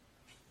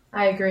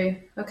 I agree.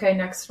 Okay,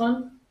 next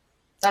one.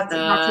 That's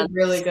a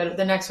really good.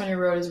 The next one you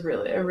wrote is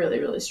really a really,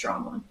 really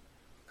strong one.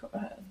 Go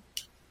ahead.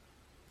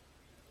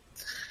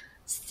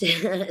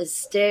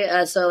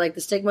 So like the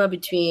stigma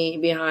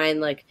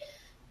behind like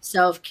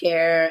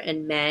self-care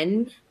and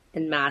men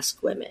and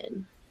mask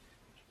women.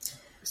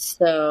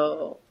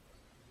 So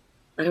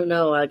I don't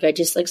know, like I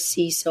just like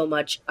see so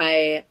much.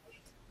 I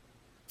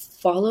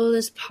follow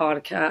this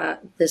podcast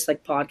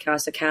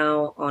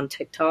account on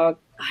TikTok.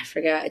 I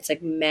forget, it's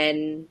like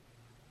men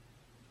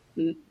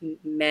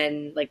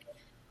like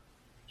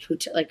who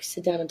like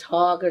sit down and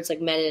talk, or it's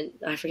like men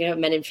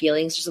in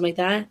feelings or something like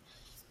that.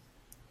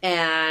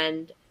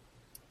 And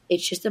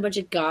it's just a bunch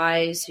of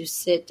guys who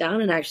sit down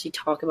and actually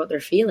talk about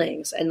their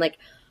feelings. And like,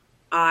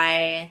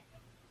 I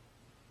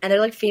and they're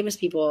like famous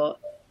people,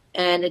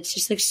 and it's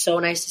just like so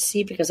nice to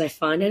see because I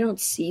find I don't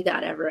see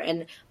that ever,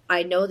 and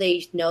I know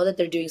they know that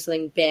they're doing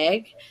something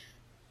big,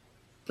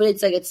 but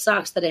it's like it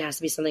sucks that it has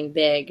to be something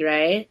big,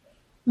 right?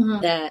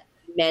 Mm-hmm. That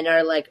men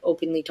are like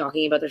openly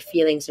talking about their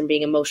feelings and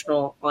being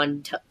emotional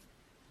on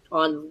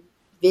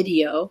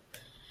video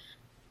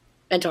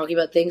and talking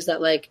about things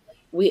that like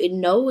we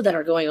know that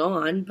are going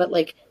on, but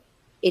like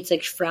it's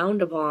like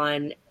frowned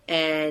upon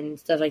and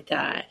stuff like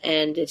that,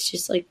 and it's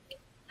just like,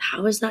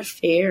 how is that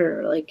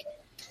fair? Like,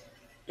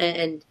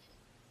 and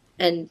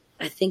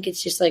I think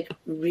it's just like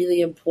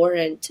really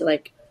important to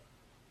like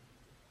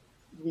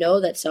know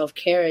that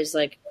self-care is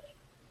like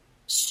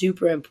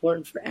super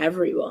important for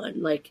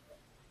everyone, like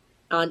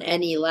on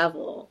any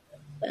level.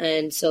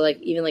 And so like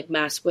even like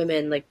masked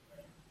women, like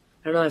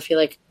I don't know, I feel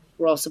like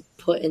we're also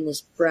put in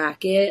this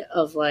bracket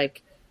of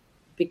like,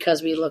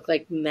 because we look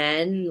like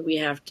men, we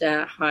have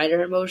to hide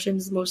our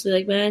emotions mostly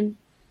like men.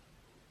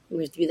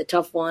 We have to be the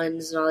tough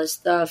ones and all this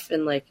stuff,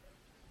 and like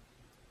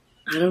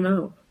I don't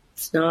know,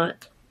 it's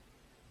not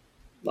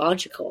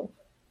logical.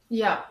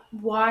 Yeah.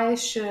 Why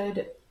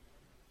should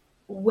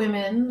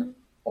women,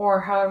 or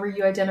however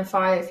you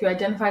identify, if you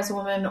identify as a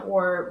woman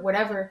or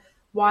whatever,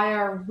 why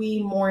are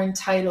we more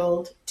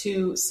entitled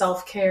to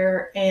self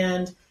care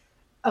and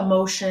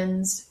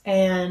emotions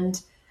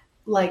and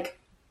like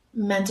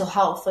mental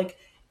health? Like,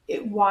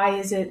 why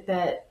is it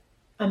that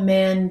a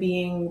man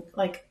being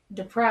like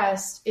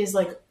depressed is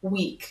like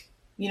weak?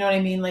 You know what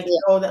I mean? Like, Yeah.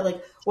 oh, that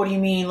like, what do you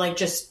mean? Like,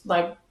 just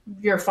like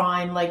you're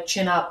fine, like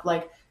chin up,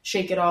 like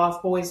shake it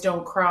off, boys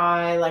don't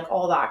cry, like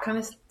all that kind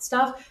of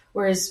stuff.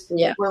 Whereas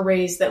Yeah. we're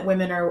raised that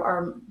women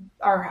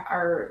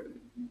are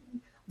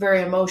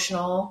very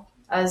emotional,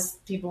 as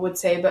people would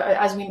say. But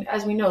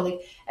as we know,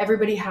 like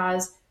everybody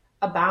has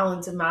a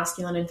balance of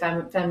masculine and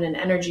feminine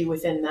energy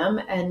within them,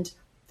 and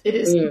it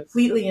is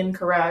completely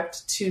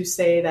incorrect to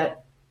say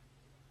that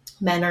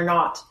men are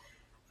not.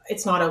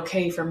 It's not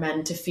okay for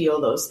men to feel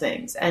those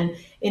things. And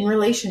in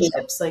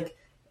relationships, like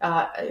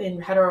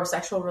in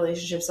heterosexual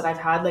relationships that I've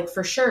had, like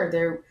for sure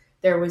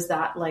there was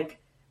that like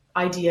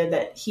idea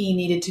that he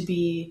needed to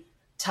be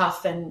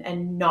tough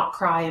and not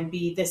cry and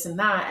be this and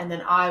that, and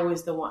then I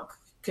was the one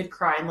could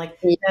cry, and like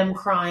them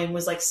crying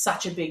was like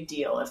such a big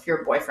deal if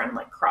your boyfriend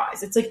like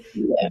cries. It's like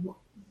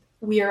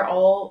we are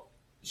all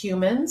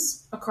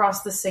humans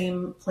across the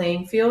same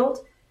playing field,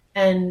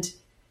 and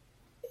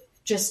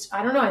just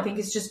I don't know, I think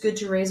it's just good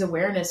to raise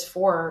awareness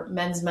for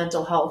men's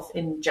mental health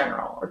in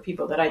general, or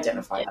people that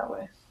identify that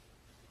way.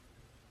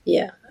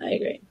 Yeah, I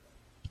agree.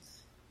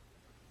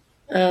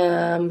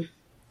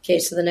 Okay,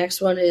 so the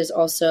next one is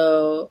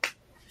also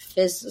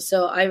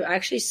so I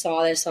actually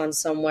saw this on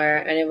somewhere,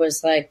 and it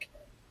was like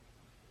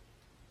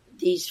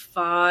these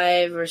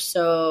five or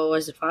so,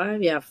 was it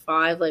five? Yeah,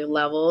 five like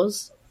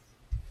levels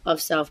of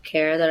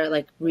self-care that are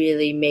like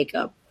really make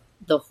up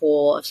the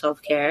whole of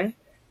self-care.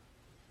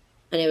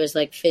 And it was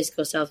like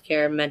physical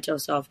self-care, mental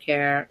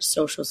self-care,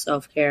 social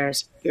self-care,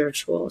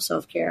 spiritual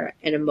self-care,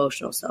 and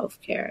emotional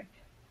self-care.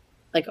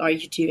 Like, are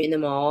you doing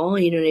them all?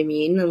 You know what I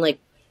mean? And like,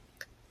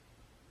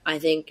 I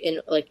think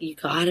you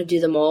gotta do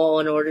them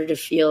all in order to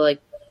feel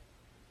like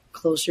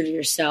closer to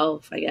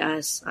yourself, I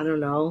guess. I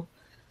don't know.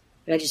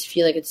 I just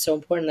feel like it's so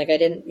important. Like, I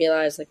didn't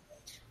realize, like,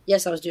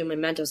 yes, I was doing my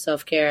mental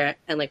self-care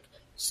and like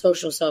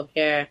social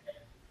self-care,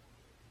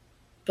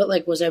 but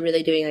like, was I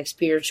really doing like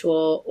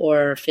spiritual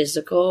or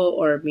physical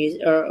or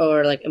music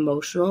or like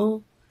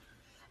emotional?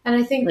 And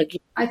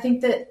Like, I think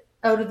that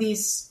out of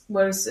these,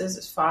 what is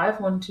it, five?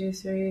 1, 2,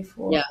 3,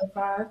 4, yeah,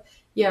 5.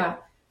 Yeah.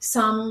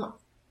 Some,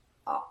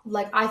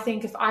 like, I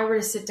think if I were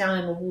to sit down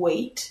and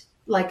weight,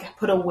 like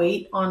put a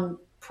weight on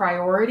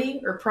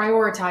priority or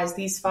prioritize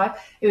these five,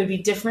 it would be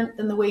different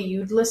than the way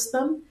you'd list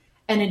them.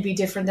 And it'd be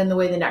different than the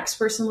way the next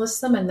person lists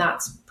them. And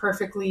that's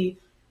perfectly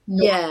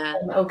yeah,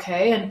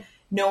 okay. And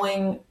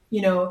knowing,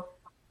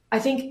 I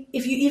think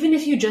if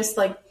you just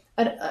like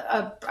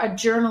a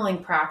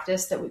journaling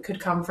practice that could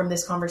come from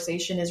this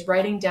conversation is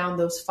writing down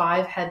those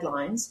 5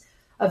 headlines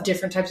of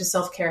different types of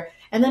self-care,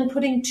 and then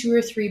putting 2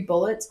 or 3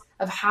 bullets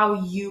of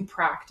how you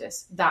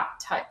practice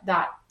that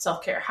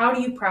self-care. How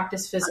do you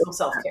practice physical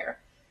self-care?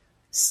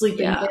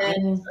 Sleeping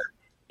in,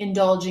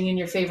 indulging in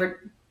your favorite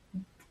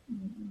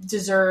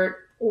dessert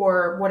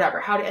or whatever.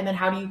 And then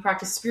how do you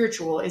practice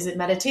spiritual? Is it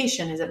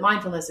meditation? Is it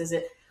mindfulness? Is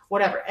it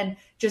whatever? And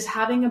just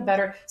having a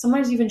better,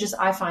 sometimes even just,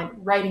 I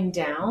find writing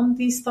down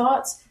these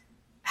thoughts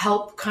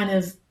help kind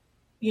of,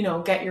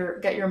 get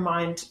your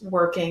mind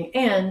working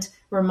and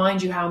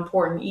remind you how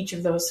important each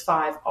of those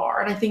 5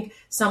 are. And I think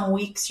some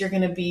weeks you're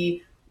going to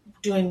be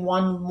doing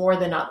one more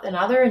than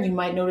another, and you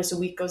might notice a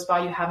week goes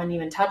by you haven't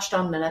even touched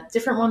on a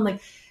different one.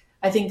 Like,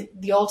 I think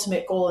the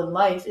ultimate goal in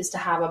life is to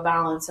have a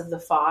balance of the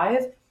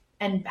 5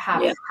 and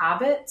have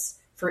habits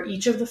for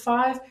each of the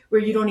 5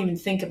 where you don't even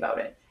think about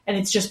it. And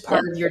it's just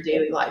part of your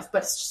daily life.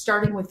 But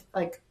starting with,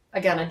 like,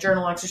 again, a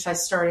journal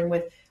exercise, starting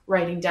with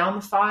writing down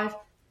the 5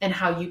 and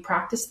how you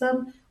practice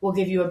them will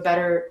give you a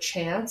better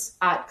chance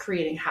at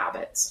creating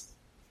habits.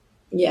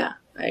 Yeah,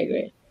 I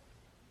agree.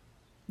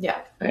 Yeah.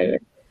 I agree.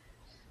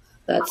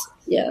 That's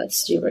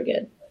super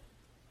good.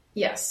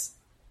 Yes.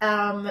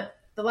 The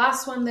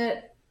last one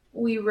that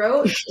we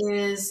wrote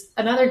is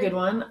another good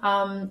one.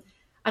 And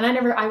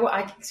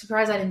I'm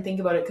surprised I didn't think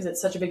about it because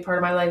it's such a big part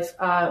of my life.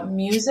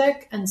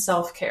 Music and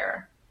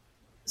self-care.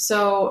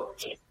 So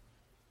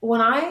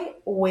when I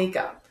wake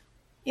up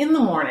in the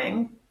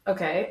morning,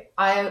 okay,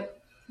 I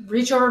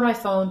reach over my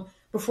phone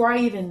before I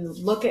even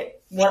look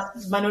at what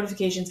my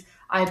notifications,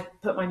 I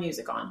put my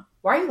music on.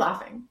 Why are you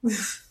laughing?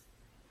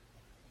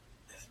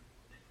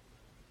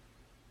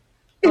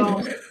 Oh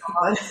my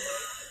God.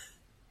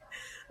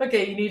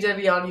 Okay, you need to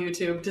be on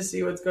YouTube to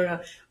see what's going on.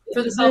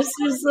 For the self This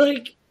is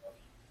like,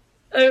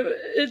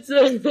 it's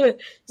is it a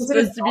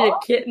supposed to be a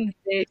dog? kitten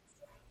face.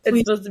 It's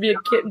Please supposed to be a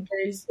kitten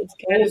face. It's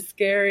kind hold of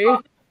scary.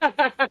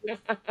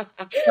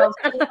 self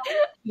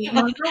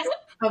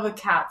of a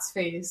cat's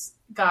face.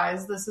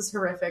 Guys, this is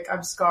horrific.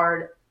 I'm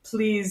scarred.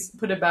 Please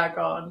put it back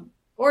on.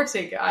 Or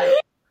take it.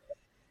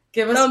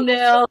 Give us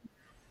Thumbnail.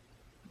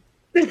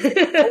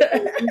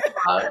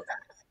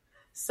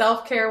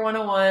 self-care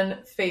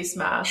 101 face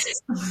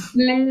masks.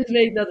 Please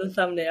make that a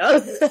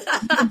thumbnail.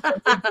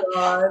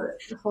 God,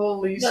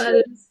 holy That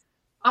shit. is,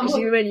 I'm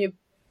see like, when you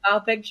profile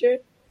picture.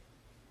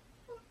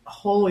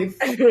 holy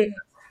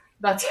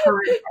that's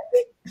horrific.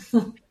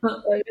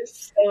 That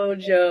is so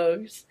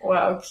jokes.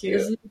 Wow, This cute.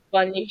 is the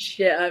funniest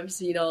shit I've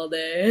seen all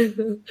day.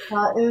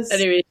 That is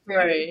Anyway,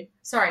 very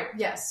sorry.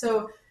 Yes.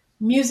 So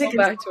music go and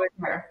back to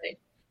self-care. it.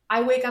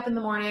 I wake up in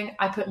the morning,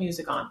 I put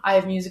music on. I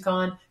have music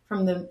on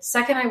from the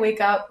second I wake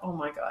up, oh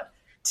my God,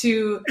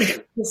 to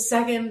the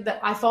second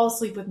that I fall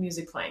asleep with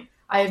music playing.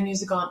 I have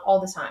music on all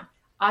the time.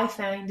 I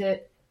find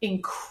it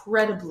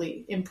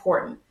incredibly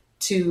important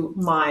to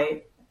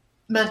my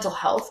mental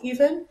health,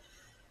 even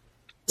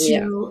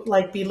Yeah. to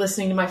like be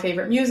listening to my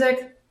favorite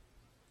music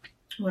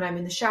when I'm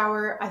in the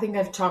shower. I think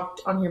I've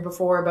talked on here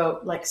before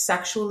about like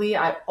sexually,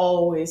 I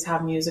always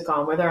have music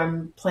on, whether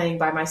I'm playing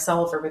by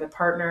myself or with a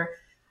partner.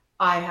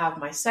 I have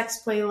my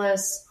sex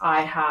playlist.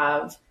 I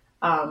have,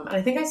 and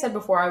I think I said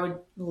before I would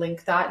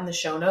link that in the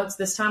show notes.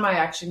 This time I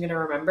actually am going to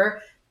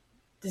remember.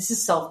 This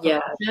is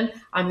self-promotion. Yeah.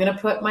 I'm going to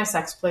put my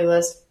sex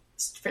playlist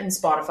in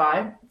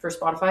Spotify, for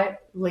Spotify,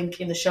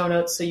 link in the show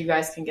notes so you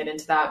guys can get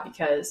into that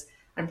because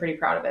I'm pretty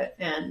proud of it.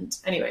 And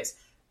anyways,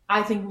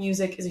 I think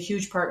music is a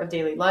huge part of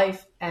daily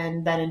life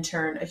and then in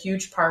turn a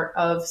huge part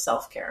of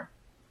self-care.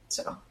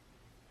 So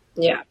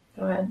Yeah,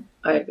 go ahead.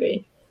 I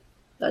agree.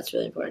 That's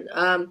really important.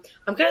 I'm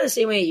kind of the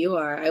same way you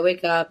are. I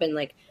wake up and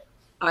like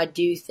I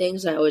do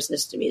things. I always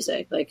listen to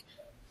music. Like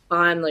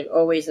I'm like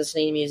always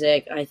listening to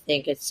music. I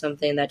think it's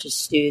something that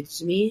just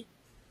soothes me,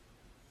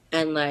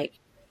 and like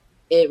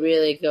it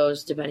really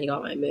goes depending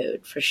on my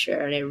mood for sure,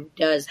 and it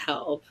does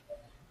help.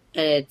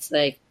 And it's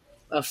like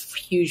a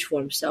huge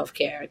form of self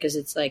care because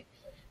it's like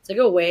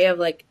a way of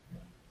like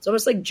it's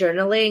almost like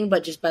journaling,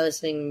 but just by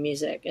listening to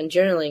music. And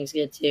journaling is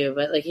good too,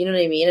 but like you know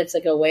what I mean. It's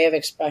like a way of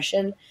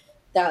expression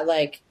that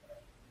like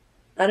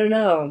I don't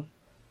know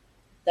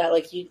that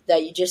like you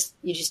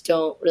just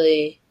don't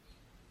really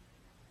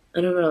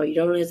I don't know you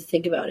don't really have to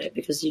think about it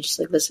because you just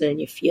like listen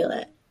and you feel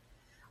it.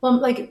 Well,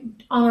 like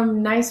on a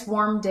nice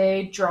warm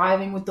day,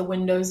 driving with the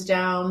windows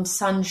down,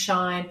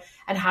 sunshine,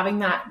 and having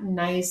that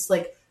nice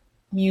like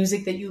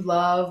music that you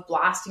love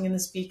blasting in the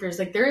speakers,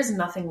 like there is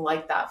nothing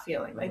like that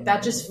feeling. Like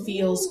that just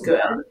feels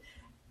good.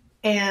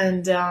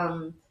 And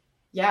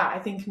yeah, I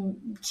think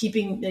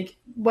keeping like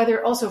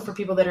whether also for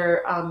people that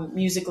are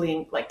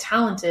musically like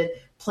talented,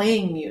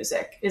 playing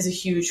music is a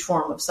huge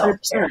form of self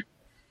care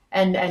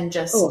and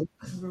just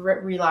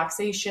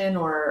relaxation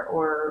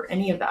or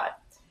any of that,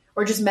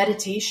 or just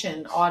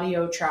meditation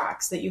audio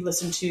tracks that you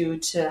listen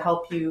to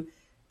help you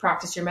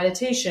practice your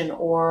meditation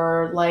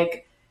or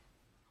like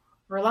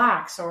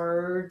relax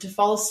or to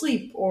fall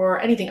asleep or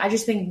anything. I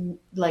just think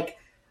like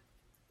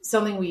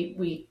something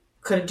we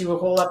could do a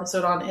whole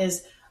episode on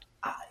is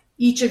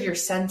each of your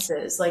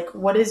senses. Like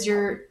what is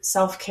your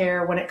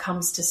self-care when it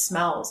comes to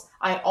smells?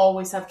 I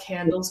always have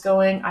candles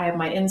going. I have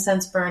my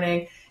incense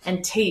burning.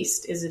 And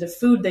taste. Is it a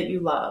food that you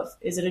love?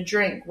 Is it a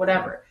drink?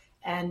 Whatever.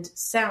 And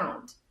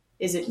sound.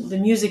 Is it the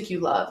music you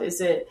love? Is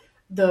it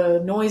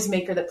the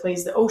noisemaker that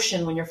plays the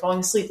ocean when you're falling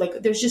asleep?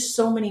 Like there's just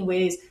so many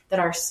ways that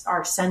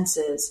our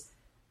senses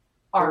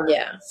are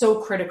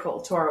so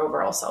critical to our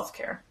overall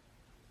self-care.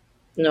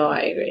 No, I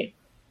agree.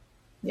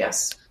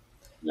 Yes.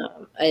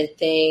 No, I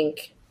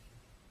think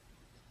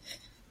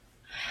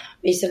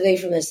basically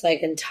from this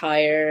like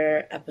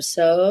entire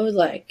episode,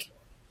 like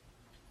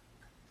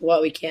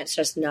what we can't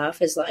stress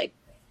enough is like,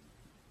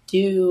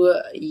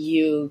 do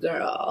you,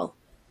 girl,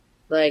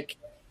 like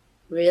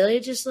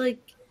really just like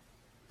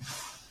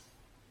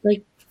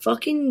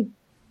fucking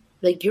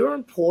like you're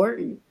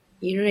important.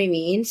 You know what I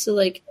mean? So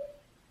like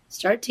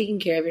start taking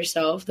care of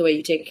yourself the way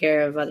you take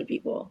care of other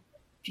people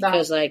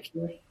because like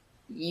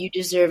you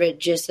deserve it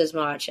just as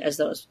much as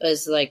those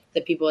as like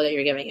the people that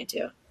you're giving it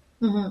to.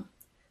 Mm-hmm.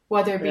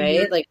 Whether it be right?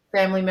 your like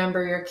family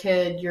member, your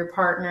kid, your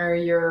partner,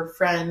 your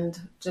friend,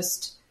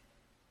 just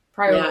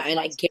prioritize. Yeah, and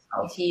I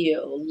guarantee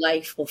you,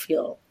 life will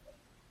feel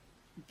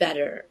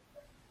better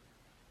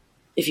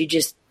if you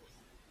just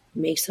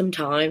make some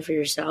time for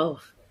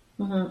yourself.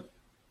 Mm-hmm.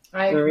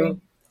 I agree.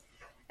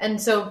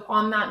 And so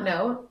on that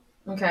note,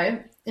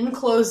 okay, in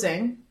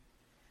closing,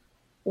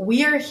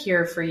 we are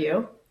here for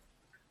you.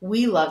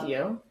 We love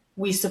you.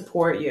 We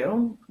support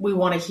you. We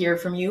want to hear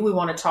from you. We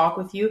want to talk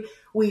with you.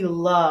 We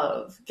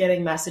love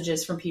getting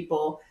messages from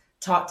people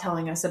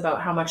telling us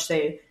about how much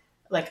they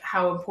like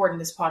how important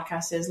this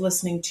podcast is,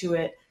 listening to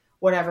it,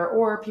 whatever,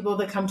 or people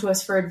that come to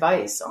us for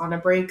advice on a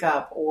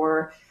breakup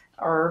or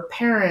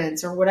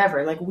parents or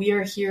whatever. Like we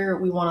are here.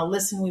 We want to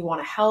listen. We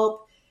want to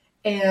help.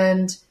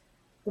 And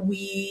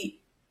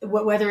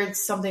whether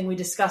it's something we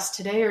discussed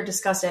today or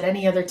discussed at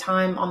any other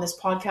time on this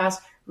podcast,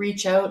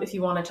 reach out if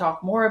you want to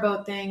talk more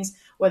about things,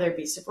 whether it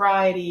be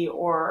sobriety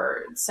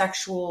or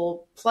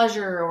sexual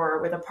pleasure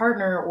or with a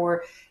partner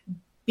or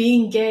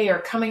being gay or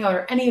coming out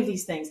or any of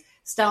these things.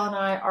 Stella and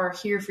I are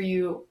here for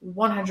you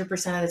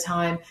 100% of the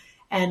time.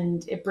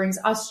 And it brings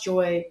us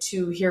joy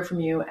to hear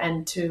from you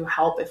and to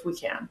help if we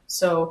can.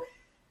 So,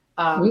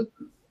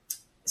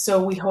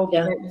 so we hope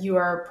that you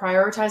are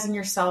prioritizing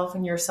yourself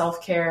and your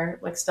self-care,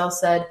 like Stella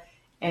said,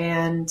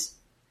 and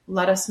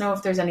let us know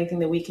if there's anything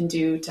that we can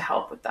do to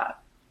help with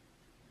that.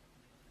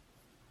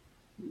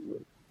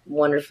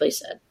 Wonderfully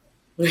said.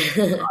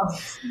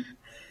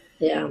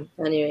 Yeah.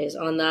 Anyways,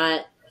 on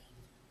that,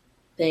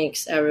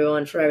 thanks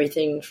everyone for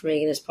everything, for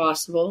making this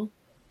possible.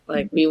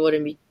 Like we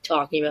wouldn't be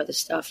talking about this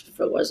stuff if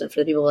it wasn't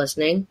for the people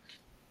listening.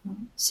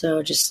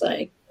 So just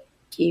like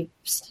keep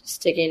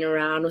sticking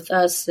around with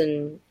us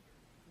and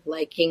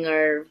liking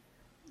our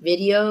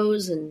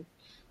videos and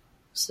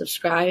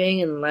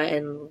subscribing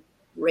and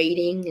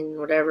rating and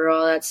whatever,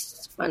 all that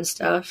fun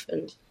stuff.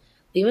 And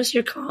leave us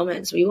your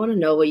comments. We want to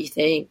know what you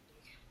think.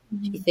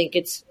 If you think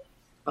it's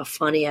a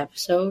funny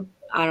episode,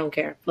 I don't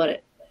care. Put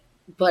it.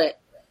 I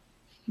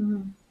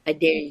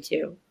dare you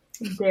to.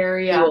 Dare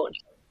ya.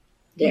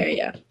 Dare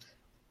ya.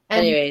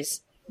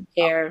 Anyways,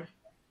 care.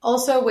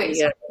 Also, wait.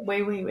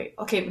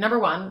 Okay, number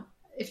one,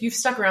 if you've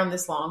stuck around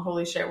this long,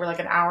 holy shit, we're like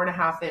an hour and a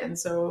half in.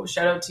 So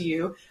shout out to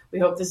you. We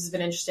hope this has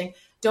been interesting.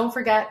 Don't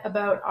forget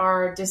about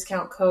our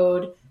discount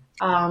code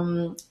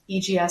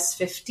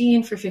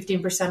EGS15 for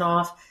 15%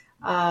 off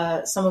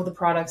some of the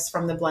products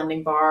from the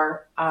Blending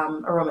Bar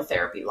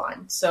aromatherapy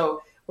line.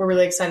 So we're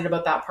really excited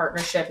about that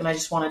partnership, and I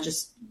just want to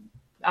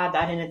add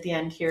that in at the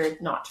end here,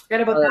 not to forget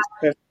about that.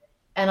 Perfect.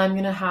 And I'm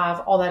going to have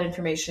all that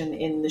information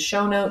in the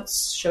show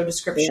notes, show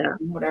description,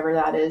 whatever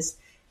that is.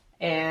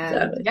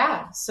 And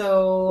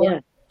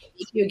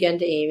thank you again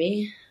to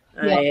Amy.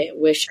 Yeah. I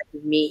wish I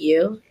could meet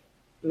you.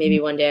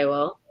 Maybe one day I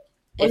will.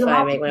 If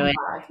I make my way.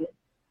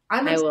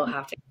 I will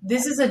have to.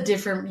 This is a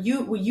different,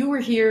 you were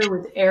here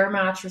with air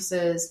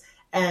mattresses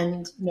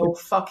and no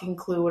fucking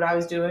clue what I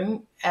was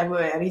doing,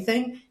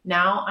 anything.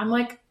 Now I'm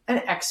like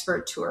an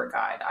expert tour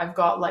guide. I've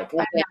got like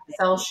an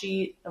Excel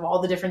sheet of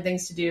all the different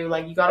things to do.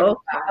 Like you got to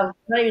go back. I'm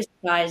not even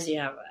surprised you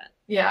have that.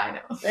 Yeah, I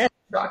know. That's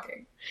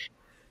shocking.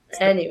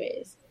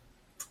 Anyways,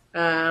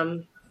 I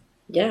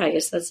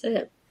guess that's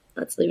it.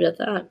 Let's leave it at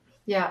that.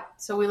 Yeah.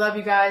 So we love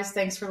you guys.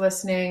 Thanks for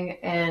listening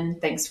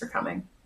and thanks for coming.